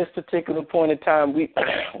that at this particular point in time, we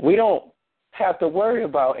don't have to worry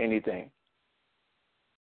about anything.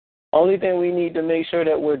 Only thing we need to make sure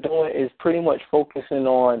that we're doing is pretty much focusing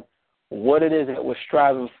on what it is that we're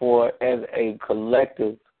striving for as a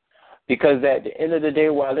collective. Because at the end of the day,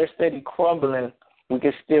 while they're steady crumbling, we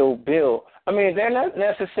can still build. I mean, they're not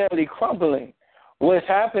necessarily crumbling. What's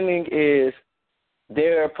happening is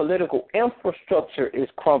their political infrastructure is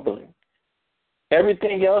crumbling.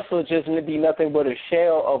 Everything else will just be nothing but a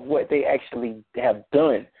shell of what they actually have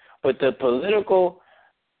done. But the political,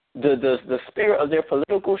 the spirit of their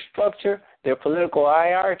political structure, their political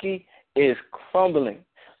hierarchy is crumbling,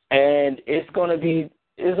 and it's going to be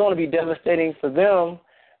devastating for them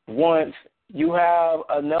once you have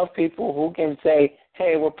enough people who can say,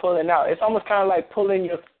 "Hey, we're pulling out." It's almost kind of like pulling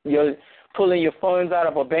your funds out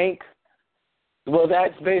of a bank. Well,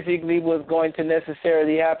 that's basically what's going to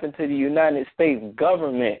necessarily happen to the United States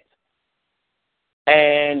government.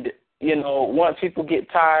 And, once people get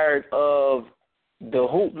tired of the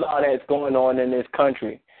hoopla that's going on in this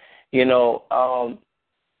country, I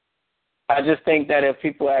just think that if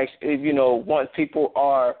people actually, once people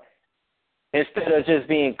are, instead of just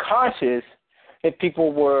being conscious, if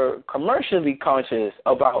people were commercially conscious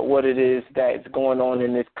about what it is that's going on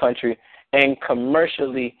in this country and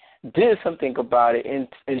commercially did something about it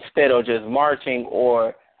instead of just marching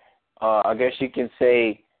or, I guess you can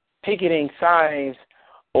say, picketing signs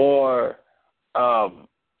or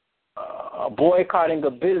boycotting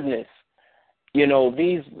a business. This will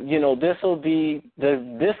be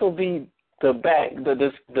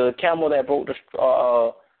the camel that broke the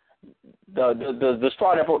straw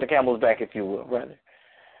that broke the camel's back, if you will, rather.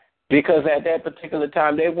 Because at that particular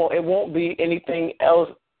time, it won't be anything else,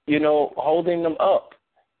 holding them up.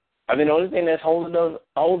 I mean, the only thing that's holding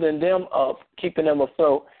them up, keeping them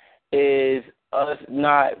afloat, is us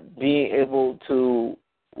not being able to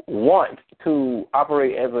want to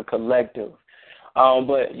operate as a collective.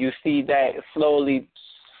 But you see that slowly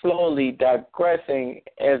digressing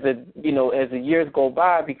as the years go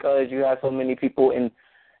by, because you have so many people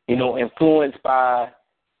influenced by,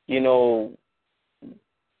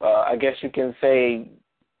 I guess you can say,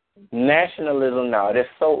 nationalism now.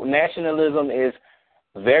 Nationalism is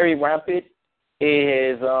very rampant.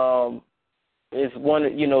 It is one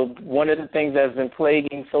of the things that's been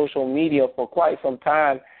plaguing social media for quite some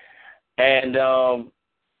time, and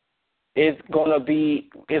it's gonna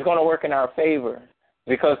work in our favor,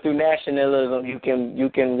 because through nationalism you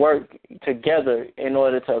can work together in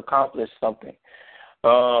order to accomplish something.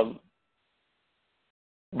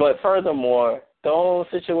 But furthermore, the whole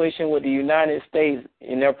situation with the United States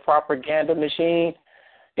and their propaganda machine,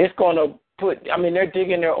 it's gonna they're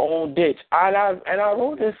digging their own ditch. And I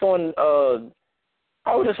wrote this on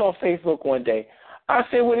Facebook one day. I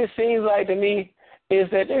said, what it seems like to me is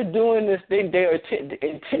that they're doing this. They are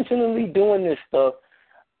intentionally doing this stuff,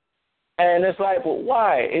 and it's like, well,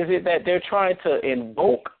 why? Is it that they're trying to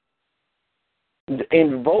invoke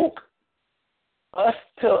us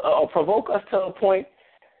to or provoke us to a point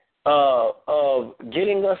of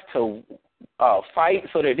getting us to fight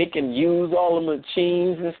so that they can use all the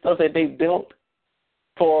machines and stuff that they built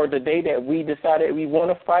for the day that we decided we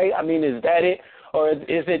want to fight? I mean, is that it? Or is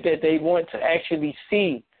it that they want to actually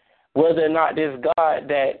see whether or not this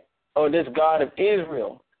God of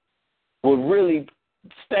Israel would really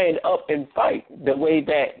stand up and fight the way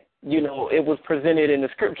that, it was presented in the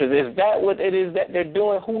scriptures? Is that what it is that they're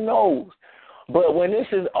doing? Who knows? But when this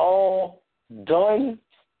is all done,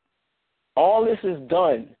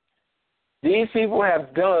 these people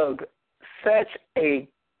have dug such a,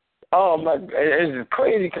 oh my, it's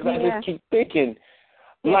crazy because I just keep thinking.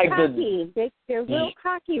 They're cocky. They're real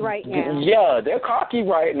cocky right now. Yeah, they're cocky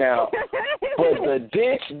right now. But the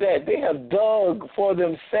ditch that they have dug for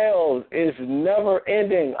themselves is never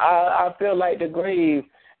ending. I feel like the grave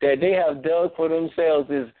that they have dug for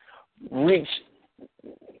themselves is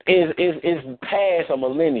past a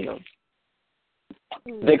millennium.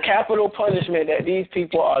 The capital punishment that these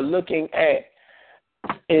people are looking at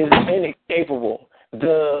is inescapable.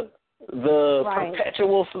 The the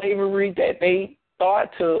perpetual slavery that they thought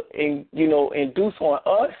to, induce on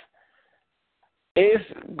us, it's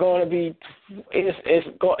going to be,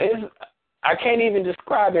 I can't even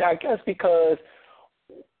describe it, I guess, because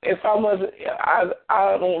if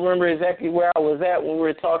I don't remember exactly where I was at when we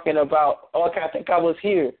were talking about, I think I was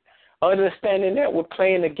here, understanding that we're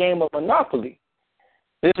playing a game of Monopoly.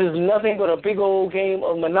 This is nothing but a big old game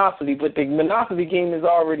of Monopoly, but the Monopoly game is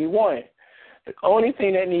already won. The only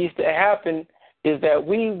thing that needs to happen is that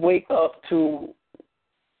we wake back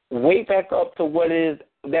up to what it is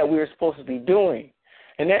that we're supposed to be doing.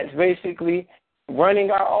 And that's basically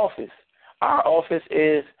running our office. Our office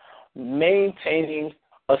is maintaining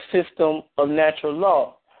a system of natural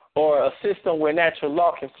law, or a system where natural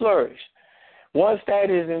law can flourish. Once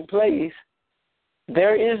that is in place,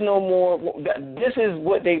 there is no more. This is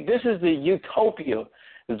the utopia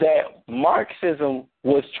that Marxism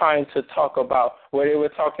was trying to talk about, where they were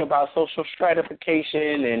talking about social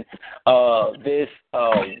stratification and this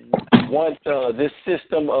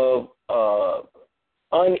system of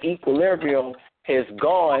unequilibrium has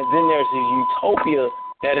gone, then there's a utopia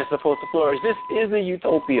that is supposed to flourish. This is a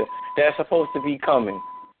utopia that's supposed to be coming,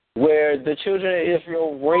 where the children of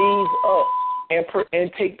Israel raise up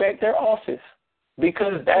and take back their office,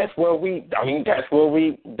 because that's where we've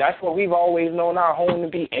always known our home to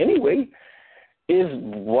be anyway, is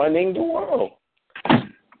running the world,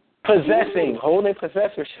 holding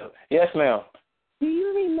possessorship. Yes, ma'am. Do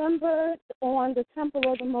you remember on the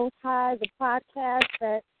Temple of the Most High, the podcast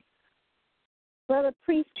that Brother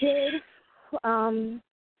Priest did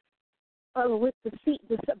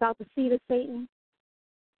with about the seed of Satan,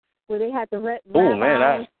 where they had the rabbi in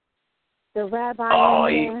there?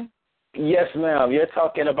 Yes, ma'am. You're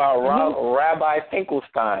talking about Rabbi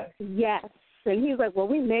Finkelstein. Yes, and he's like, well,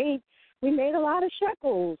 we made a lot of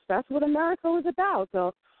shekels. That's what America was about.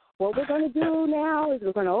 So what we're going to do now is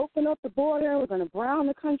we're going to open up the border. We're going to brown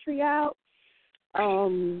the country out,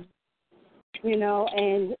 and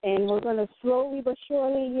we're going to slowly but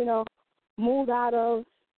surely, move out of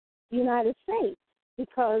the United States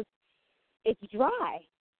because it's dry.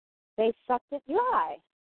 They sucked it dry.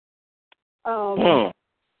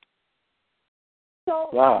 So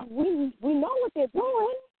we know what they're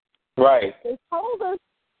doing. Right. They told us.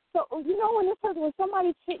 So when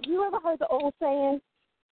somebody, you ever heard the old saying?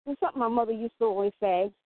 It's something my mother used to always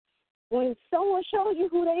say. When someone shows you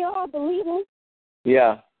who they are, believe them.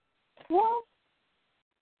 Yeah. Well,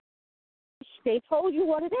 they told you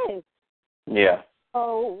what it is. Yeah.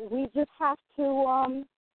 So we just have to,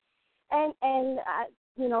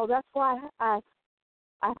 that's why I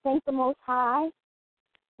thank the Most High.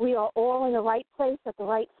 We are all in the right place at the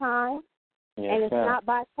right time. Yes, and it's not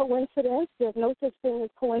by coincidence. There's no such thing as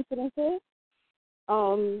coincidences.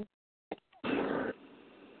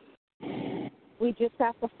 We just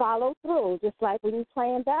have to follow through, just like when you're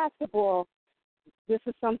playing basketball. This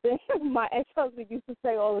is something my ex-husband used to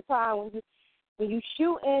say all the time. When you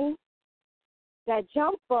shooting that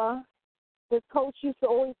jumper, the coach used to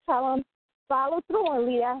always tell him, follow through and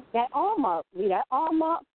leave that arm up. Leave that arm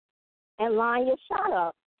up and line your shot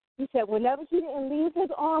up. He said whenever he didn't leave his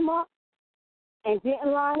arm up and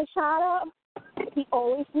didn't line the shot up, he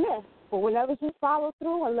always missed. But whenever he followed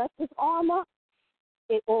through and left his arm up,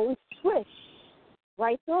 it always swished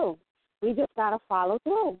right through. We just got to follow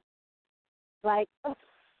through. And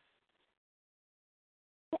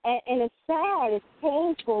it's sad, it's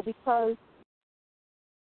painful because,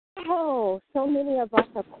 so many of us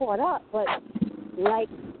are caught up. But like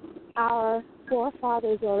our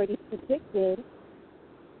forefathers already predicted,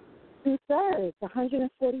 2/3,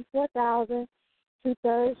 144,000,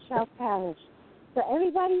 2/3 shall perish. So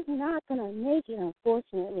everybody's not going to make it,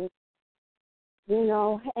 unfortunately.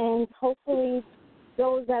 And hopefully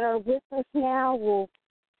those that are with us now will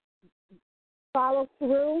follow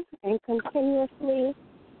through and continuously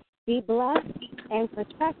be blessed and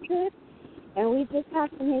protected. And we just have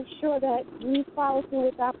to make sure that we follow through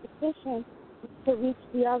with our petition to reach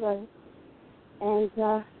the others. And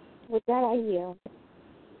with that, I yield.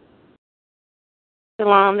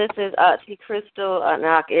 Shalom, this is T. Crystal,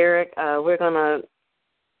 Knock Eric. We're going to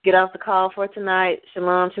get off the call for tonight.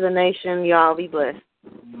 Shalom to the nation. Y'all be blessed.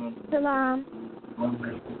 Shalom.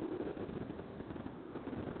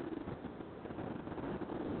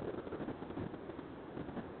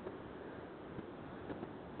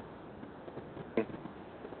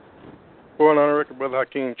 Going on the record, Brother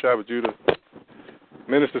Hakeem, Tribe of Judah.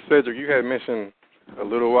 Minister Cedric, you had mentioned a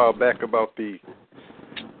little while back about the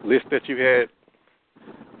list that you had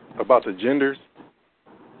about the genders.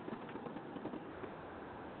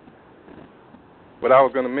 What I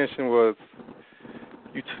was going to mention was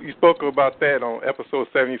You spoke about that on episode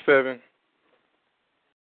 77.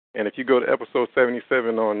 And if you go to episode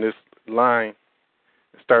 77 on this line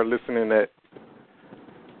and start listening at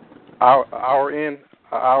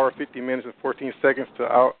hour 50 minutes and 14 seconds to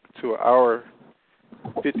an hour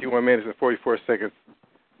 51 minutes and 44 seconds,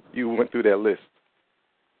 you went through that list.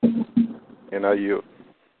 And I yield.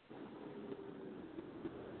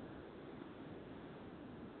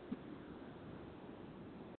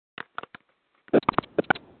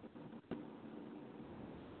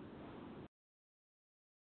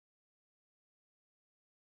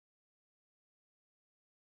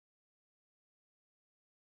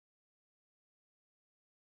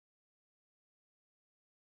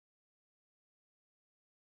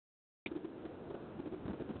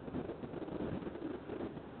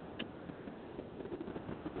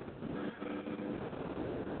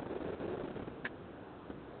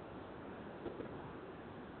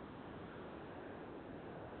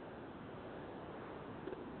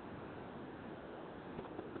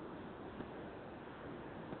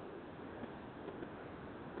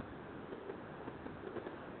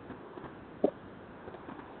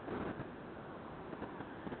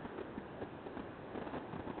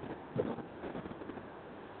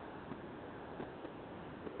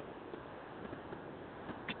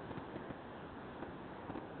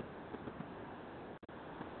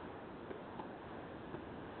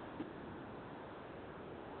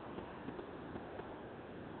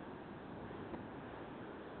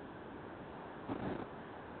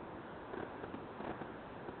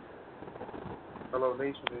 Hello,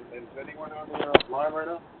 Nation. Is anyone on the line right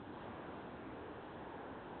now?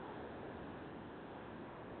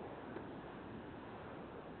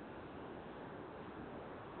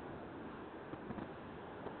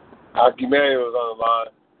 Emmanuel was on the line.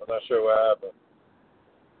 I'm not sure what happened.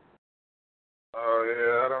 Oh,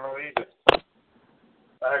 yeah, I don't know either.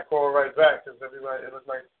 I had called right back because everybody, it looked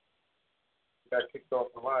like got kicked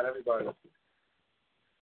off the line. Everybody.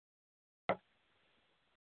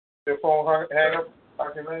 Your phone hang up,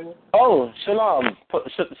 Emmanuel? Oh, Shalom.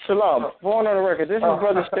 Shalom. Phone on the record. This is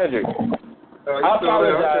Brother Cedric. I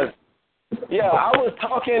apologize. Yeah, I was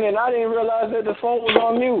talking and I didn't realize that the phone was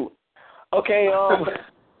on mute. Okay,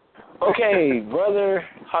 okay, Brother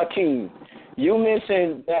Hakeem, you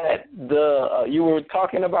mentioned that you were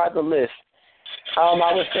talking about the list. I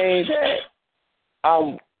was saying that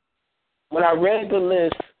when I read the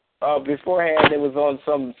list beforehand, it was on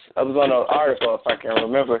an article, if I can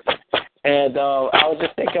remember, and I was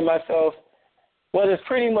just thinking to myself, well, it's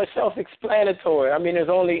pretty much self-explanatory. I mean,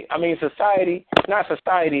 society, not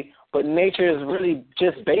society, but nature is really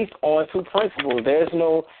just based on two principles. There's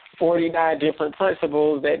no 49 different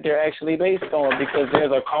principles that they're actually based on because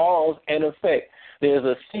there's a cause and effect. There's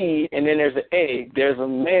a seed and then there's an egg. There's a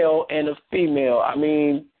male and a female. I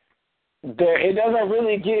mean, it doesn't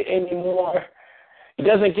really get any more. It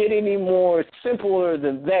doesn't get any more simpler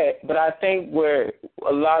than that. But I think where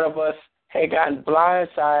a lot of us had gotten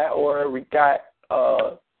blindsided or we got,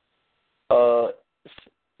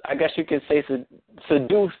 I guess you could say,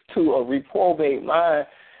 seduced to a reprobate mind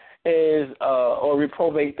or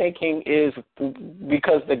reprobate thinking is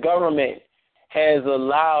because the government has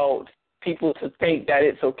allowed people to think that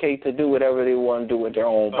it's okay to do whatever they want to do with their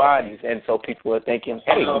own bodies, and so people are thinking,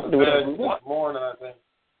 hey, we can do whatever we want. More than I think.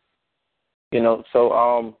 You know,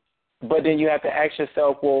 so but then you have to ask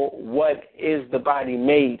yourself, well, what is the body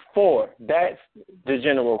made for? That's the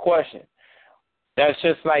general question. That's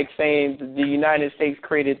just like saying the United States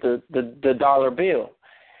created the dollar bill,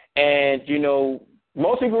 and you know,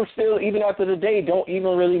 most people still, even after the day, don't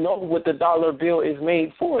even really know what the dollar bill is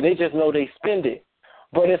made for. They just know they spend it.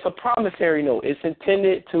 But it's a promissory note. It's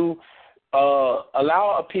intended to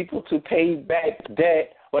allow people to pay back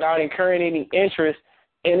debt without incurring any interest,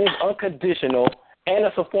 and it's unconditional, and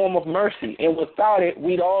it's a form of mercy. And without it,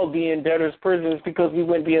 we'd all be in debtors' prisons because we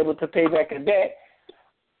wouldn't be able to pay back a debt,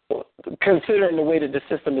 considering the way that the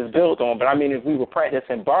system is built on. But, I mean, if we were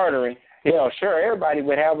practicing bartering, you know, sure, everybody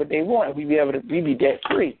would have what they want. We'd be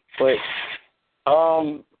debt-free. But,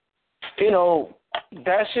 you know,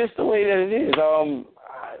 that's just the way that it is.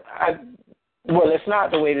 Well, it's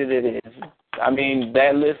not the way that it is. I mean,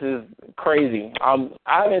 that list is crazy. I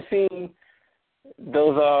haven't seen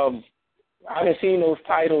those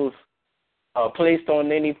titles placed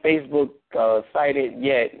on any Facebook site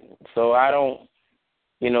yet. So I don't,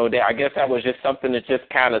 you know, I guess that was just something to just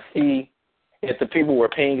kind of see if the people were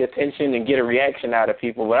paying attention and get a reaction out of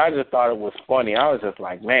people. But I just thought it was funny. I was just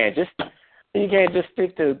like, man, you can't just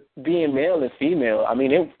stick to being male and female. I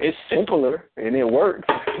mean, it's simpler and it works.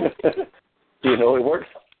 You know, it works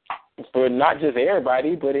for not just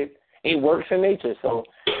everybody, but it It works in nature. So,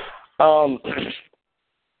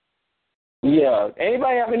 yeah.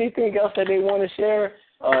 Anybody have anything else that they want to share?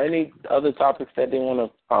 Any other topics that they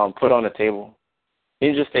want to put on the table?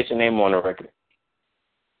 You just state your name on the record.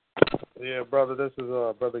 Yeah, brother, this is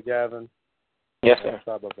Brother Gavin. Yes, sir.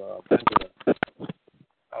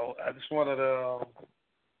 I just wanted to,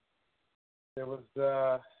 there was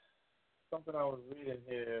something I was reading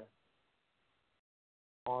here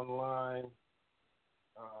online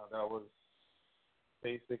that was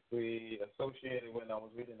basically associated when I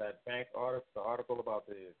was reading that bank article, the article about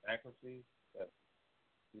the bankruptcy that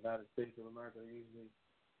the United States of America usually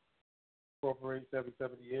incorporates every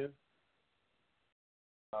 70 years.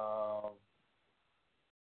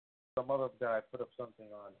 Some other guy put up something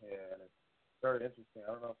on here, and it's very interesting.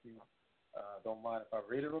 I don't know if you don't mind if I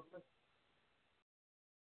read it real quick.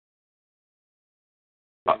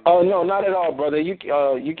 Oh, no, not at all, brother. You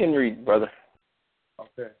can read, brother.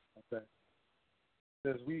 Okay. It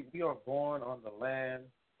says, we are born on the land.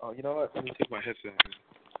 Oh, you know what? Let me take my headset.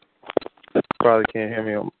 Probably can't hear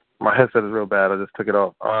me. My headset is real bad. I just took it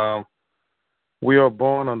off. We are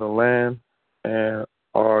born on the land and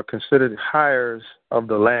are considered hires of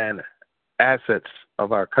the land, assets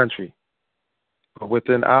of our country. But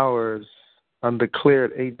within hours,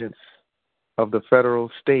 undeclared agents of the federal,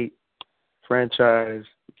 state, franchise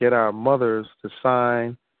get our mothers to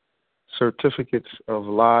sign certificates of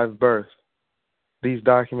live birth. These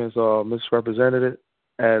documents are misrepresented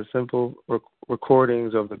as simple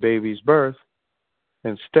recordings of the baby's birth.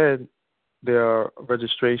 Instead, they are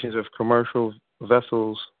registrations of commercial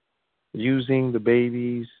vessels using the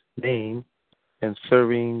baby's name and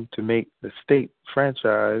serving to make the state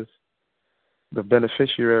franchise the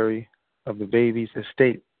beneficiary of the baby's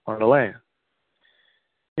estate on the land.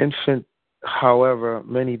 Infant, however,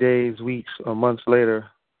 many days, weeks, or months later,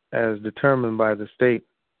 as determined by the state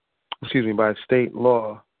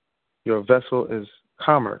law, your vessel is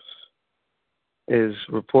commerce, is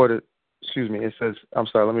reported, it says, I'm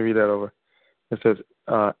sorry, let me read that over. It says,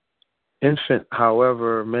 infant,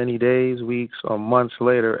 however, many days, weeks, or months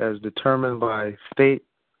later, as determined by state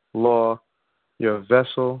law, your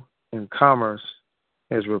vessel in commerce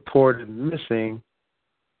is reported missing,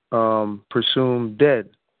 presumed dead,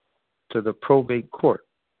 to the probate court,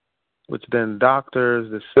 which then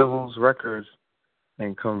doctors the civil's records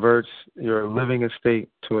and converts your living estate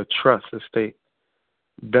to a trust estate,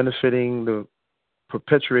 benefiting the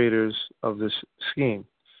perpetrators of this scheme.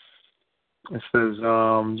 It says,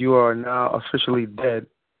 you are now officially dead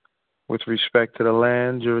with respect to the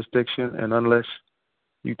land, jurisdiction, and unless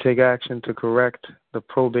you take action to correct the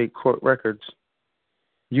probate court records,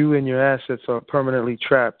 you and your assets are permanently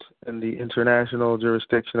trapped in the international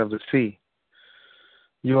jurisdiction of the sea.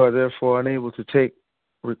 You are therefore unable to take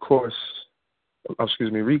recourse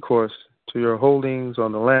to your holdings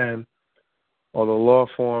on the land or the law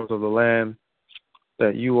forms of the land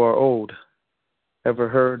that you are owed. Ever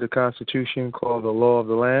heard the Constitution called the law of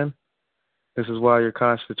the land? This is why your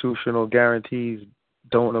constitutional guarantees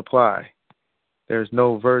don't apply. There's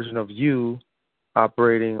no version of you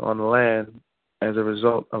operating on the land as a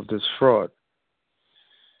result of this fraud.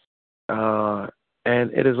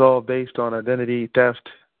 And it is all based on identity theft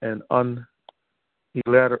and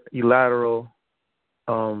unilateral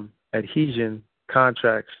adhesion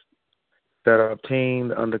contracts that are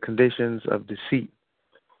obtained under conditions of deceit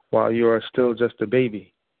while you are still just a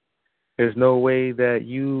baby. There's no way that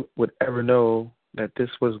you would ever know that this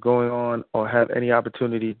was going on or have any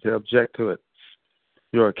opportunity to object to it.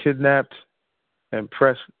 You are kidnapped and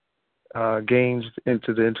pressed gains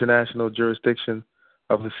into the international jurisdiction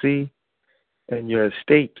of the sea, and your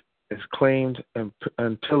estate is claimed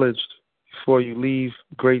and pillaged before you leave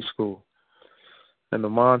grade school. And the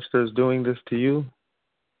monsters doing this to you,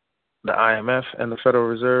 the IMF and the Federal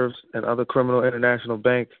Reserves and other criminal international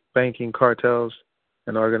banking cartels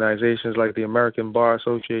and organizations like the American Bar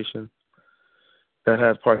Association that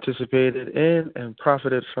have participated in and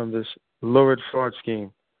profited from this lurid fraud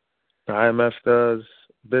scheme. The IMF does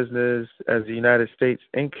business as the United States,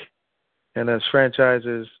 Inc., and as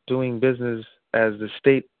franchises doing business as the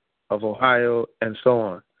state of Ohio, and so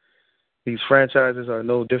on. These franchises are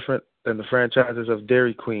no different than the franchises of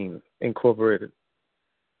Dairy Queen, Incorporated.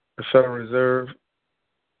 The Federal Reserve,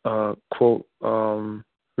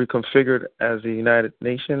 reconfigured as the United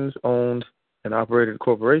Nations owned and operated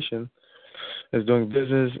corporation, is doing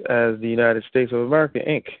business as the United States of America,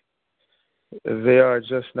 Inc. They are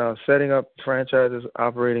just now setting up franchises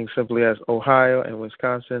operating simply as Ohio and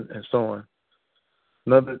Wisconsin and so on.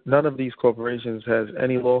 None of these corporations has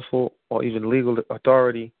any lawful or even legal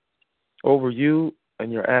authority over you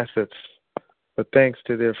and your assets. But thanks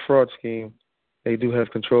to their fraud scheme, they do have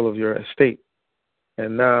control of your estate.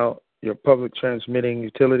 And now your public transmitting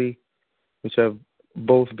utility, which have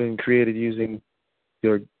both been created using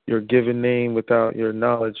your given name without your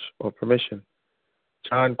knowledge or permission.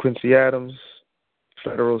 John Quincy Adams,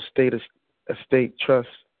 Federal State Estate Trust,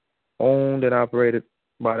 owned and operated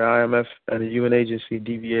by the IMF and the UN agency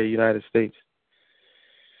DBA United States.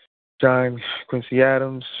 John Quincy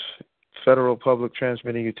Adams, Federal Public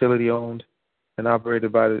Transmitting Utility, owned and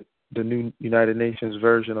operated by the new United Nations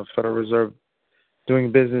version of Federal Reserve,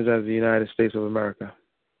 doing business as the United States of America.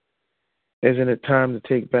 Isn't it time to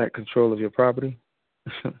take back control of your property?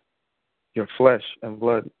 Your flesh and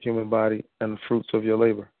blood, human body, and the fruits of your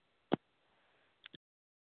labor.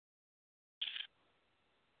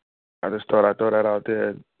 I just thought I'd throw that out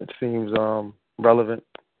there. It seems relevant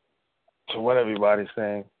to what everybody's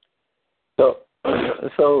saying. So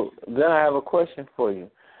then I have a question for you.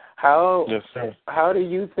 How do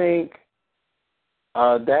you think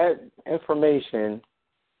that information?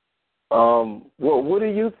 What do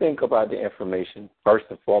you think about the information first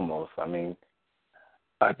and foremost? I mean,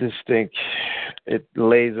 I just think it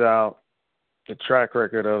lays out the track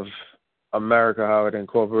record of America, how it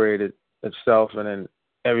incorporated itself, and then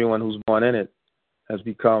everyone who's born in it has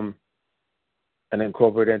become an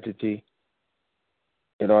incorporated entity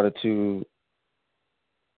in order to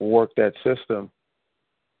work that system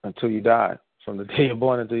until you die, from the day you're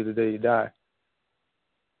born until the day you die.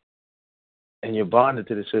 And you're bonded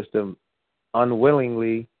to the system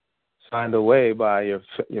unwillingly, signed away by your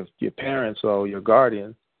parents or your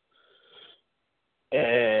guardian,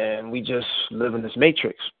 and we just live in this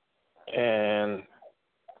matrix. And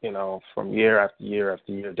from year after year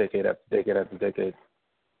after year, decade after decade after decade,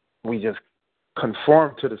 we just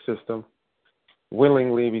conform to the system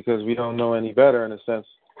willingly because we don't know any better, in a sense,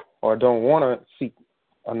 or don't want to seek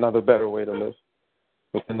another better way to live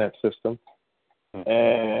within that system.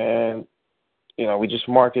 And we just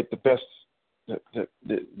market the best.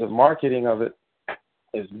 The marketing of it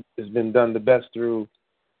has been done the best through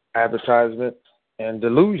advertisement and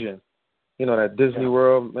delusion. That Disney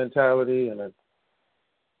World mentality and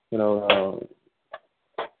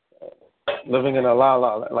living in a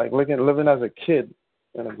like living as a kid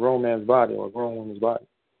in a grown man's body or a grown woman's body.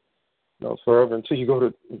 Forever until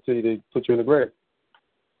they put you in the grave.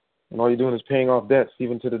 And all you're doing is paying off debts.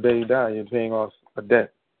 Even to the day you die, you're paying off a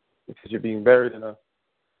debt because you're being buried in a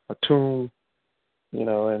tomb. And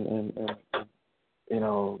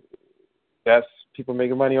that's people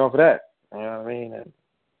making money off of that. You know what I mean? And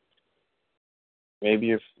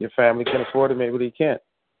maybe if your family can afford it, maybe they can't.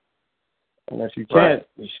 And if you can't,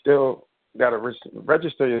 you still got to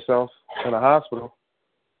register yourself in a hospital,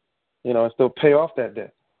 and still pay off that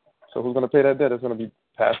debt. So who's going to pay that debt? It's going to be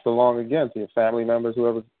passed along again to your family members,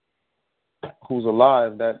 who's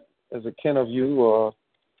alive that is a kin of you or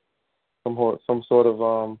some sort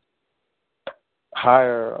of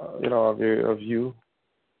higher, of you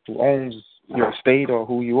who owns your estate or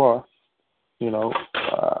who you are,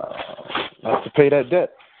 have to pay that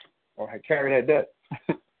debt or carry that debt.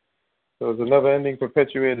 So it's another ending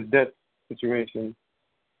perpetuated debt situation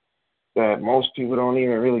that most people don't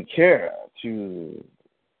even really care to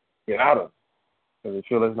get out of because they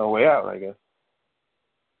feel there's no way out, I guess.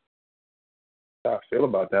 That's how I feel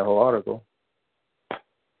about that whole article.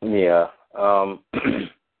 Yeah.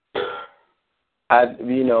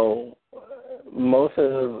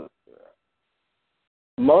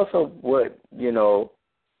 Most of what,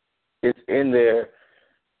 is in there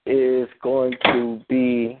is going to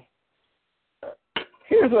be,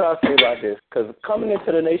 here's what I'll say about this, because coming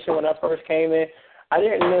into the nation when I first came in, I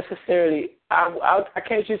didn't necessarily, I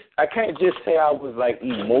can't just say I was like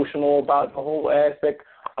emotional about the whole aspect.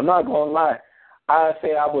 I'm not going to lie. I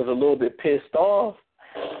say I was a little bit pissed off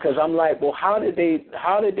because I'm like, well, how did they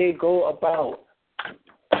go about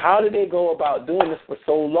doing this for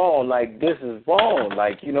so long? Like, this is wrong.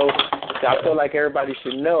 Like, I feel like everybody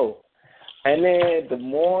should know. And then the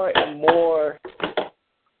more and more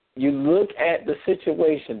you look at the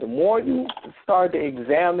situation, the more you start to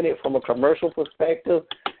examine it from a commercial perspective,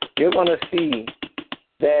 you're going to see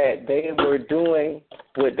that they were doing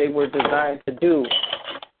what they were designed to do.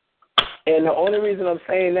 And the only reason I'm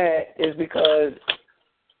saying that is because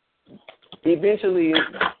eventually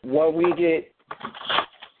when we get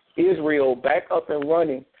Israel back up and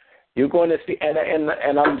running, you're going to see, and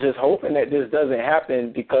I'm just hoping that this doesn't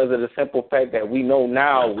happen because of the simple fact that we know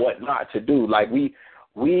now what not to do. Like we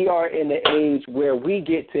are in the age where we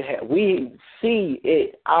get to we see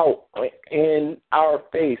it out in our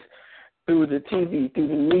face through the TV, through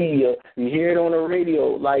the media. We hear it on the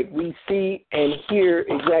radio. Like, we see and hear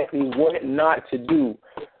exactly what not to do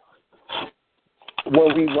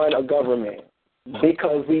when we run a government.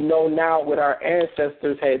 Because we know now what our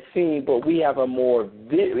ancestors had seen, but we have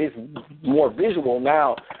it's more visual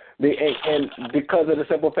now. And because of the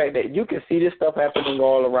simple fact that you can see this stuff happening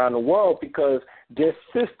all around the world, because this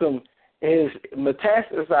system is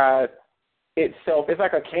metastasized itself. It's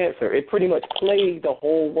like a cancer. It pretty much plagued the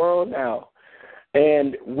whole world now.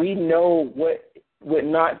 And we know what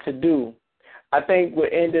not to do. I think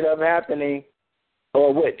what ended up happening,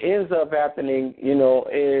 or what ends up happening,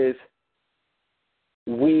 is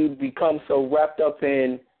we become so wrapped up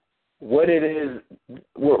in what it is.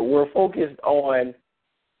 We're focused on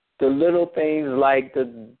the little things like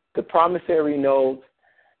the promissory notes,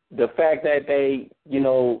 the fact that they,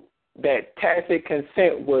 that tacit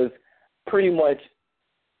consent was pretty much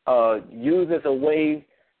used as a way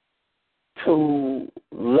to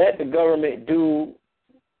let the government do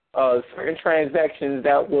certain transactions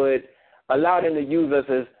that would allow them to use us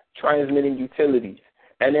as transmitting utilities.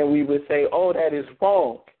 And then we would say, oh, that is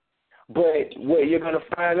wrong. But what you're going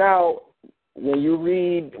to find out when you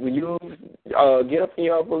get up in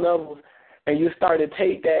your upper levels and you start to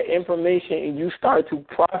take that information and you start to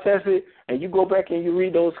process it and you go back and you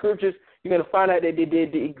read those scriptures, you're going to find out that they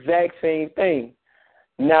did the exact same thing.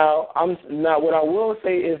 Now, what I will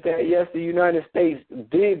say is that, yes, the United States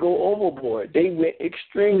did go overboard. They went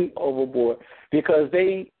extremely overboard because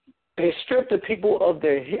they stripped the people of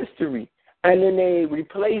their history, and then they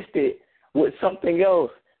replaced it with something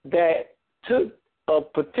else that took a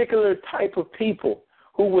particular type of people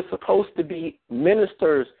who were supposed to be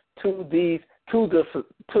ministers to the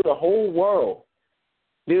whole world.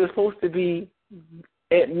 They were supposed to be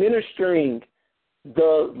administering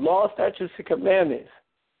the law, statutes, and commandments,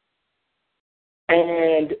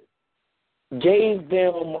 and gave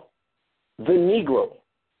them the Negro,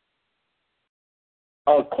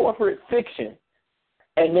 a corporate fiction.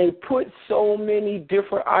 And they put so many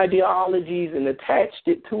different ideologies and attached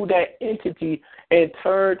it to that entity and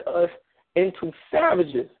turned us into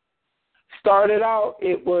savages. Started out,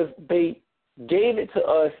 they gave it to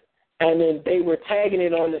us, and then they were tagging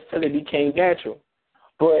it on until it became natural.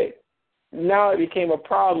 But now it became a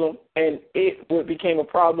problem, and it became a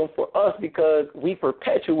problem for us because we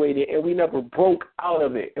perpetuated and we never broke out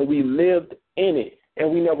of it, and we lived in it,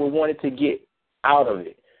 and we never wanted to get out of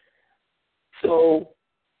it. So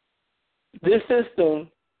this system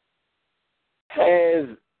has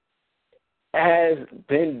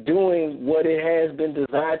been doing what it has been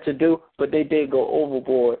designed to do, but they did go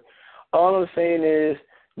overboard. All I'm saying is,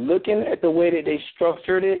 looking at the way that they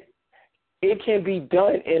structured it, it can be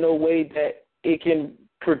done in a way that it can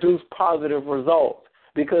produce positive results,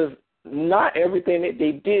 because not everything that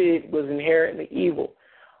they did was inherently evil,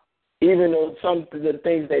 even though some of the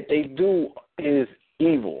things that they do is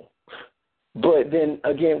evil. But then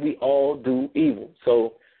again, we all do evil.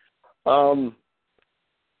 So I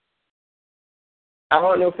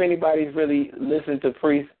don't know if anybody's really listened to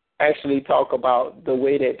priests actually talk about the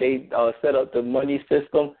way that they set up the money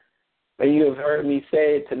system. And you have heard me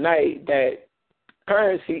say tonight that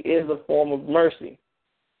currency is a form of mercy.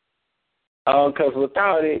 Because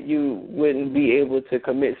without it, you wouldn't be able to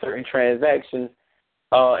commit certain transactions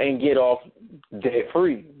and get off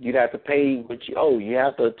debt-free. You'd have to pay what you owe. You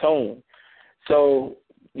have to atone. So,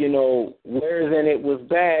 whereas in it was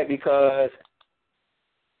bad because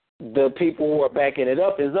the people who are backing it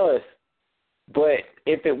up is us. But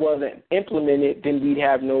if it wasn't implemented, then we'd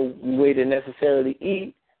have no way to necessarily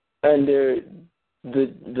eat under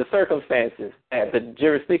the circumstances that the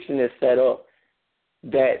jurisdiction is set up,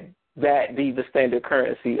 that be the standard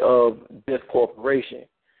currency of this corporation,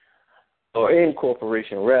 or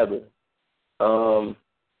incorporation rather. I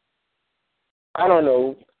don't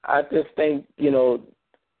know. I just think,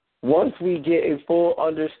 once we get a full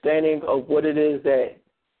understanding of what it is that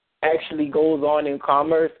actually goes on in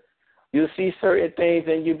commerce, you'll see certain things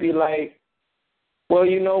and you'll be like, well,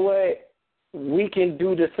 you know what? We can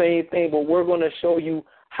do the same thing, but we're going to show you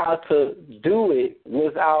how to do it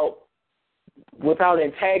without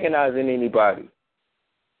antagonizing anybody.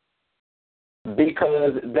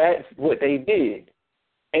 Because that's what they did.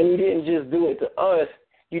 And you didn't just do it to us.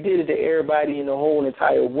 You did it to everybody in the whole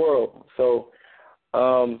entire world. So,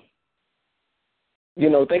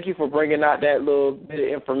 thank you for bringing out that little bit of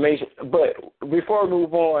information. But before we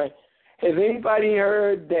move on, has anybody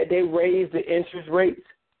heard that they raised the interest rates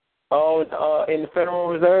in the Federal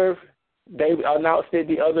Reserve? They announced it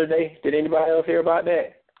the other day. Did anybody else hear about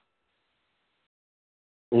that?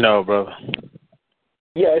 No, brother.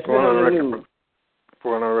 Yeah, it's been on the news.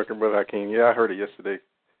 For on our record, Brother Hakeem. Yeah, I heard it yesterday.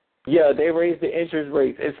 Yeah, they raised the interest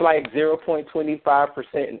rates. It's like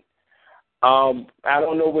 0.25%. I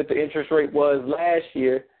don't know what the interest rate was last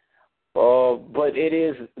year, but it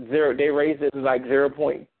is zero. They raised it to like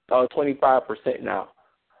 0.25% now.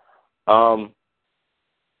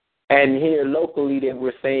 And here locally, they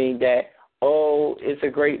were saying that, oh, it's a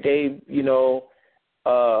great day,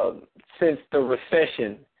 since the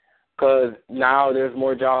recession, because now there's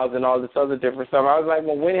more jobs and all this other different stuff. I was like,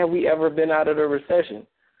 well, when have we ever been out of the recession?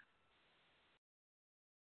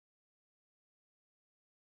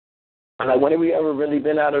 I'm like, when have we ever really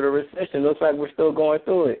been out of the recession? Looks like we're still going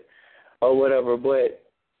through it or whatever. But,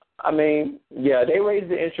 I mean, yeah, they raised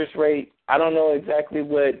the interest rate. I don't know exactly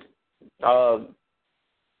what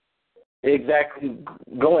exactly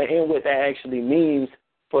going in what that actually means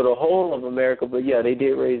for the whole of America. But, yeah, they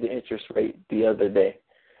did raise the interest rate the other day.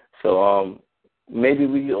 So maybe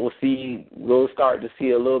we'll start to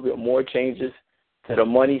see a little bit more changes to the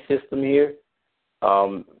money system here.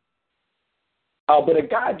 But a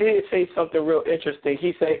guy did say something real interesting.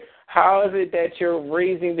 He said, how is it that you're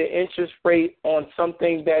raising the interest rate on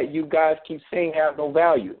something that you guys keep saying have no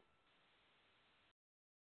value?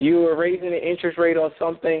 You are raising the interest rate on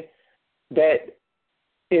something that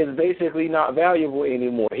is basically not valuable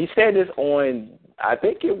anymore. He said this on, I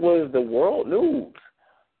think it was the World News.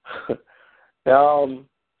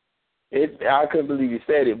 I couldn't believe he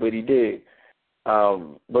said it, but he did.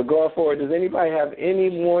 But going forward, does anybody have any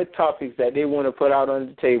more topics that they want to put out on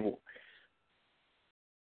the table?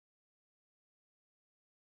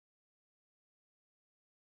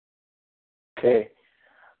 Okay.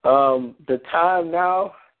 The time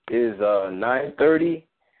now is 9:30,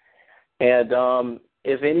 and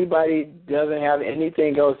if anybody doesn't have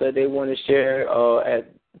anything else that they want to share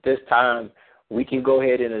at this time, we can go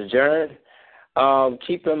ahead and adjourn.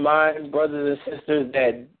 Keep in mind, brothers and sisters,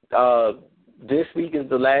 that this week is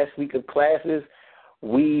the last week of classes.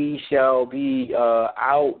 We shall be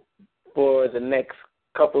out for the next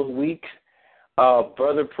couple of weeks.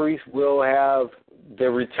 Brother Priest will have the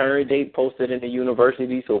return date posted in the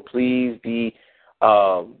university, so please be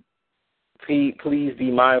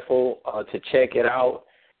mindful to check it out.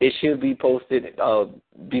 It should be posted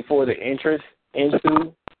before the entrance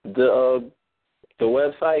into the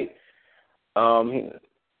website.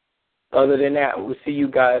 Other than that, we'll see you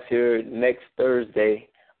guys here next Thursday.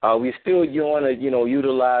 We still want to,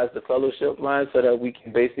 utilize the fellowship line so that we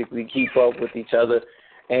can basically keep up with each other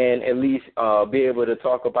and at least be able to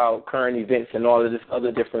talk about current events and all of this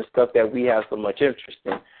other different stuff that we have so much interest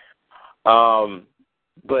in.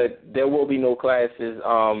 But there will be no classes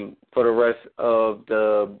for the rest of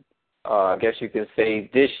the, I guess you can say,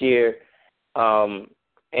 this year,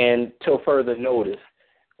 and till further notice.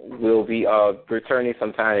 We'll be returning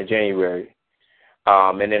sometime in January.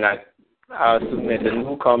 And then I assume that the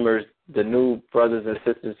newcomers, the new brothers and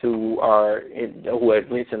sisters who have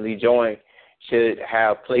recently joined, should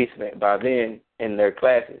have placement by then in their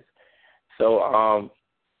classes. So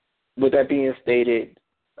with that being stated,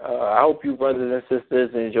 I hope you brothers and sisters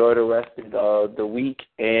enjoy the rest of the week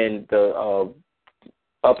and the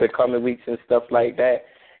up and coming weeks and stuff like that.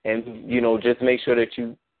 And, just make sure that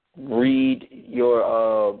you read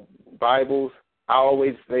your Bibles. I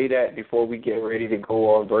always say that before we get ready to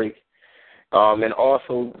go on break. And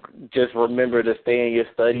also just remember to stay in your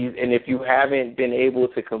studies. And if you haven't been able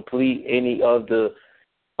to complete any of the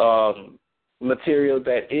material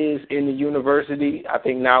that is in the university, I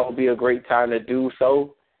think now would be a great time to do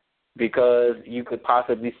so, because you could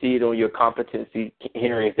possibly see it on your competency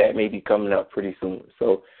hearings that may be coming up pretty soon.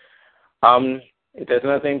 So if there's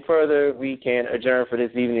nothing further, we can adjourn for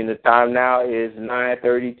this evening. The time now is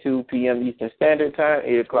 9:32 p.m. Eastern Standard Time,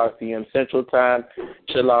 8 o'clock p.m. Central Time.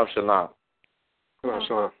 Shalom, shalom. Shalom,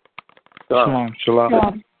 shalom. Shalom,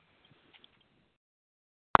 shalom.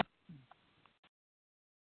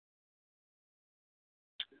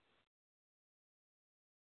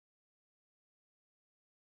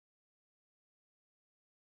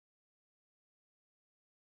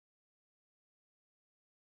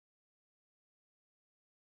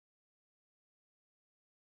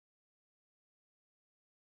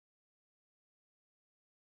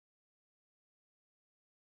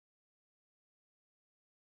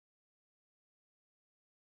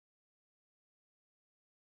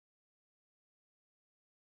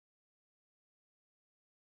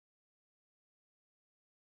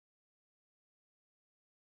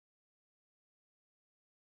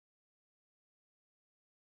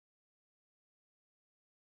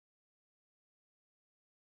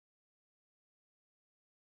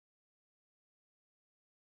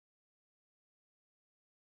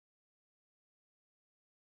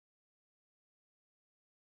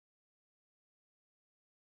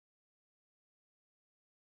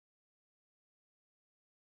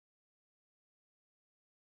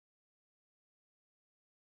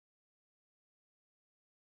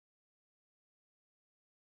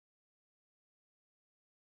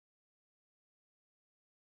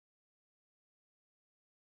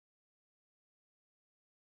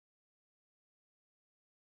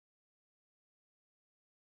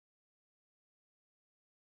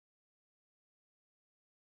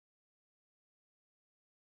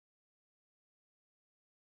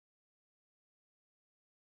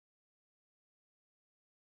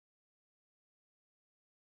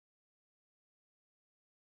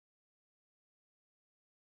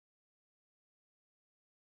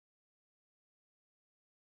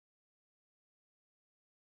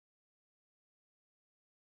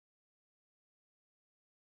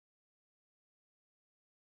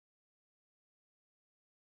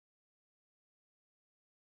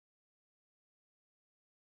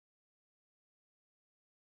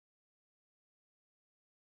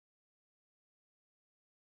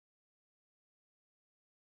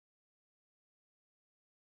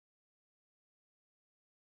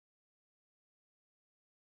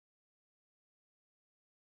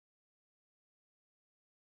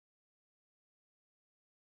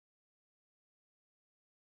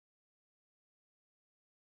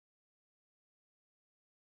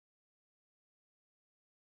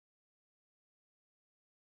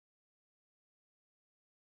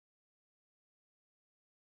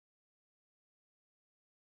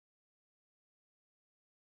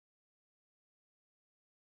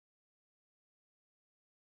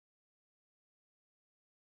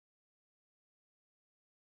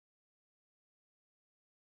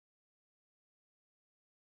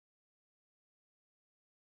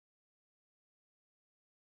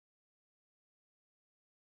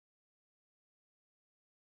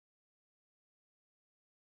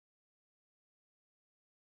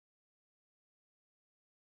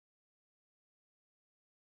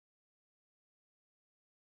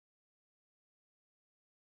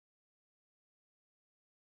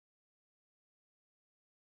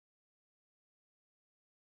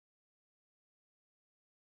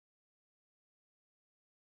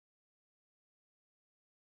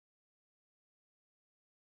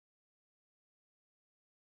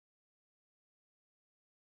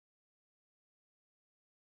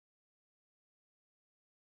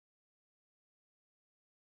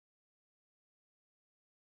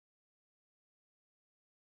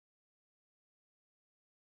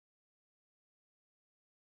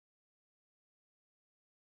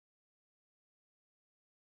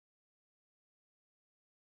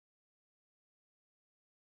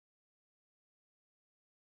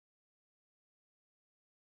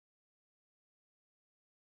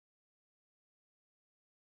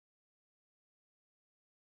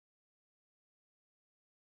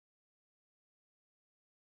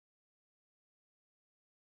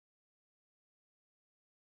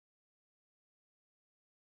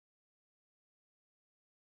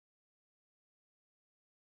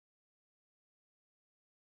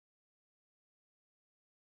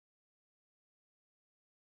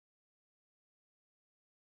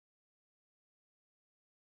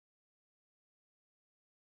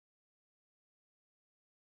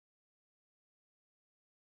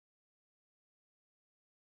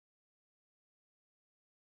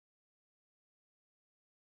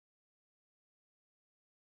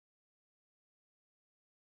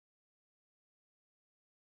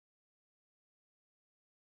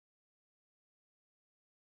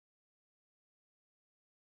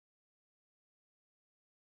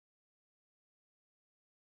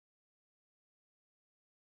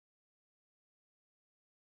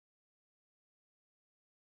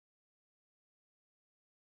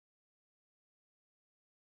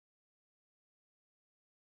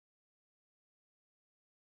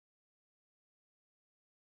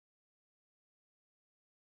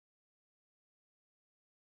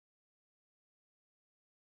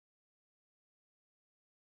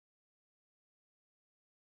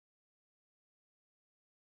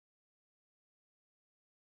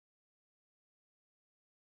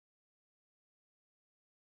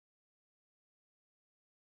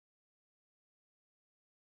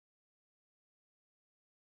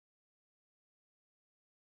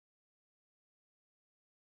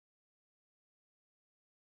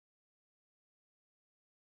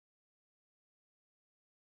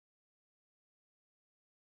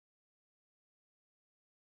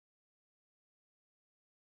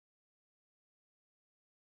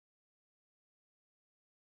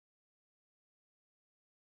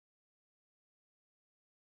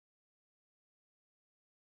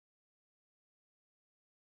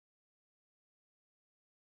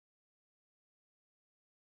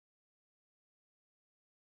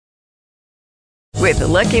 With the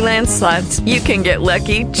Lucky Land Slots, you can get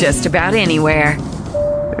lucky just about anywhere.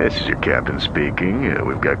 This is your captain speaking.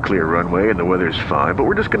 We've got clear runway and the weather's fine, but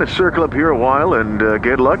we're just going to circle up here a while and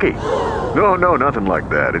get lucky. No, nothing like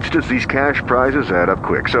that. It's just these cash prizes add up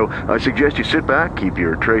quick. So I suggest you sit back, keep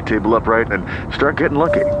your tray table upright, and start getting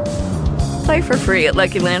lucky. Play for free at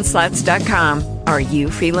LuckyLandSlots.com. Are you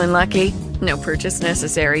feeling lucky? No purchase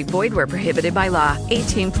necessary. Void where prohibited by law.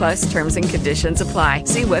 18+ terms and conditions apply.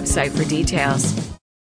 See website for details.